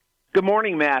 Good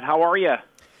morning, Matt. How are you?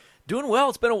 Doing well.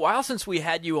 It's been a while since we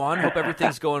had you on. Hope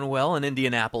everything's going well in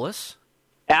Indianapolis.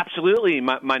 Absolutely.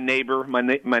 My neighbor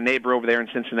over there in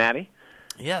Cincinnati.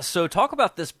 Yeah, so talk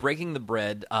about this Breaking the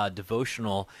Bread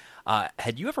devotional.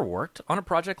 Had you ever worked on a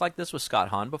project like this with Scott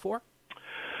Hahn before?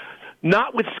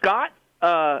 Not with Scott,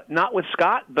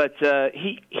 but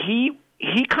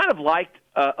he kind of liked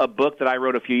a book that I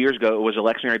wrote a few years ago. It was a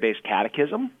lectionary-based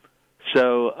catechism.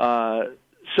 So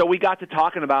we got to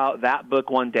talking about that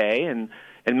book one day and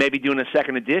maybe doing a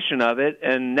second edition of it.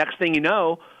 And next thing you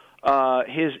know,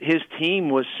 his team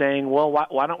was saying, well,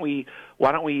 why don't we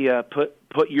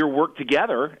put your work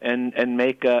together and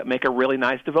make a really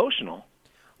nice devotional?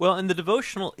 Well, and the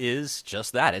devotional is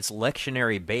just that. It's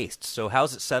lectionary based. So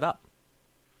how's it set up?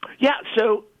 Yeah,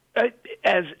 so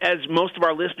as most of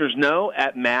our listeners know,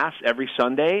 at Mass every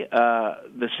Sunday,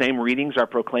 the same readings are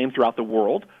proclaimed throughout the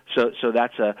world. So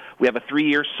we have a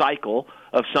 3-year cycle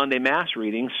of Sunday Mass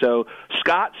readings. So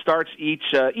Scott starts each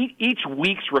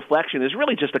week's reflection is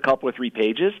really just a couple or 3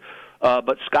 pages,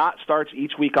 but Scott starts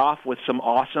each week off with some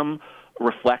awesome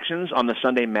reflections on the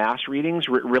Sunday Mass readings,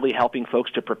 really helping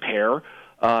folks to prepare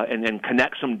and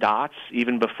connect some dots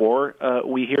even before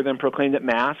we hear them proclaimed at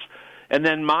Mass. And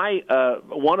then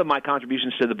one of my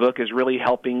contributions to the book is really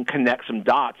helping connect some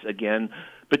dots again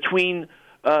between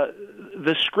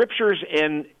the Scriptures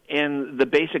and the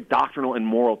basic doctrinal and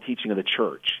moral teaching of the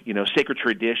Church, sacred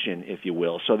tradition, if you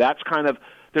will. So that's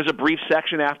there's a brief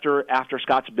section after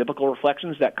Scott's biblical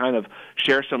reflections that kind of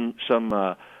share some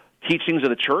teachings of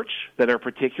the Church that are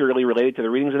particularly related to the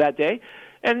readings of that day.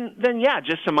 And then,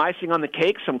 just some icing on the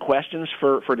cake, some questions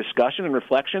for discussion and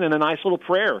reflection, and a nice little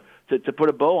prayer to put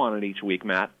a bow on it each week,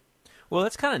 Matt. Well,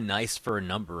 that's kind of nice for a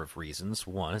number of reasons.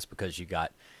 One is because you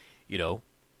got, a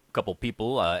couple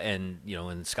people, and,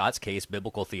 in Scott's case,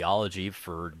 biblical theology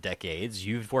for decades.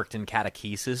 You've worked in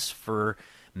catechesis for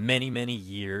many, many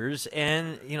years.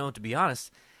 And, to be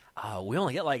honest, we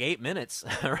only get 8 minutes,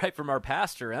 right, from our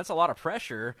pastor. That's a lot of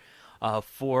pressure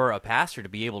for a pastor to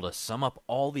be able to sum up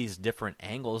all these different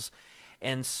angles.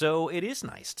 And so it is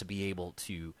nice to be able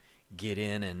to get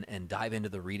in and dive into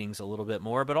the readings a little bit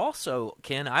more. But also,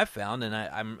 Ken, I've found, and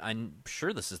I'm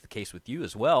sure this is the case with you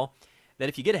as well, that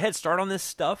if you get a head start on this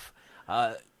stuff,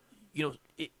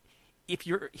 if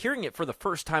you're hearing it for the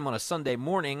first time on a Sunday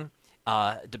morning,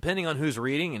 depending on who's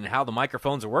reading and how the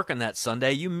microphones are working that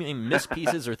Sunday, you may miss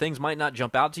pieces or things might not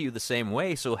jump out to you the same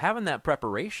way. So having that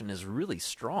preparation is really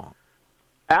strong.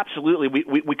 Absolutely.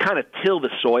 We kind of till the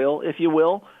soil, if you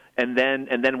will, and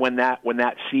then when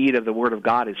that seed of the Word of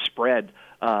God is spread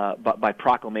by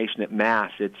proclamation at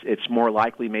Mass, it's more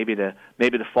likely maybe to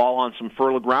fall on some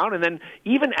fertile ground. And then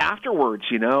even afterwards,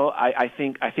 I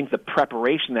think the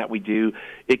preparation that we do,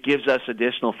 it gives us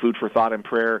additional food for thought and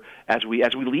prayer as we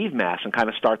leave Mass and kind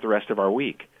of start the rest of our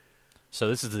week. So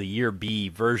this is the year B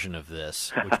version of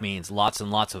this, which means lots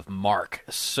and lots of Mark.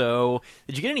 So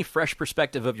did you get any fresh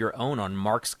perspective of your own on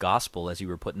Mark's gospel as you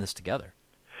were putting this together?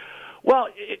 Well,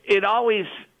 it always.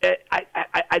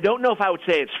 I don't know if I would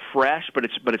say it's fresh, but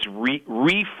it's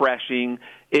refreshing.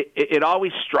 It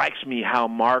always strikes me how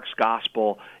Mark's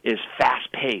gospel is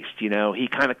fast paced. You know, he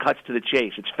kind of cuts to the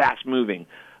chase. It's fast moving.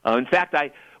 In fact,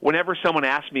 whenever someone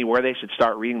asks me where they should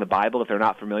start reading the Bible if they're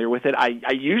not familiar with it,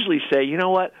 I usually say, you know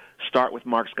what, start with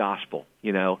Mark's gospel.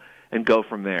 You know, and go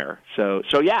from there. So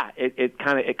yeah, it's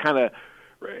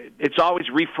always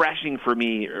refreshing for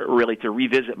me, really, to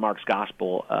revisit Mark's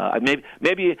gospel.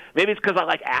 Maybe it's because I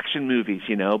like action movies,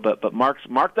 you know. But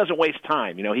Mark doesn't waste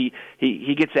time. You know,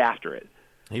 he gets after it.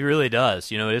 He really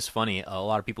does. You know, it is funny. A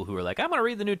lot of people who are like, I'm going to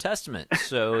read the New Testament,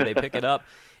 so they pick it up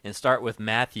and start with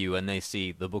Matthew, and they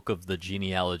see the book of the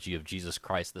genealogy of Jesus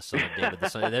Christ, the son of David.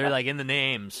 They're like in the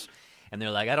names, and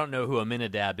they're like, I don't know who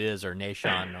Aminadab is or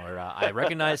Nahshon, or I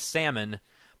recognize Salmon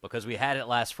because we had it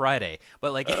last Friday.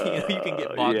 But, like, you know, you can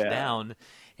get bogged down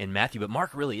in Matthew. But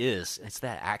Mark really is. It's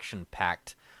that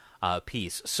action-packed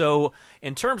piece. So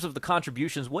in terms of the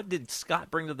contributions, what did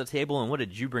Scott bring to the table and what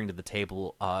did you bring to the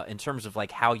table in terms of,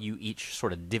 like, how you each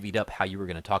sort of divvied up how you were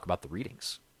going to talk about the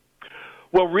readings?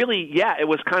 Well, really, yeah, it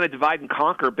was kind of divide and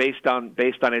conquer based on,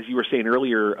 as you were saying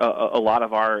earlier, a lot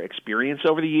of our experience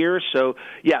over the years. So,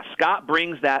 yeah, Scott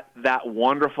brings that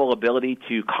wonderful ability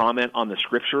to comment on the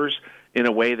Scriptures in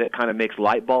a way that kind of makes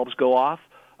light bulbs go off.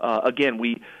 Again,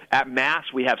 at Mass,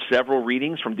 we have several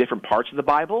readings from different parts of the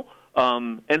Bible,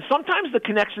 and sometimes the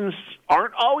connections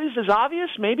aren't always as obvious,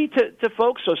 maybe, to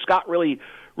folks. So Scott really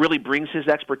brings his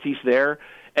expertise there.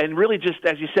 And really, just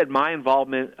as you said, my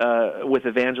involvement with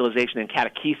evangelization and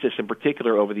catechesis in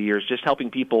particular over the years, just helping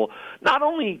people not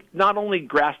only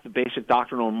grasp the basic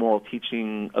doctrinal and moral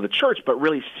teaching of the church, but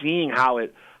really seeing how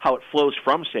it flows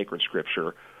from sacred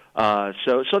Scripture.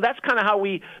 So that's kind of how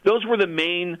those were the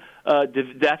main,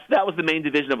 that was the main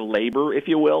division of labor, if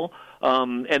you will.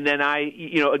 And then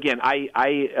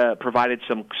I provided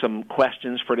some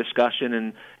questions for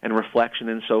discussion and reflection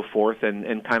and so forth,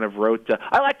 and kind of wrote,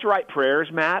 I like to write prayers,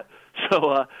 Matt.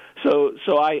 So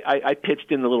I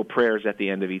pitched in the little prayers at the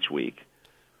end of each week.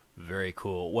 Very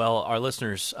cool. Well, our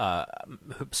listeners,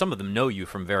 some of them know you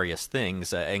from various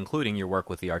things, including your work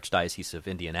with the Archdiocese of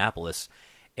Indianapolis.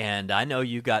 And I know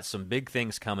you got some big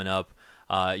things coming up.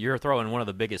 You're throwing one of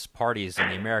the biggest parties in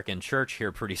the American church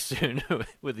here pretty soon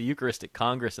with the Eucharistic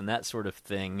Congress and that sort of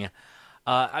thing.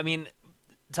 I mean,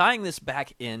 tying this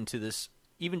back into this,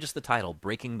 even just the title,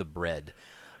 Breaking the Bread,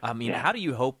 I mean, how do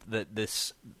you hope that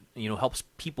this, you know, helps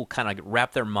people kind of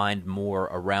wrap their mind more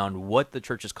around what the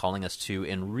church is calling us to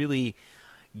and really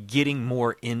getting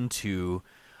more into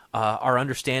our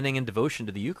understanding and devotion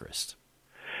to the Eucharist?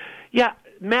 Yeah,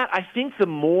 Matt, I think the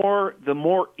more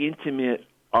intimate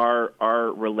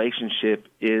our relationship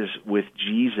is with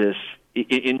Jesus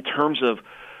in terms of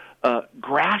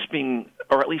grasping,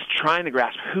 or at least trying to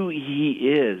grasp, who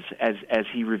he is as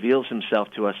he reveals himself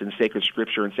to us in sacred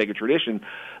Scripture and sacred tradition,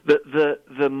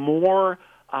 the more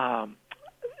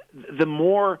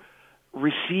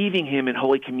receiving him in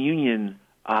Holy Communion.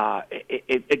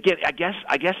 Again,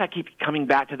 I guess I keep coming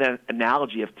back to that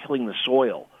analogy of tilling the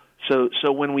soil. So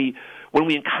when we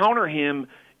encounter him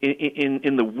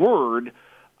in the Word,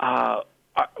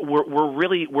 we're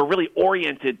really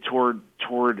oriented toward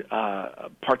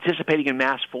participating in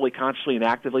Mass fully, consciously, and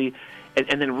actively,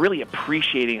 and then really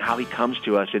appreciating how he comes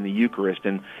to us in the Eucharist.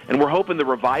 And we're hoping the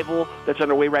revival that's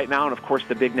underway right now, and of course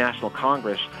the big National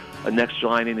Congress next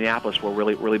July in Indianapolis, will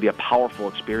really be a powerful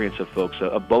experience of folks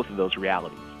of both of those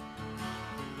realities.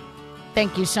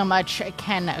 Thank you so much,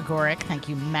 Ken Agoric. Thank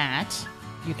you, Matt.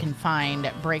 You can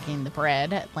find Breaking the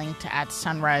Bread linked at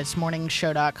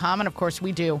sunrisemorningshow.com. And, of course,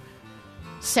 we do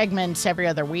segments every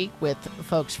other week with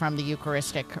folks from the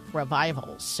Eucharistic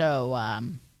Revival. So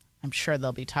I'm sure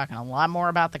they'll be talking a lot more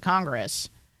about the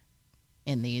Congress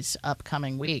in these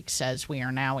upcoming weeks as we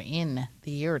are now in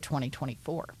the year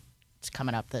 2024. It's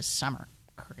coming up this summer.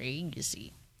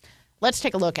 Crazy. Let's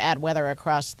take a look at weather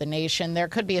across the nation. There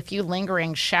could be a few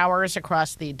lingering showers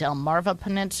across the Delmarva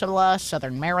Peninsula,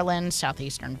 southern Maryland,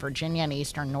 southeastern Virginia, and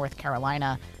eastern North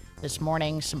Carolina this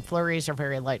morning. Some flurries or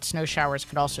very light snow showers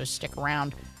could also stick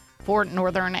around for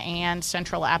northern and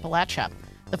central Appalachia.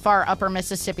 The far upper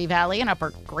Mississippi Valley and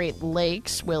upper Great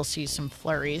Lakes will see some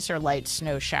flurries or light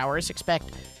snow showers. Expect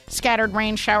scattered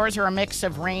rain showers or a mix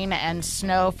of rain and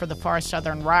snow for the far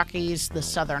southern Rockies, the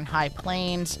southern High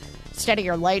Plains. Steady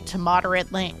or light to moderate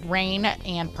rain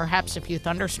and perhaps a few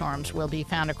thunderstorms will be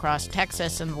found across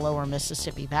Texas and the lower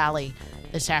Mississippi Valley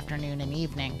this afternoon and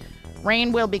evening.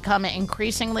 Rain will become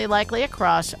increasingly likely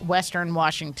across western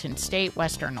Washington State,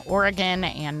 western Oregon,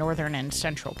 and northern and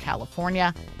central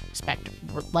California. Expect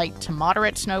light to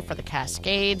moderate snow for the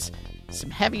Cascades, Some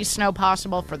heavy snow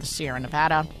possible for the Sierra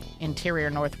Nevada, interior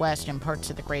Northwest, and parts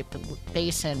of the Great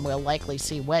Basin will likely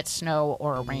see wet snow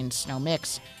or a rain-snow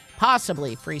mix,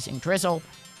 possibly freezing drizzle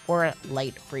or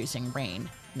light freezing rain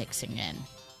mixing in.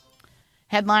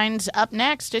 Headlines up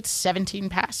next. It's 17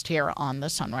 past here on the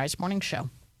Sunrise Morning Show.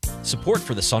 Support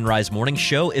for the Sunrise Morning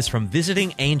Show is from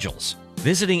Visiting Angels.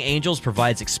 Visiting Angels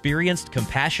provides experienced,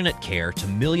 compassionate care to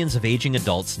millions of aging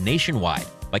adults nationwide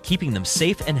by keeping them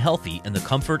safe and healthy in the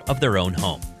comfort of their own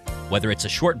home. Whether it's a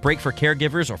short break for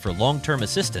caregivers or for long-term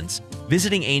assistance,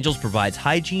 Visiting Angels provides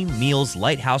hygiene, meals,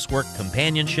 light housework,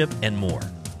 companionship, and more.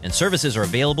 And services are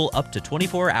available up to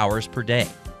 24 hours per day.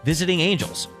 Visiting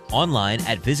Angels, online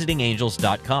at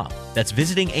visitingangels.com. That's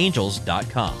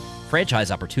visitingangels.com.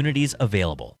 Franchise opportunities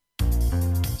available.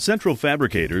 Central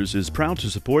Fabricators is proud to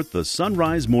support the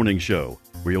Sunrise Morning Show,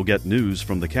 where you'll get news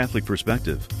from the Catholic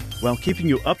perspective, while keeping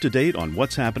you up to date on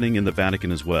what's happening in the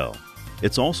Vatican as well.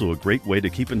 It's also a great way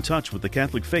to keep in touch with the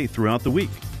Catholic faith throughout the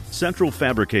week. Central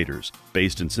Fabricators,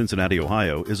 based in Cincinnati,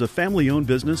 Ohio, is a family-owned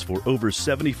business for over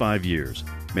 75 years,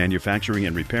 manufacturing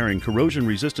and repairing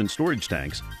corrosion-resistant storage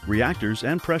tanks, reactors,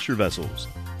 and pressure vessels.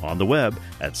 On the web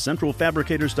at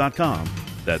centralfabricators.com.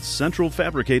 That's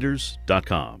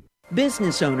centralfabricators.com.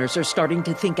 Business owners are starting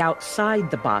to think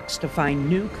outside the box to find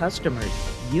new customers.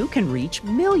 You can reach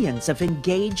millions of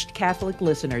engaged Catholic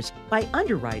listeners by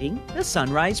underwriting the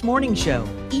Sunrise Morning Show.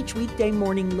 Each weekday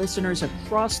morning, listeners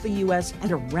across the U.S.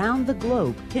 and around the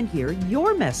globe can hear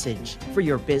your message for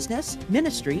your business,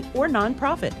 ministry, or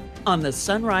nonprofit on the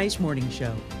Sunrise Morning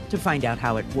Show. To find out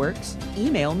how it works,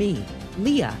 email me,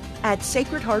 Leah at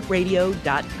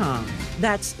sacredheartradio.com.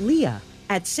 That's Leah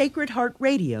at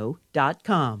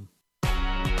sacredheartradio.com.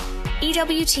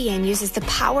 EWTN uses the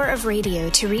power of radio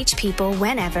to reach people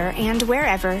whenever and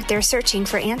wherever they're searching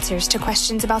for answers to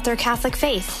questions about their Catholic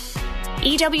faith.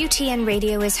 EWTN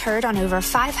radio is heard on over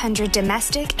 500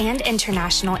 domestic and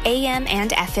international AM and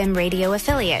FM radio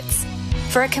affiliates.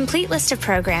 For a complete list of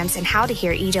programs and how to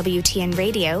hear EWTN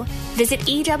radio, visit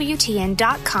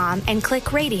EWTN.com and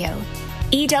click radio.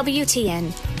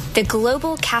 EWTN, the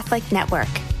Global Catholic Network.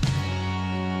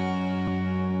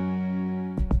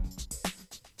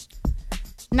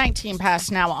 19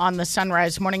 past now on the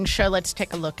Sunrise Morning Show. Let's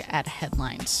take a look at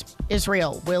headlines.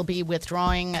 Israel will be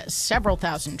withdrawing several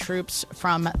thousand troops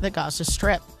from the Gaza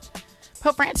Strip.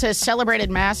 Pope Francis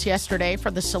celebrated Mass yesterday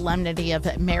for the solemnity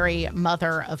of Mary,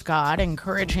 Mother of God,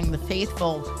 encouraging the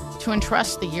faithful to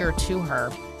entrust the year to her.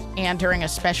 And during a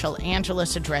special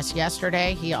Angelus address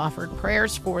yesterday, he offered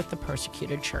prayers for the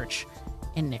persecuted church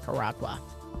in Nicaragua.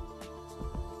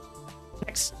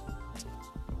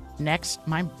 Next,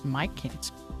 my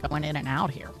kid's going in and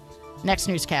out here. Next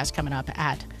newscast coming up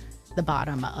at the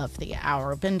bottom of the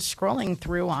hour. I've been scrolling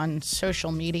through on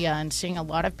social media and seeing a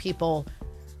lot of people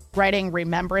writing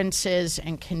remembrances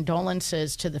and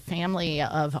condolences to the family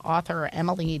of author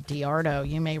Emily Diardo.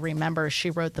 You may remember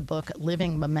she wrote the book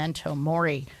Living Memento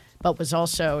Mori, but was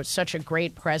also such a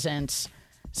great presence,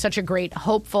 such a great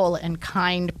hopeful and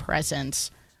kind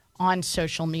presence on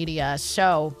social media.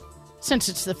 So, since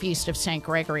it's the Feast of St.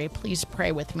 Gregory, please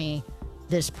pray with me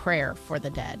this prayer for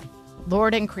the dead.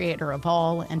 Lord and Creator of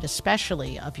all, and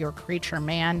especially of your creature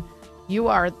man, you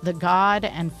are the God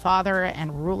and Father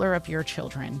and ruler of your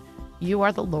children. You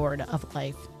are the Lord of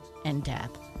life and death.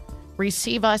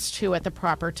 Receive us too at the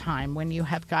proper time when you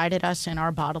have guided us in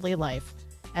our bodily life,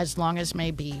 as long as may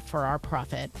be for our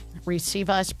profit. Receive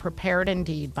us prepared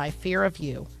indeed by fear of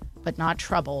you, but not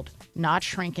troubled, not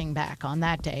shrinking back on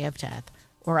that day of death,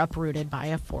 or uprooted by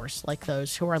a force like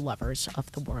those who are lovers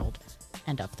of the world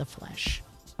and of the flesh.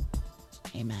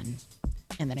 Amen.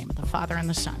 In the name of the Father, and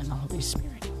the Son, and the Holy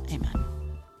Spirit. Amen.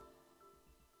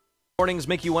 Mornings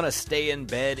make you want to stay in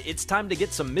bed. It's time to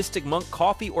get some Mystic Monk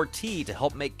coffee or tea to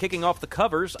help make kicking off the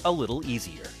covers a little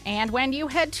easier. And when you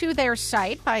head to their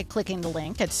site by clicking the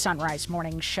link at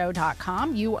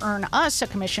sunrisemorningshow.com, you earn us a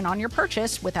commission on your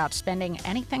purchase without spending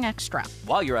anything extra.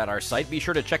 While you're at our site, be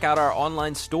sure to check out our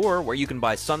online store where you can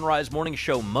buy Sunrise Morning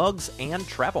Show mugs and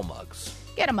travel mugs.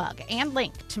 Get a mug and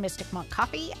link to Mystic Monk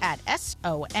Coffee at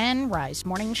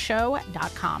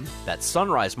sunrisemorningshow.com. That's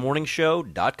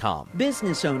sunrisemorningshow.com.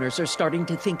 Business owners are starting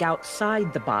to think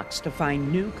outside the box to find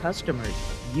new customers.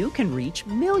 You can reach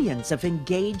millions of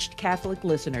engaged Catholic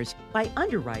listeners by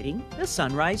underwriting the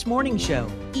Sunrise Morning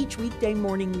Show. Each weekday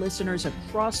morning, listeners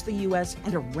across the U.S.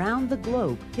 and around the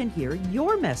globe can hear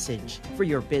your message for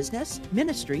your business,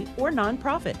 ministry, or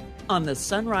nonprofit on the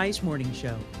Sunrise Morning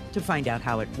Show. To find out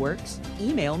how it works,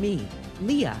 email me,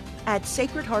 Leah at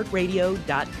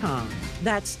sacredheartradio.com.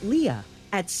 That's Leah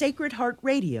at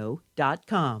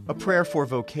sacredheartradio.com. A prayer for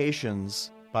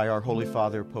vocations by our Holy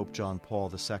Father, Pope John Paul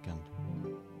II.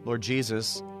 Lord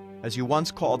Jesus, as you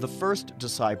once called the first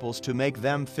disciples to make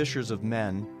them fishers of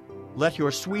men, let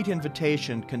your sweet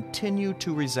invitation continue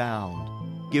to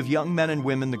resound. Give young men and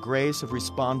women the grace of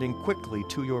responding quickly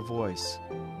to your voice.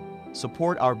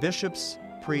 Support our bishops,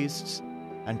 priests,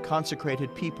 and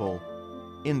consecrated people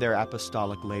in their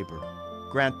apostolic labor.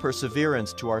 Grant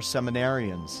perseverance to our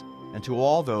seminarians and to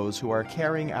all those who are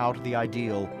carrying out the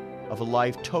ideal of a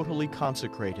life totally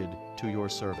consecrated to your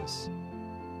service.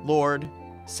 Lord,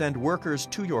 send workers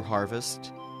to your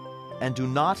harvest, and do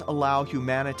not allow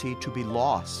humanity to be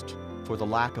lost for the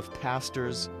lack of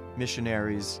pastors,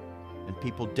 missionaries, and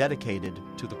people dedicated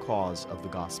to the cause of the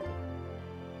gospel.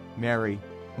 Mary,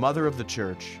 Mother of the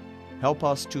Church, help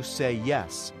us to say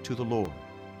yes to the Lord,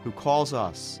 who calls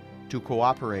us to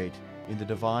cooperate in the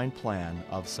divine plan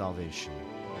of salvation.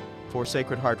 For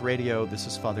Sacred Heart Radio, this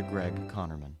is Father Greg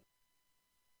Connerman.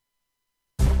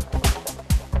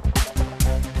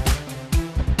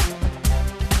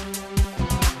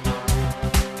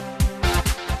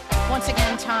 Once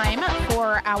again, time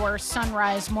for our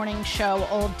Sunrise Morning Show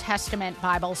Old Testament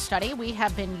Bible study. We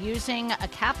have been using a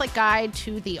Catholic guide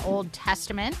to the Old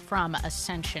Testament from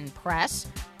Ascension Press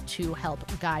to help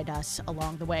guide us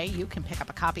along the way. You can pick up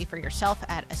a copy for yourself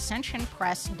at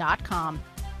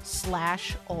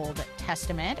ascensionpress.com/Old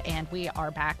Testament. And we are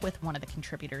back with one of the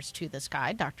contributors to this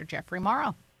guide, Dr. Jeffrey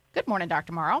Morrow. Good morning,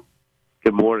 Dr. Morrow.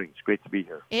 Good morning. It's great to be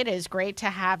here. It is great to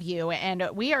have you. And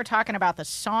we are talking about the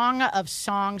Song of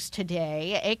Songs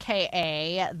today,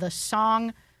 a.k.a. the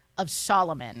Song of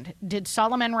Solomon. Did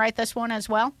Solomon write this one as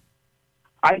well?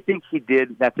 I think he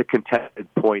did. That's a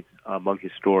contested point among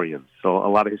historians. So a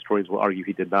lot of historians will argue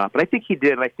he did not. But I think he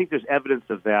did, and I think there's evidence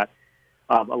of that.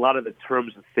 A lot of the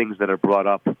terms and things that are brought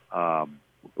up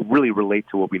really relate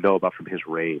to what we know about from his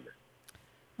reign.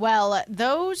 Well,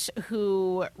 those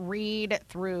who read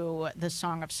through the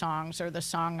Song of Songs or the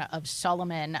Song of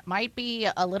Solomon might be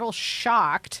a little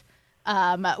shocked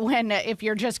if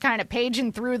you're just kind of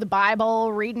paging through the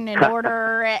Bible, reading in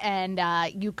order, and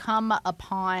you come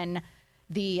upon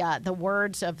the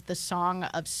words of the Song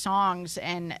of Songs,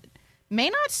 and may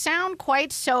not sound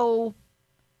quite so,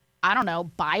 I don't know,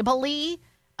 Bible-y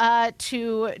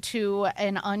to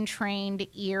an untrained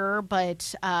ear,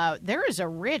 but there is a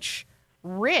rich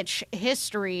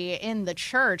history in the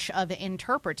church of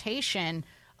interpretation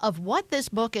of what this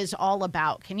book is all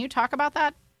about. Can you talk about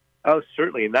that? Oh,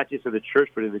 certainly, and not just in the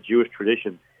church, but in the Jewish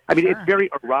tradition. I mean, It's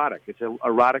very erotic. It's an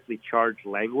erotically charged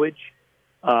language.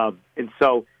 And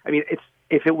so, I mean,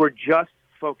 if it were just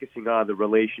focusing on the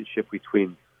relationship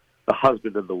between the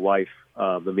husband and the wife,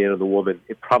 the man and the woman,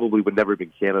 it probably would never have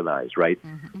been canonized, right?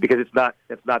 Mm-hmm. Because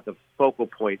that's not the focal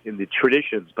point in the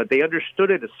traditions. But they understood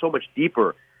it as so much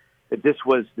deeper. That this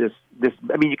was this.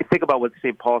 I mean, you can think about what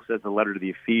St. Paul says in the letter to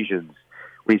the Ephesians,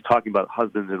 where he's talking about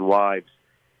husbands and wives,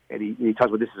 and he talks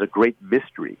about this is a great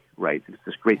mystery, right? It's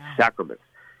this great sacrament,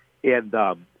 and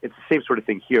it's the same sort of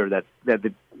thing here. That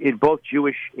in both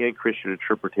Jewish and Christian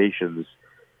interpretations,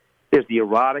 there's the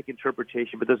erotic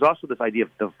interpretation, but there's also this idea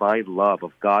of divine love,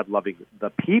 of God loving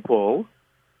the people,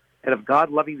 and of God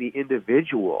loving the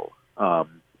individual. And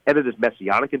then there's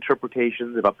messianic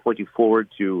interpretations about pointing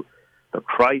forward to the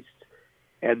Christ,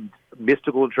 and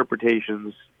mystical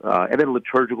interpretations, and then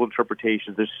liturgical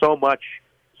interpretations. There's so much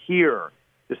here.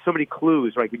 There's so many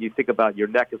clues, right? When you think about your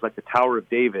neck is like the Tower of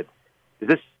David. Is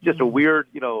this just a weird,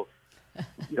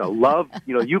 love,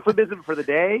 euphemism for the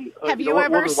day? Have you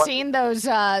ever seen those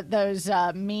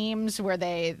memes where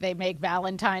they make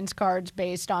Valentine's cards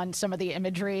based on some of the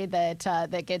imagery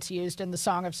that gets used in the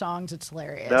Song of Songs? It's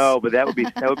hilarious. No, but that would be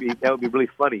really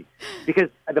funny, because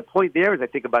the point there is I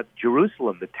think about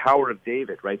Jerusalem, the Tower of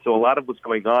David, right? So a lot of what's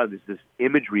going on is this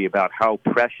imagery about how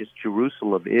precious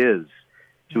Jerusalem is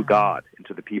to God and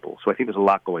to the people. So I think there's a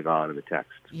lot going on in the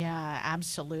text. Yeah,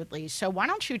 absolutely. So why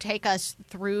don't you take us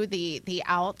through the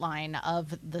outline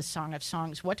of the Song of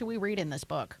Songs? What do we read in this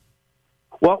book?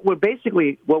 Well,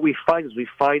 basically what we find is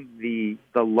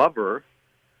the lover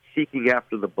seeking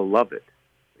after the beloved.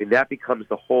 And that becomes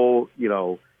the whole,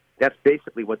 that's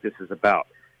basically what this is about.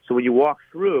 So when you walk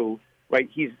through, right,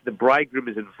 the bridegroom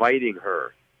is inviting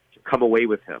her to come away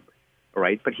with him, all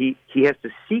right? But he has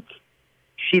to seek.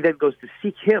 She then goes to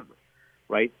seek him,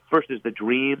 right? First is the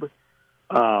dream,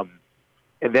 and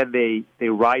then they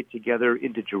ride together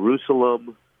into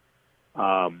Jerusalem,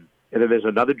 and then there's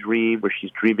another dream where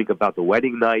she's dreaming about the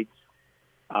wedding night,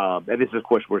 and this is, of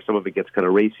course, where some of it gets kind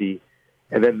of racy.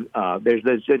 And then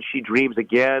then she dreams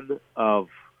again of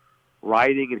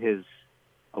riding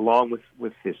along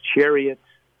with his chariot.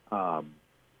 Then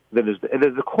there's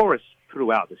the chorus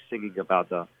throughout, the singing about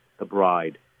the the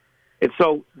bride. And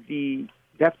so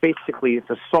that's basically, it's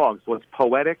a song, so it's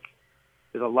poetic.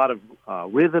 There's a lot of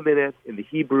rhythm in it. In the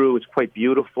Hebrew, it's quite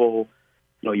beautiful.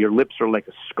 Your lips are like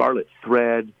a scarlet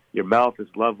thread. Your mouth is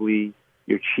lovely.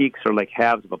 Your cheeks are like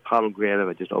halves of a pomegranate.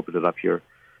 I just opened it up here.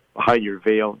 Behind your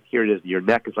veil, here it is. Your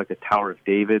neck is like the Tower of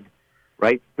David,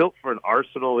 right? Built for an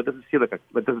arsenal. It doesn't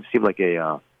seem like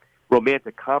a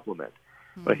romantic compliment,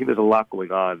 but I think there's a lot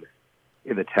going on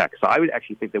in the text. So I would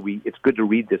actually think that it's good to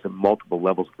read this at multiple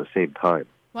levels at the same time.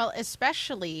 Well,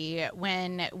 especially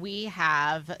when we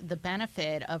have the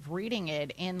benefit of reading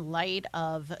it in light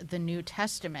of the New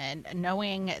Testament,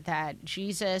 knowing that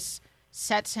Jesus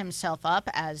sets himself up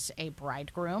as a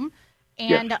bridegroom,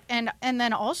 and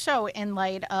then also in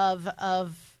light of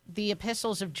the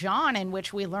epistles of John, in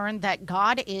which we learn that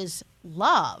God is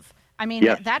love. I mean,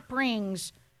 that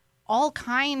brings all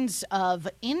kinds of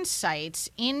insights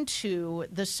into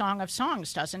the Song of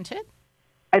Songs, doesn't it?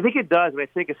 I think it does, and I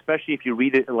think especially if you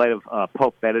read it in light of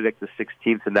Pope Benedict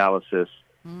XVI's analysis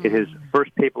in his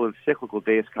first papal encyclical,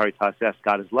 Deus Caritas Est,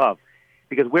 God is Love.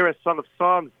 Because whereas Song of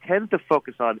Songs tends to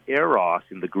focus on eros,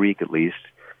 in the Greek at least,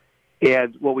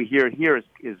 and what we hear here is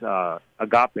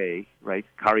agape, right,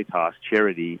 caritas,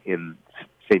 charity, in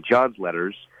St. John's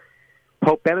letters,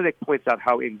 Pope Benedict points out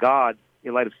how in God,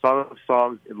 in light of Song of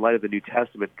Songs, in light of the New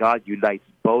Testament, God unites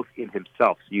both in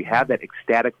himself. So you have that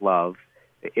ecstatic love,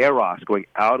 the eros, going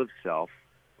out of self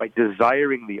by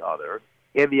desiring the other,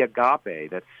 and the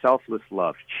agape, that selfless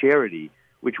love, charity,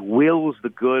 which wills the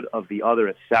good of the other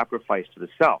as sacrifice to the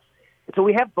self. And so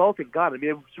we have both in God. I mean,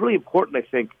 it's really important, I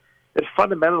think, that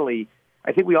fundamentally,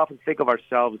 I think we often think of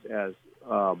ourselves as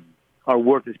our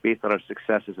worth is based on our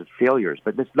successes and failures,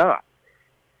 but it's not.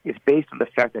 It's based on the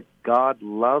fact that God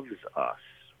loves us.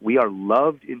 We are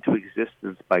loved into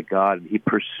existence by God, and he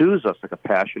pursues us like a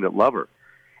passionate lover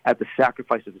at the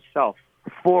sacrifice of himself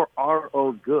for our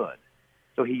own good.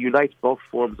 So he unites both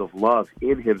forms of love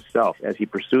in himself as he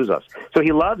pursues us. So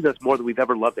he loves us more than we've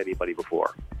ever loved anybody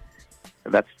before.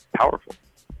 And that's powerful.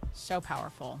 So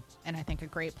powerful. And I think a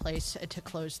great place to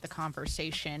close the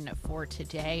conversation for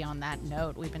today on that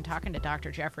note. We've been talking to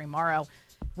Dr. Jeffrey Morrow.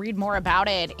 Read more about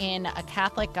it in A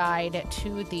Catholic Guide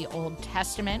to the Old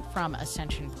Testament from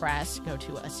Ascension Press. Go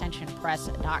to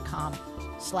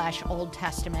ascensionpress.com/Old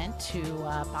Testament to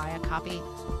buy a copy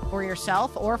for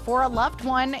yourself or for a loved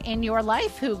one in your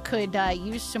life who could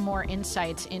use some more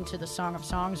insights into the Song of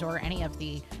Songs or any of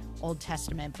the Old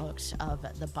Testament books of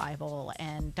the Bible.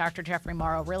 And Dr. Jeffrey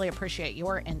Morrow, really appreciate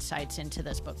your insights into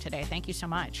this book today. Thank you so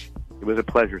much. It was a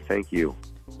pleasure. Thank you.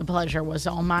 The pleasure was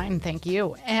all mine. Thank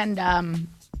you. And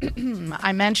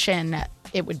I mentioned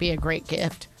it would be a great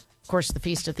gift. Of course, the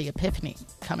Feast of the Epiphany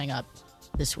coming up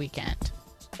this weekend.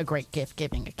 A great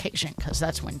gift-giving occasion because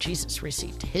that's when Jesus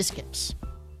received his gifts.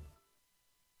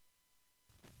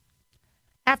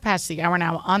 5:30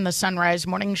 now on the Sunrise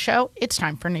Morning Show. It's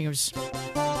time for news.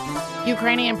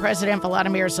 Ukrainian President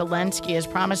Volodymyr Zelensky is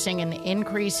promising an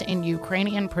increase in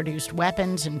Ukrainian-produced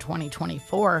weapons in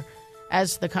 2024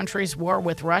 as the country's war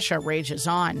with Russia rages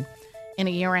on. In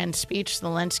a year-end speech,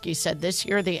 Zelensky said this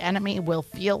year the enemy will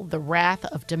feel the wrath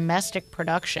of domestic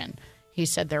production. He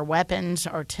said their weapons,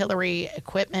 artillery,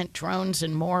 equipment, drones,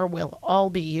 and more will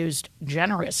all be used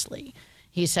generously.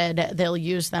 He said they'll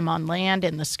use them on land,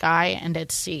 in the sky, and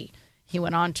at sea. He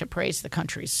went on to praise the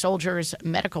country's soldiers,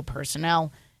 medical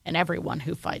personnel, and everyone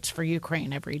who fights for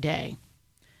Ukraine every day.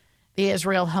 The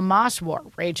Israel-Hamas war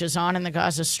rages on in the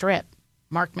Gaza Strip.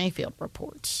 Mark Mayfield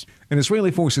reports. An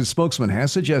Israeli forces spokesman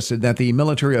has suggested that the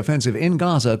military offensive in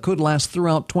Gaza could last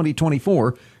throughout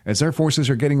 2024 as their forces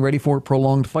are getting ready for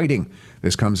prolonged fighting.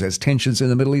 This comes as tensions in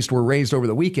the Middle East were raised over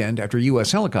the weekend after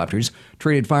U.S. helicopters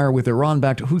traded fire with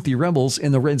Iran-backed Houthi rebels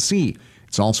in the Red Sea.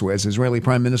 It's also as Israeli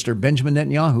Prime Minister Benjamin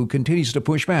Netanyahu continues to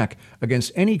push back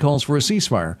against any calls for a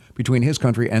ceasefire between his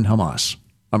country and Hamas.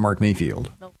 I'm Mark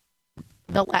Mayfield.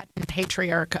 The Latin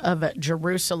Patriarch of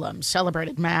Jerusalem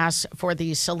celebrated Mass for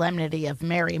the Solemnity of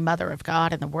Mary, Mother of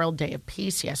God, and the World Day of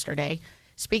Peace yesterday,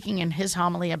 speaking in his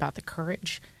homily about the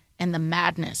courage and the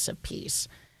madness of peace.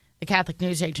 The Catholic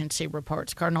News Agency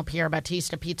reports Cardinal Pier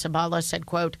Battista Pizzaballa said,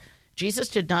 quote, Jesus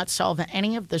did not solve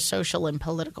any of the social and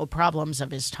political problems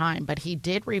of his time, but he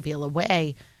did reveal a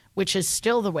way, which is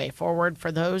still the way forward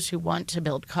for those who want to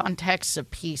build contexts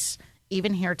of peace,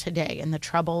 even here today in the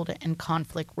troubled and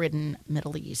conflict-ridden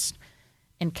Middle East.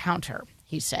 Encounter,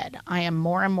 he said, I am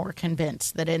more and more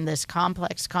convinced that in this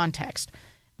complex context,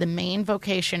 the main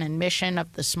vocation and mission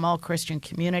of the small Christian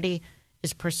community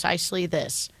is precisely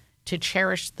this, to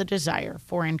cherish the desire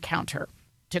for encounter,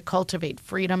 to cultivate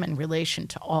freedom in relation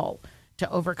to all, to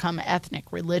overcome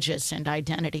ethnic, religious, and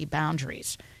identity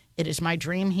boundaries. It is my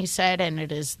dream, he said, and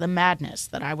it is the madness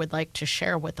that I would like to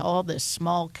share with all this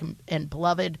small and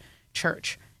beloved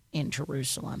church in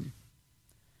Jerusalem.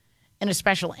 In a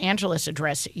special Angelus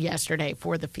address yesterday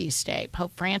for the feast day,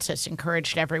 Pope Francis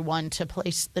encouraged everyone to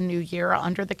place the new year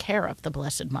under the care of the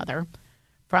Blessed Mother.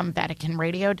 From Vatican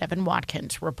Radio, Devin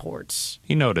Watkins reports.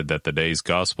 He noted that the day's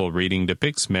gospel reading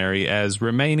depicts Mary as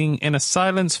remaining in a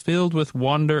silence filled with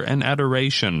wonder and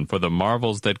adoration for the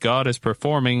marvels that God is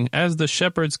performing as the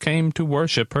shepherds came to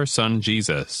worship her son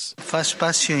Jesus. Fa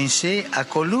spazio in sé a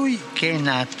colui che è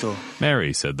nato.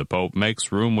 Mary, said the Pope,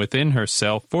 makes room within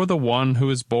herself for the one who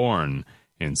is born.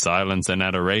 In silence and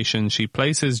adoration, she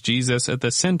places Jesus at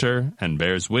the center and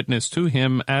bears witness to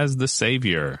him as the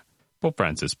Savior. Pope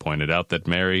Francis pointed out that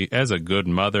Mary, as a good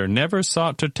mother, never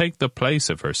sought to take the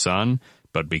place of her son,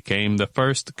 but became the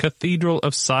first cathedral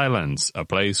of silence, a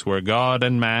place where God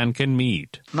and man can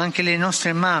meet. Ma anche le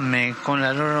nostre mamme, con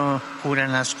la loro cura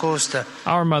nascosta.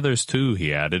 Our mothers, too,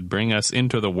 he added, bring us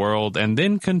into the world and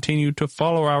then continue to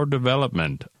follow our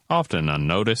development, often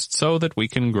unnoticed, so that we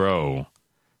can grow.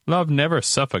 Love never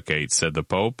suffocates, said the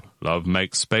Pope. Love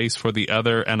makes space for the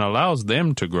other and allows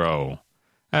them to grow.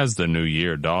 As the new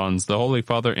year dawns, the Holy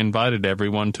Father invited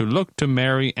everyone to look to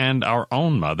Mary and our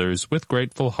own mothers with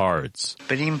grateful hearts.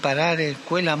 Per imparare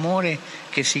quell'amore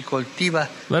che si coltiva.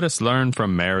 Let us learn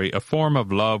from Mary a form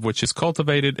of love which is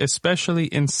cultivated especially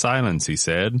in silence, he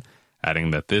said,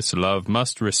 adding that this love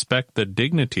must respect the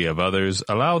dignity of others,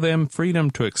 allow them freedom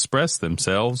to express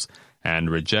themselves, and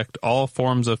reject all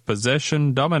forms of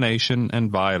possession, domination,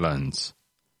 and violence.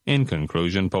 In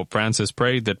conclusion, Pope Francis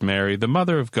prayed that Mary, the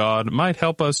Mother of God, might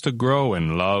help us to grow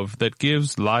in love that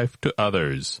gives life to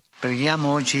others.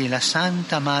 Preghiamo oggi la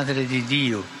Santa Madre di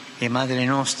Dio e Madre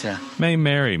nostra. May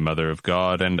Mary, Mother of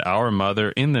God, and our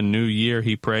Mother in the new year,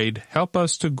 he prayed, help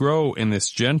us to grow in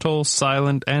this gentle,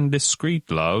 silent, and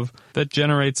discreet love that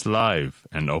generates life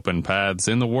and open paths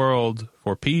in the world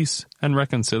for peace and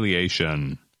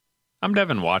reconciliation. I'm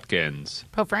Devin Watkins.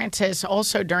 Pope Francis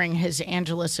also during his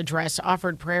Angelus address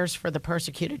offered prayers for the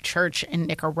persecuted church in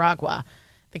Nicaragua.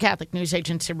 The Catholic News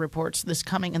Agency reports this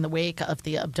coming in the wake of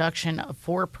the abduction of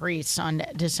 4 priests on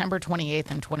December 28th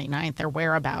and 29th. Their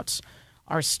whereabouts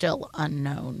are still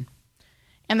unknown.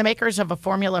 And the makers of a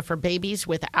formula for babies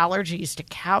with allergies to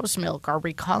cow's milk are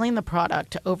recalling the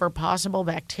product over possible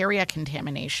bacteria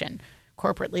contamination.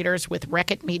 Corporate leaders with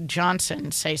Reckitt Mead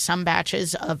Johnson say some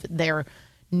batches of their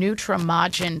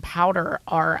Nutrimogen powder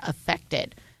are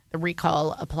affected. The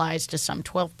recall applies to some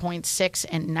 12.6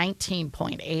 and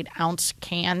 19.8 ounce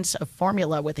cans of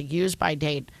formula with a use-by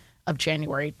date of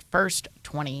January 1st,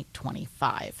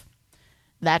 2025.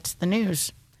 That's the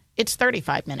news. It's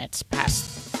 35 minutes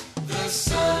past. The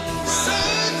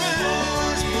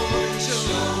Sunrise Morning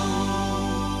Show.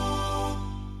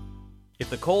 If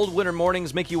the cold winter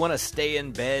mornings make you want to stay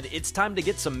in bed, it's time to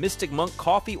get some Mystic Monk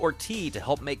coffee or tea to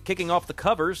help make kicking off the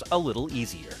covers a little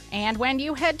easier. And when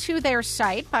you head to their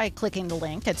site by clicking the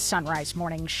link at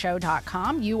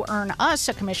sunrisemorningshow.com, you earn us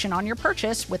a commission on your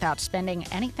purchase without spending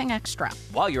anything extra.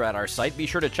 While you're at our site, be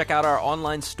sure to check out our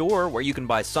online store where you can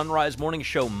buy Sunrise Morning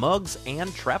Show mugs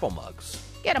and travel mugs.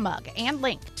 Get a mug and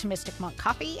link to Mystic Monk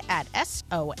Coffee at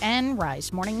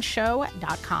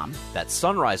sunrisemorningshow.com. That's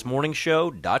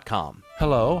sunrisemorningshow.com.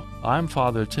 Hello, I'm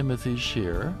Father Timothy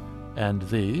Shear, and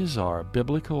these are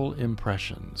Biblical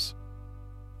Impressions.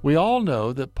 We all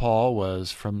know that Paul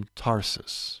was from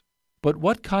Tarsus. But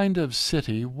what kind of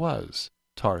city was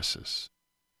Tarsus?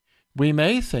 We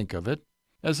may think of it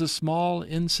as a small,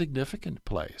 insignificant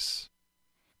place.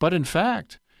 But in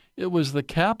fact, it was the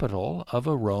capital of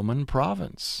a Roman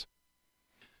province.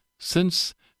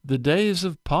 Since the days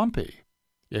of Pompey,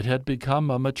 it had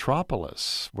become a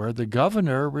metropolis where the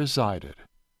governor resided.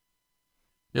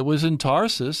 It was in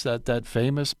Tarsus that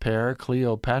famous pair,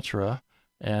 Cleopatra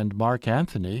and Mark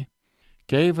Antony,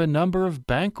 gave a number of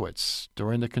banquets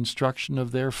during the construction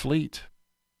of their fleet.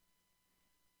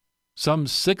 Some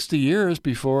 60 years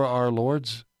before our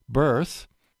Lord's birth,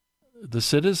 the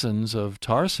citizens of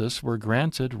Tarsus were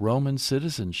granted Roman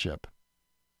citizenship.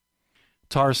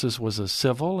 Tarsus was a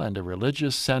civil and a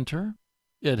religious center.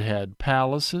 It had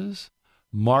palaces,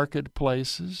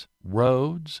 marketplaces,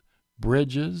 roads,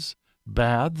 bridges,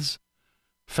 baths,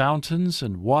 fountains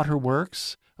and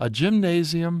waterworks, a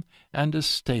gymnasium, and a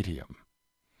stadium.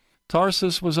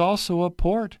 Tarsus was also a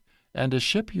port and a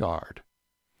shipyard,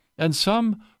 and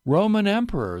some Roman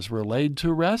emperors were laid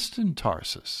to rest in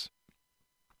Tarsus.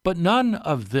 But none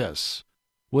of this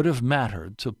would have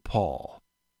mattered to Paul.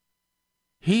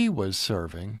 He was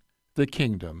serving the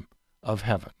kingdom of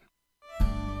heaven.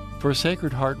 For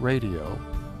Sacred Heart Radio,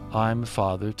 I'm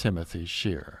Father Timothy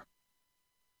Shear.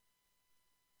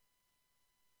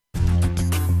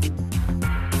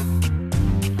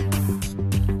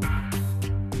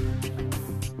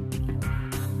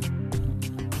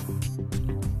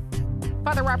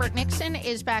 Robert Nixon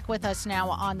is back with us now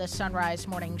on the Sunrise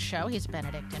Morning Show. He's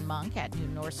Benedictine monk at New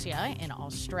Norcia in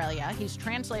Australia. He's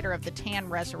translator of the Tan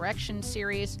Resurrection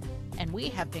series, and we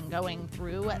have been going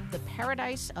through The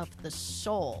Paradise of the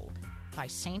Soul by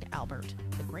St. Albert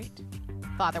the Great.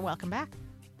 Father, welcome back.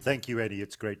 Thank you, Eddie.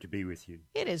 It's great to be with you.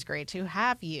 It is great to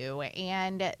have you.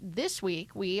 And this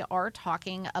week we are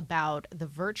talking about the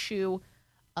virtue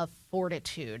of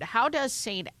fortitude. How does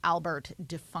St. Albert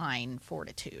define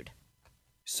fortitude?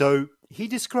 So he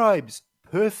describes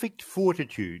perfect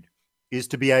fortitude is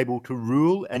to be able to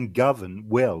rule and govern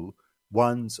well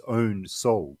one's own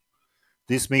soul.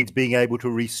 This means being able to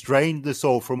restrain the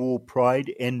soul from all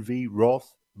pride, envy,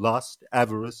 wrath, lust,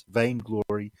 avarice,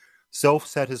 vainglory,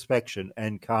 self-satisfaction,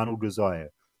 and carnal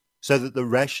desire, so that the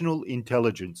rational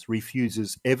intelligence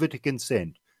refuses ever to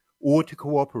consent or to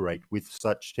cooperate with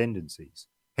such tendencies.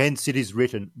 Hence it is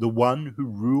written, the one who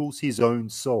rules his own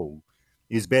soul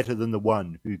is better than the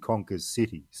one who conquers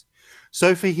cities.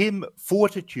 So for him,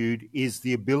 fortitude is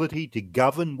the ability to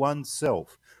govern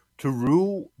oneself, to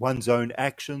rule one's own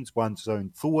actions, one's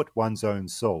own thought, one's own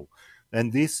soul.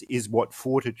 And this is what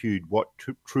fortitude, what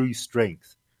true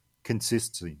strength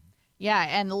consists in. Yeah,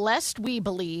 and lest we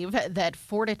believe that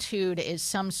fortitude is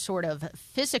some sort of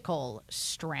physical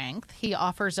strength, he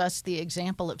offers us the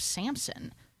example of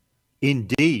Samson.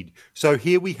 Indeed. So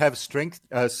here we have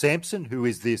Samson, who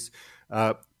is this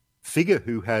figure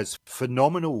who has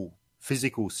phenomenal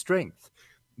physical strength.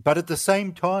 But at the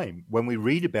same time, when we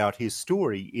read about his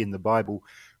story in the Bible,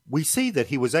 we see that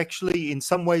he was actually in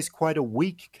some ways quite a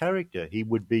weak character. He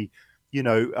would be,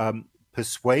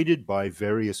 persuaded by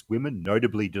various women,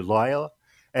 notably Delilah,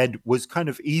 and was kind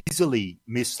of easily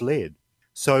misled.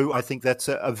 So I think that's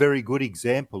a very good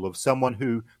example of someone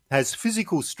who has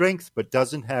physical strength but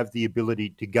doesn't have the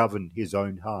ability to govern his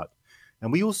own heart.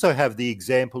 And we also have the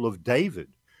example of David,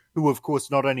 who of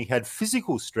course not only had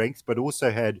physical strength but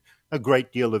also had a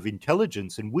great deal of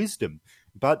intelligence and wisdom.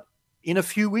 But in a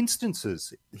few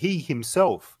instances, he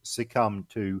himself succumbed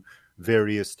to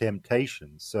various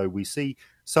temptations. So we see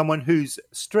someone whose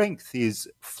strength is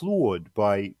flawed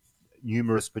by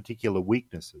numerous particular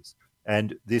weaknesses.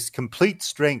 And this complete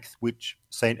strength, which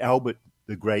St. Albert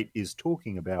the Great is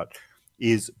talking about,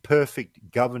 is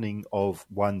perfect governing of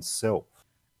oneself.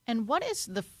 And what is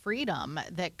the freedom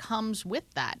that comes with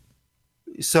that?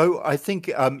 So I think,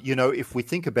 if we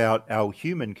think about our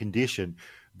human condition,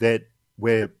 that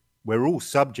we're all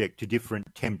subject to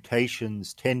different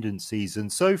temptations, tendencies,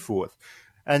 and so forth.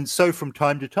 And so from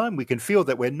time to time, we can feel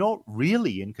that we're not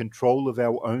really in control of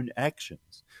our own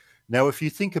actions. Now, if you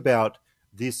think about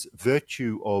this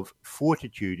virtue of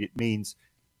fortitude, it means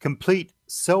complete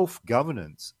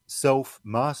self-governance,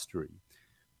 self-mastery.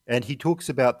 And he talks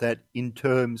about that in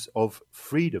terms of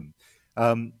freedom,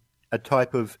 a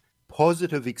type of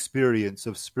positive experience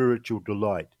of spiritual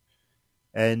delight.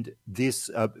 And this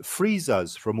frees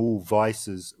us from all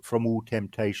vices, from all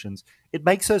temptations. It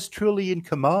makes us truly in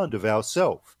command of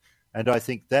ourselves. And I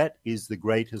think that is the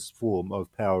greatest form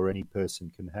of power any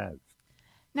person can have.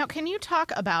 Now, can you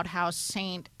talk about how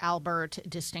St. Albert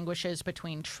distinguishes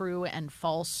between true and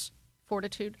false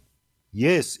fortitude?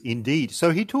 Yes, indeed. So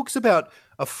he talks about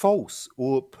a false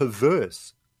or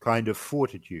perverse kind of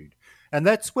fortitude. And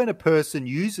that's when a person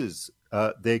uses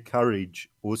their courage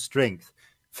or strength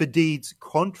for deeds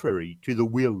contrary to the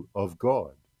will of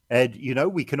God. And,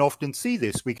 we can often see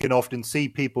this. We can often see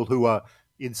people who are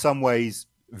in some ways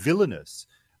villainous,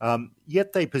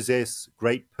 yet they possess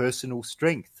great personal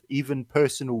strength, even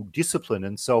personal discipline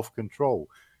and self-control.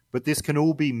 But this can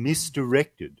all be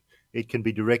misdirected. It can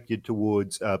be directed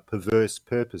towards perverse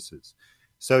purposes.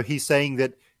 So he's saying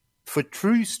that for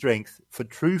true strength, for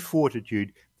true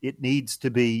fortitude, it needs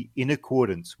to be in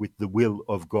accordance with the will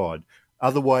of God.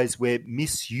 Otherwise, we're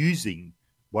misusing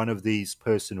one of these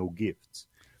personal gifts.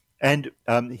 And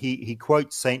he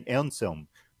quotes St. Anselm.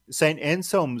 St.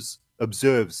 Anselm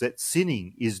observes that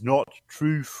sinning is not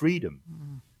true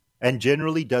freedom and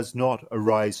generally does not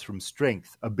arise from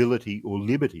strength, ability, or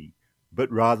liberty, but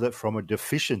rather from a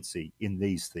deficiency in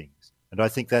these things. And I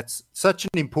think that's such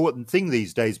an important thing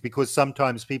these days, because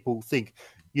sometimes people think,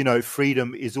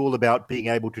 freedom is all about being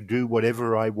able to do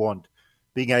whatever I want,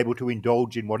 being able to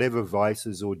indulge in whatever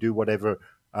vices or do whatever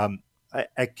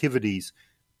activities.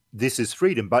 This is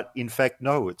freedom. But in fact,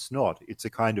 no, it's not. It's a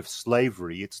kind of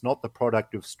slavery. It's not the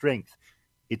product of strength.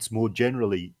 It's more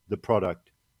generally the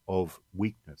product of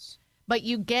weakness. But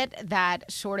you get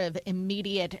that sort of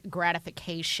immediate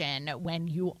gratification when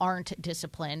you aren't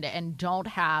disciplined and don't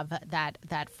have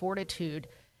that fortitude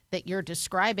that you're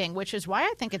describing, which is why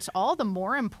I think it's all the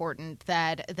more important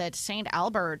that St.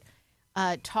 Albert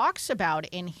talks about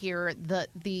in here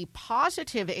the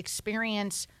positive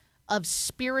experience of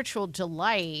spiritual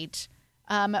delight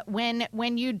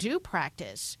when you do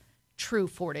practice true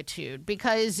fortitude.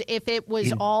 Because if it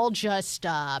was all just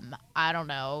dying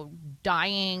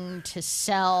to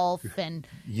self and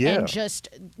just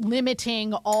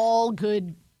limiting all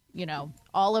good,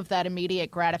 all of that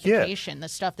immediate gratification, the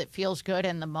stuff that feels good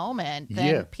in the moment,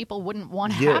 then people wouldn't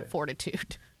want to have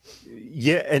fortitude.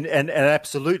 Yeah, and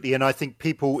absolutely. And I think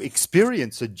people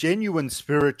experience a genuine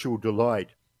spiritual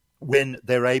delight when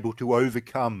they're able to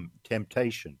overcome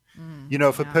temptation.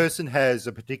 If a person has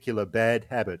a particular bad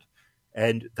habit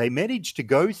and they manage to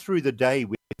go through the day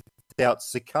without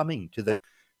succumbing to that,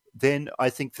 then I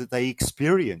think that they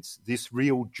experience this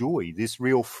real joy, this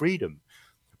real freedom.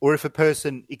 Or if a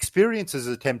person experiences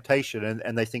a temptation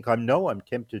and they think, I'm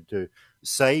tempted to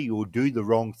say or do the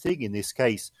wrong thing in this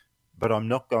case, but I'm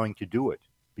not going to do it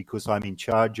because I'm in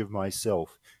charge of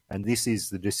myself and this is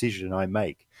the decision I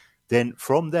make, then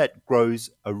from that grows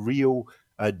a real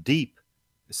deep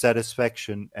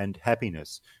satisfaction and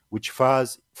happiness, which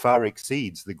far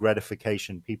exceeds the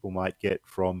gratification people might get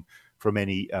from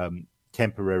any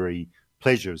temporary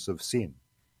pleasures of sin.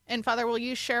 And Father, will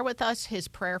you share with us his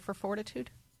prayer for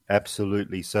fortitude?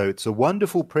 Absolutely. So it's a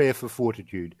wonderful prayer for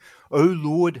fortitude. O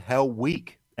Lord, how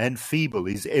weak and feeble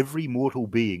is every mortal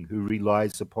being who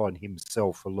relies upon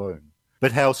himself alone.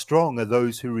 But how strong are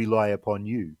those who rely upon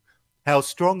you. How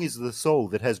strong is the soul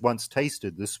that has once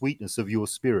tasted the sweetness of your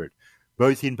Spirit,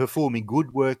 both in performing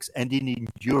good works and in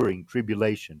enduring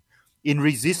tribulation, in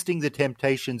resisting the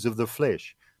temptations of the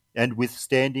flesh, and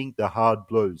withstanding the hard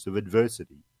blows of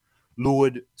adversity.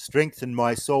 Lord, strengthen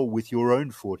my soul with your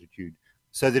own fortitude,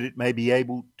 so that it may be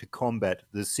able to combat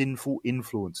the sinful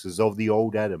influences of the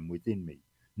old Adam within me.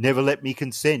 Never let me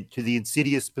consent to the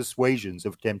insidious persuasions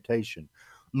of temptation.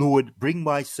 Lord, bring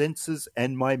my senses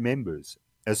and my members,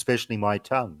 especially my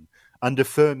tongue, under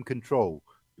firm control,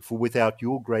 for without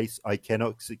your grace I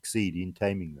cannot succeed in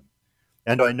taming them.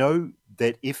 And I know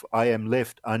that if I am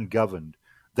left ungoverned,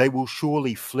 they will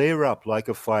surely flare up like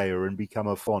a fire and become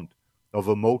a font of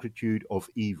a multitude of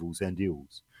evils and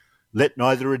ills. Let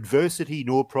neither adversity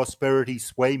nor prosperity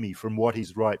sway me from what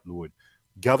is right, Lord.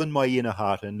 Govern my inner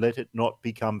heart and let it not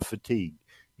become fatigued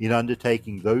in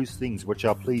undertaking those things which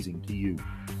are pleasing to you.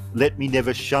 Let me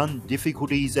never shun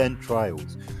difficulties and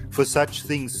trials, for such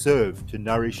things serve to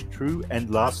nourish true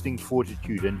and lasting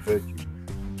fortitude and virtue,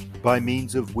 by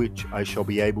means of which I shall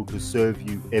be able to serve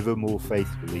you ever more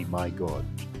faithfully, my God.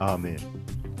 Amen.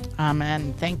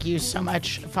 Amen. Thank you so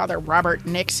much, Father Robert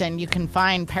Nixon. You can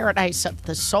find Paradise of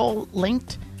the Soul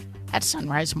linked at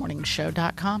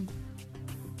sunrisemorningshow.com.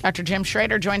 Dr. Jim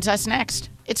Schrader joins us next.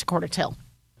 It's 1:45.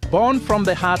 Born from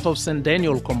the heart of St.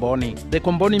 Daniel Comboni, the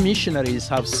Comboni missionaries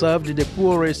have served the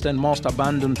poorest and most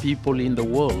abandoned people in the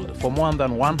world for more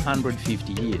than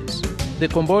 150 years. The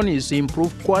Combonis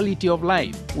improve quality of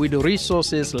life with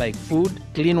resources like food,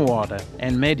 clean water,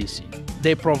 and medicine.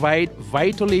 They provide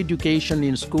vital education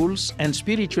in schools and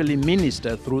spiritually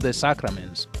minister through the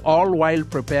sacraments, all while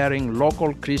preparing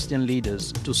local Christian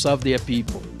leaders to serve their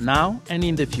people now and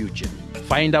in the future.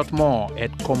 Find out more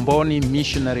at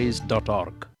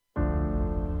combonimissionaries.org.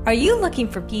 Are you looking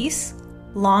for peace?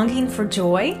 Longing for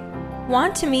joy?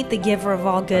 Want to meet the giver of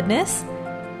all goodness?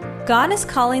 God is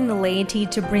calling the laity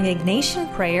to bring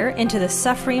Ignatian prayer into the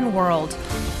suffering world.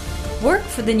 Work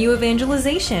for the new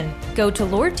evangelization. Go to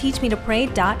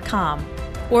LordTeachMeToPray.com.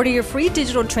 Order your free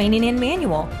digital training and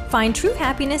manual. Find true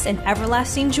happiness and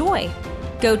everlasting joy.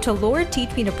 Go to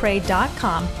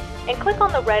LordTeachMeToPray.com and click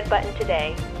on the red button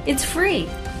today. It's free.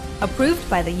 Approved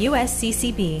by the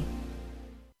USCCB.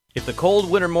 If the cold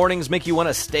winter mornings make you want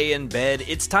to stay in bed,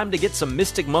 it's time to get some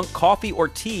Mystic Monk coffee or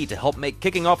tea to help make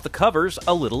kicking off the covers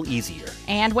a little easier.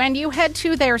 And when you head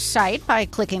to their site by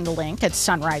clicking the link at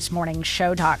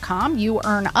sunrisemorningshow.com, you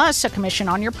earn us a commission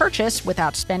on your purchase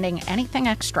without spending anything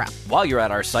extra. While you're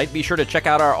at our site, be sure to check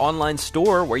out our online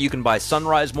store where you can buy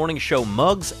Sunrise Morning Show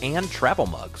mugs and travel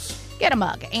mugs. Get a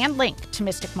mug and link to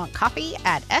Mystic Monk Coffee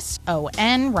at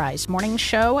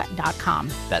sunrisemorningshow.com.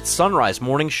 That's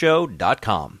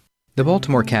sunrisemorningshow.com. The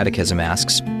Baltimore Catechism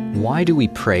asks, why do we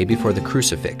pray before the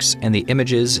crucifix and the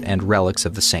images and relics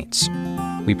of the saints?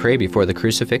 We pray before the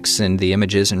crucifix and the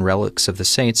images and relics of the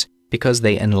saints because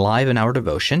they enliven our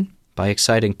devotion by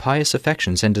exciting pious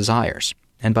affections and desires,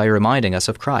 and by reminding us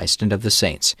of Christ and of the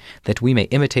saints, that we may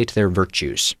imitate their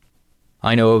virtues.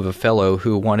 I know of a fellow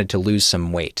who wanted to lose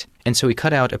some weight, and so he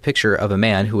cut out a picture of a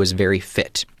man who was very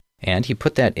fit, and he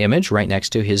put that image right next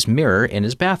to his mirror in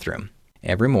his bathroom.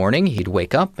 Every morning, he'd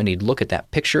wake up and he'd look at that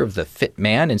picture of the fit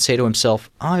man and say to himself,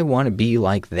 I want to be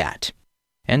like that.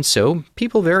 And so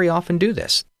people very often do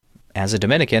this. As a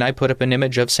Dominican, I put up an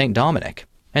image of St. Dominic.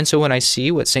 And so when I see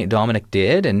what St. Dominic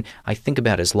did and I think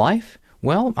about his life,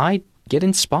 well, I get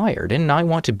inspired and I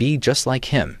want to be just like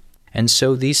him. And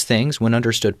so these things, when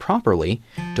understood properly,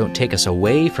 don't take us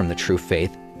away from the true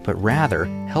faith, but rather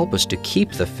help us to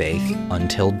keep the faith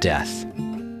until death.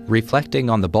 Reflecting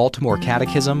on the Baltimore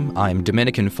Catechism, I'm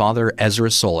Dominican Father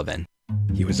Ezra Sullivan.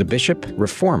 He was a bishop,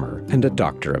 reformer, and a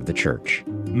doctor of the Church.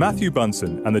 Matthew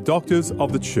Bunsen and the Doctors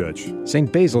of the Church.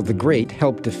 St. Basil the Great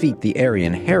helped defeat the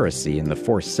Arian heresy in the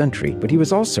 4th century, but he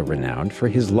was also renowned for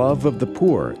his love of the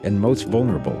poor and most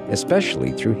vulnerable,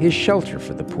 especially through his shelter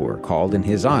for the poor, called in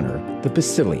his honor the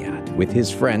Basiliad. With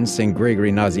his friend St.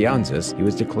 Gregory Nazianzus, he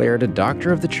was declared a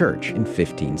Doctor of the Church in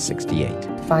 1568.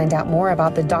 To find out more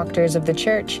about the Doctors of the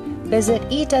Church, visit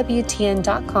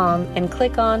EWTN.com and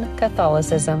click on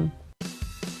Catholicism.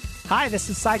 Hi, this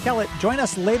is Cy Kellett. Join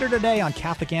us later today on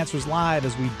Catholic Answers Live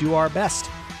as we do our best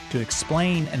to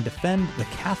explain and defend the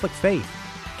Catholic faith.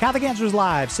 Catholic Answers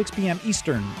Live, 6 p.m.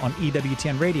 Eastern on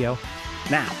EWTN Radio.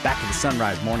 Now, back to the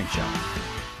Sunrise Morning Show.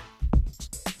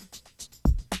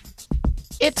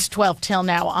 It's 12 till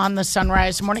now on the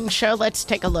Sunrise Morning Show. Let's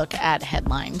take a look at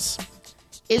headlines.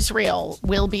 Israel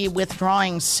will be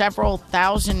withdrawing several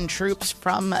thousand troops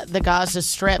from the Gaza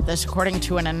Strip, this according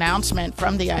to an announcement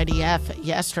from the IDF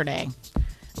yesterday.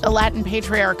 The Latin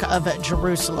Patriarch of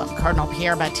Jerusalem, Cardinal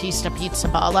Pier Battista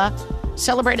Pizzaballa,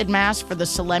 celebrated Mass for the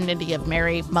Solemnity of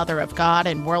Mary, Mother of God,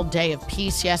 and World Day of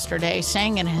Peace yesterday,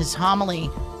 speaking in his homily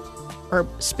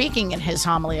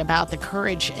about the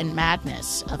courage and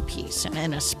madness of peace. And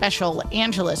in a special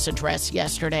Angelus address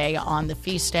yesterday on the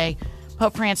feast day,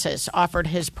 Pope Francis offered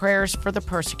his prayers for the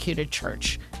persecuted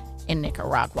church in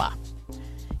Nicaragua.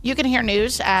 You can hear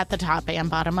news at the top and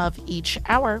bottom of each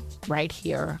hour right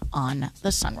here on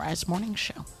the Sunrise Morning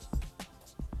Show.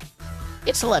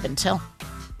 It's 11 till.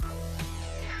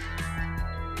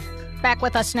 Back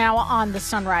with us now on the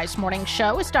Sunrise Morning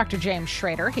Show is Dr. James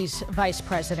Schrader. He's Vice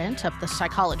President of the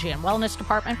Psychology and Wellness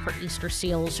Department for Easter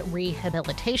Seals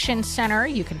Rehabilitation Center.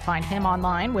 You can find him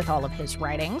online with all of his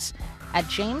writings at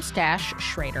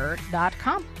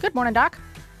james-schrader.com. Good morning, Doc.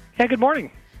 Yeah, good morning.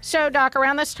 So, Doc,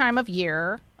 around this time of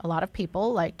year, a lot of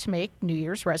people like to make New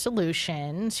Year's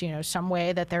resolutions, some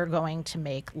way that they're going to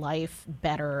make life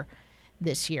better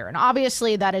this year. And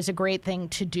obviously, that is a great thing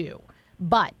to do.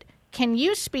 But can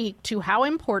you speak to how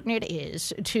important it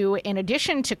is to, in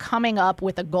addition to coming up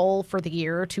with a goal for the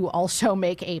year, to also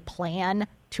make a plan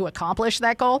to accomplish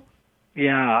that goal?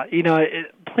 Yeah,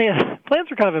 plans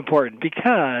are kind of important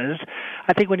because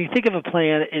I think when you think of a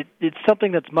plan, it's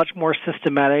something that's much more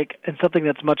systematic and something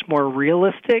that's much more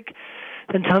realistic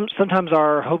than sometimes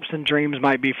our hopes and dreams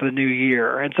might be for the new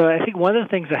year. And so I think one of the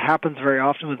things that happens very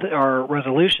often with our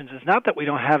resolutions is not that we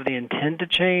don't have the intent to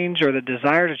change or the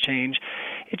desire to change.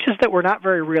 It's just that we're not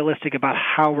very realistic about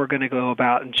how we're going to go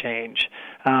about and change.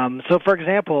 So, for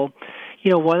example,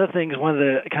 one of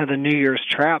the kind of the New Year's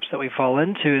traps that we fall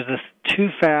into is this too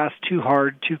fast, too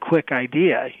hard, too quick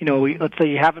idea. Let's say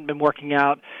you haven't been working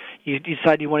out, you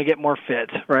decide you want to get more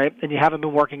fit, right? And you haven't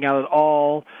been working out at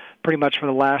all pretty much for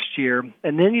the last year.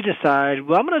 And then you decide,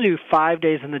 well, I'm going to do 5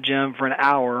 days in the gym for an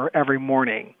hour every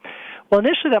morning. Well,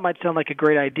 initially that might sound like a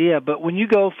great idea, but when you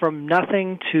go from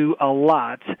nothing to a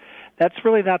lot, that's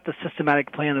really not the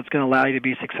systematic plan that's going to allow you to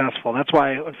be successful. That's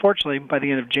why, unfortunately, by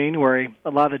the end of January, a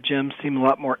lot of the gyms seem a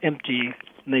lot more empty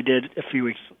than they did a few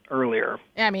weeks earlier.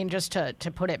 I mean, just to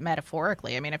put it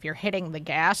metaphorically, if you're hitting the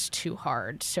gas too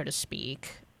hard, so to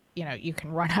speak, you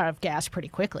can run out of gas pretty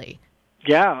quickly.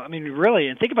 Yeah, really,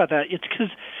 and think about that. It's because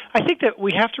I think that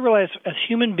we have to realize as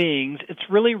human beings, it's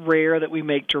really rare that we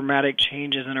make dramatic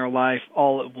changes in our life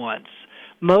all at once.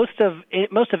 Most of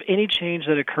any change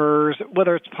that occurs,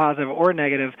 whether it's positive or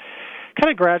negative, kind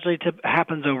of gradually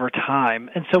happens over time.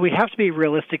 And so we have to be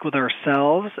realistic with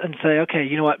ourselves and say, okay,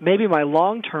 you know what, maybe my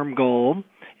long-term goal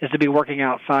is to be working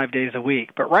out 5 days a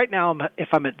week. But right now, if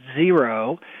I'm at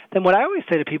zero, then what I always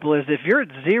say to people is if you're at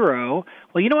zero,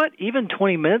 well, you know what, even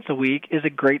 20 minutes a week is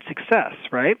a great success,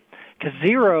 right? Because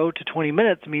 0 to 20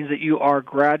 minutes means that you are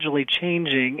gradually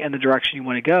changing in the direction you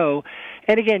want to go.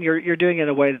 And again, you're doing it in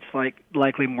a way that's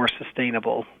likely more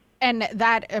sustainable. And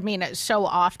that, so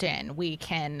often we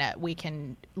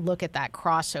can look at that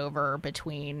crossover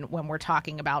between when we're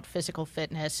talking about physical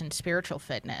fitness and spiritual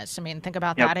fitness. Think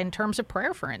about that in terms of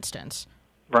prayer, for instance.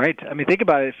 Right. Think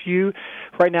about it. If you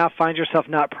right now find yourself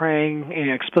not praying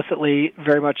explicitly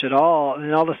very much at all, and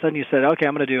then all of a sudden you said, okay,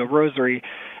 I'm going to do a rosary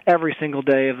every single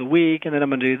day of the week, and then I'm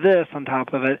going to do this on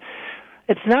top of it.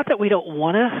 It's not that we don't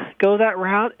want to go that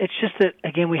route. It's just that,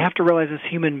 again, we have to realize as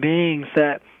human beings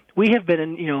that we have been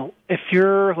in, if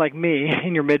you're like me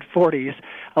in your mid-40s,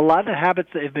 a lot of the habits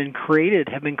that have been created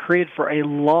for a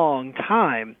long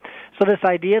time. So this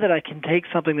idea that I can take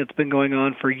something that's been going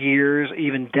on for years,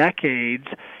 even decades,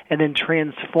 and then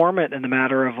transform it in the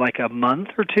matter of like a month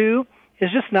or two is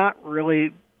just not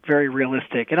really very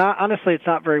realistic. And honestly, it's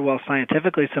not very well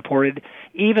scientifically supported,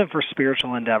 even for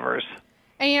spiritual endeavors.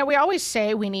 And, we always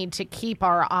say we need to keep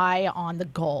our eye on the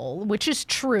goal, which is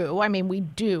true. I mean, we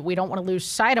do. We don't want to lose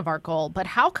sight of our goal. But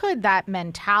how could that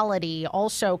mentality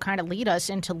also kind of lead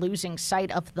us into losing sight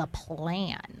of the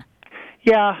plan?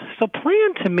 Yeah, so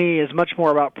plan to me is much more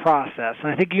about process.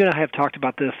 And I think you and I have talked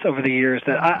about this over the years,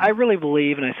 that I really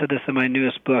believe, and I said this in my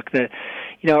newest book, that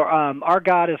our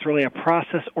God is really a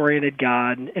process-oriented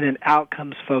God in an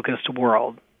outcomes-focused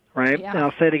world. Right? Yeah. And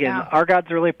I'll say it again. Yeah. Our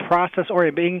God's really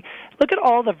process-oriented. Look at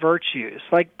all the virtues.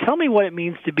 Like, tell me what it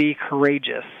means to be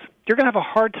courageous. You're going to have a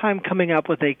hard time coming up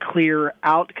with a clear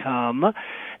outcome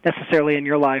necessarily in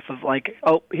your life of like,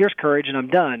 oh, here's courage and I'm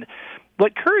done.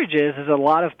 What courage is a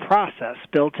lot of process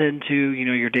built into,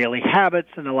 your daily habits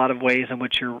and a lot of ways in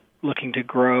which you're looking to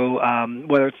grow,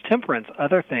 whether it's temperance,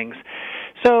 other things.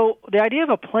 So the idea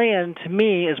of a plan, to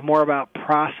me, is more about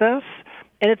process,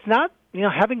 and it's not,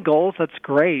 having goals, that's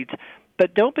great,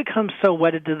 but don't become so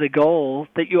wedded to the goal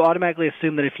that you automatically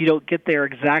assume that if you don't get there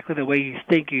exactly the way you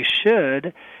think you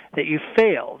should, that you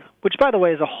failed, which, by the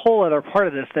way, is a whole other part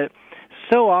of this, that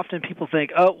so often people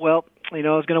think, oh, well, I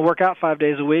was going to work out 5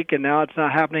 days a week, and now it's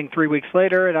not happening 3 weeks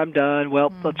later, and I'm done.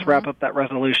 Well, let's wrap up that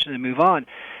resolution and move on.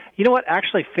 You know what?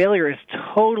 Actually, failure is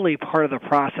totally part of the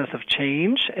process of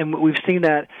change, and we've seen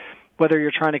that whether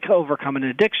you're trying to overcome an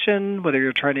addiction, whether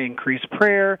you're trying to increase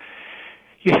prayer.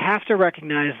 You have to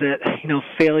recognize that,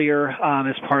 failure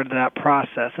is part of that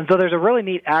process. And so there's a really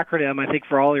neat acronym, I think,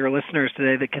 for all your listeners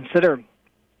today that consider,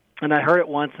 and I heard it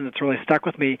once and it's really stuck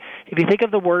with me. If you think of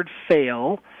the word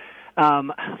fail,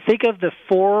 think of the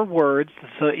 4 words,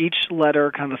 so each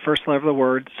letter, kind of the first letter of the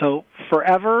word. So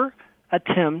forever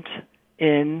attempt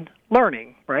in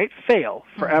learning, right? Fail,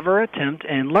 forever attempt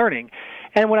in learning.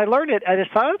 And when I learned it, I just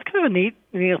thought it was kind of a neat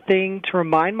thing to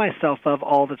remind myself of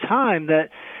all the time, that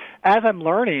as I'm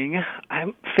learning,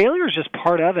 failure is just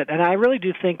part of it. And I really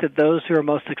do think that those who are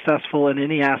most successful in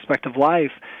any aspect of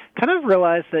life kind of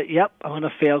realize that, yep, I'm going to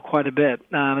fail quite a bit.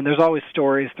 And there's always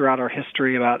stories throughout our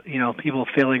history about, people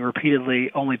failing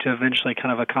repeatedly only to eventually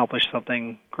kind of accomplish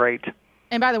something great.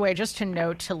 And by the way, just to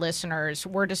note to listeners,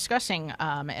 we're discussing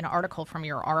an article from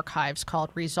your archives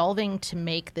called Resolving to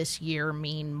Make This Year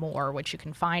Mean More, which you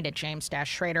can find at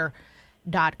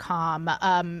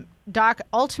james-schrader.com. Doc,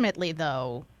 ultimately,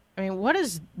 though, what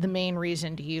is the main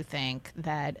reason, do you think,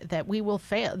 that we will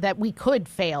fail, that we could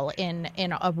fail in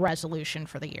a resolution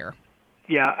for the year?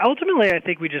 Yeah, ultimately, I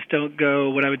think we just don't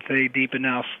go, what I would say, deep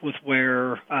enough with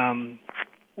where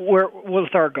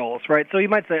with our goals, right? So you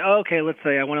might say, oh, okay, let's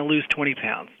say I want to lose 20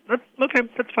 pounds. That's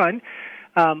fine.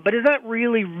 But is that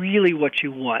really, really what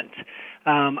you want?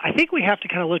 I think we have to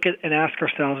kind of look at and ask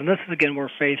ourselves, and this is, again, where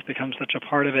faith becomes such a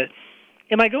part of it,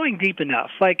 am I going deep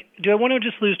enough? Like, do I want to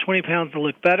just lose 20 pounds to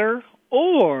look better?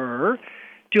 Or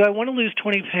do I want to lose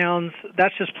 20 pounds?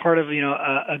 That's just part of,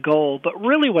 a goal. But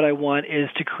really what I want is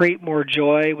to create more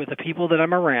joy with the people that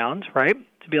I'm around, right?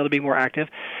 To be able to be more active,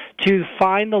 to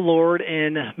find the Lord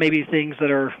in maybe things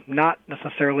that are not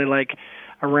necessarily like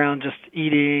around just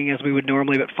eating as we would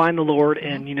normally, but find the Lord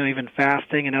in, even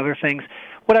fasting and other things.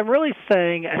 What I'm really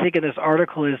saying, I think, in this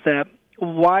article is that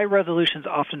why resolutions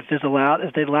often fizzle out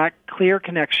is they lack clear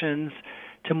connections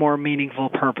to more meaningful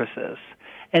purposes.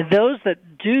 And those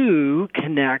that do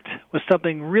connect with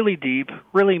something really deep,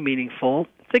 really meaningful,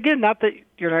 it's again, not that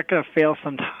you're not going to fail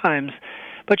sometimes,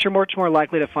 but you're much more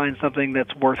likely to find something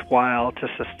that's worthwhile to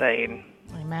sustain.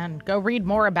 Amen. Go read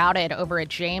more about it over at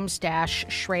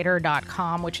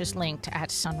james-schrader.com, which is linked at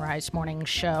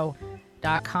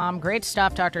sunrisemorningshow.com. Great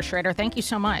stuff, Dr. Schrader. Thank you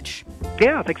so much.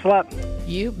 Yeah, thanks a lot.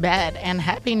 You bet. And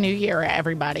Happy New Year,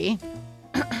 everybody.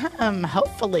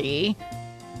 Hopefully,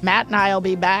 Matt and I will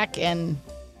be back in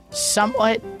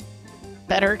somewhat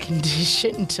better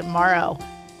condition tomorrow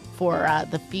for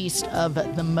the feast of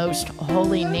the most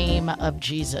holy name of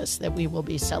Jesus that we will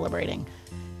be celebrating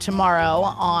tomorrow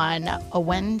on a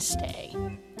Wednesday.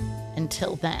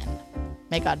 Until then,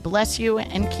 may God bless you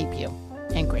and keep you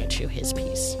and grant you his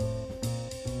peace.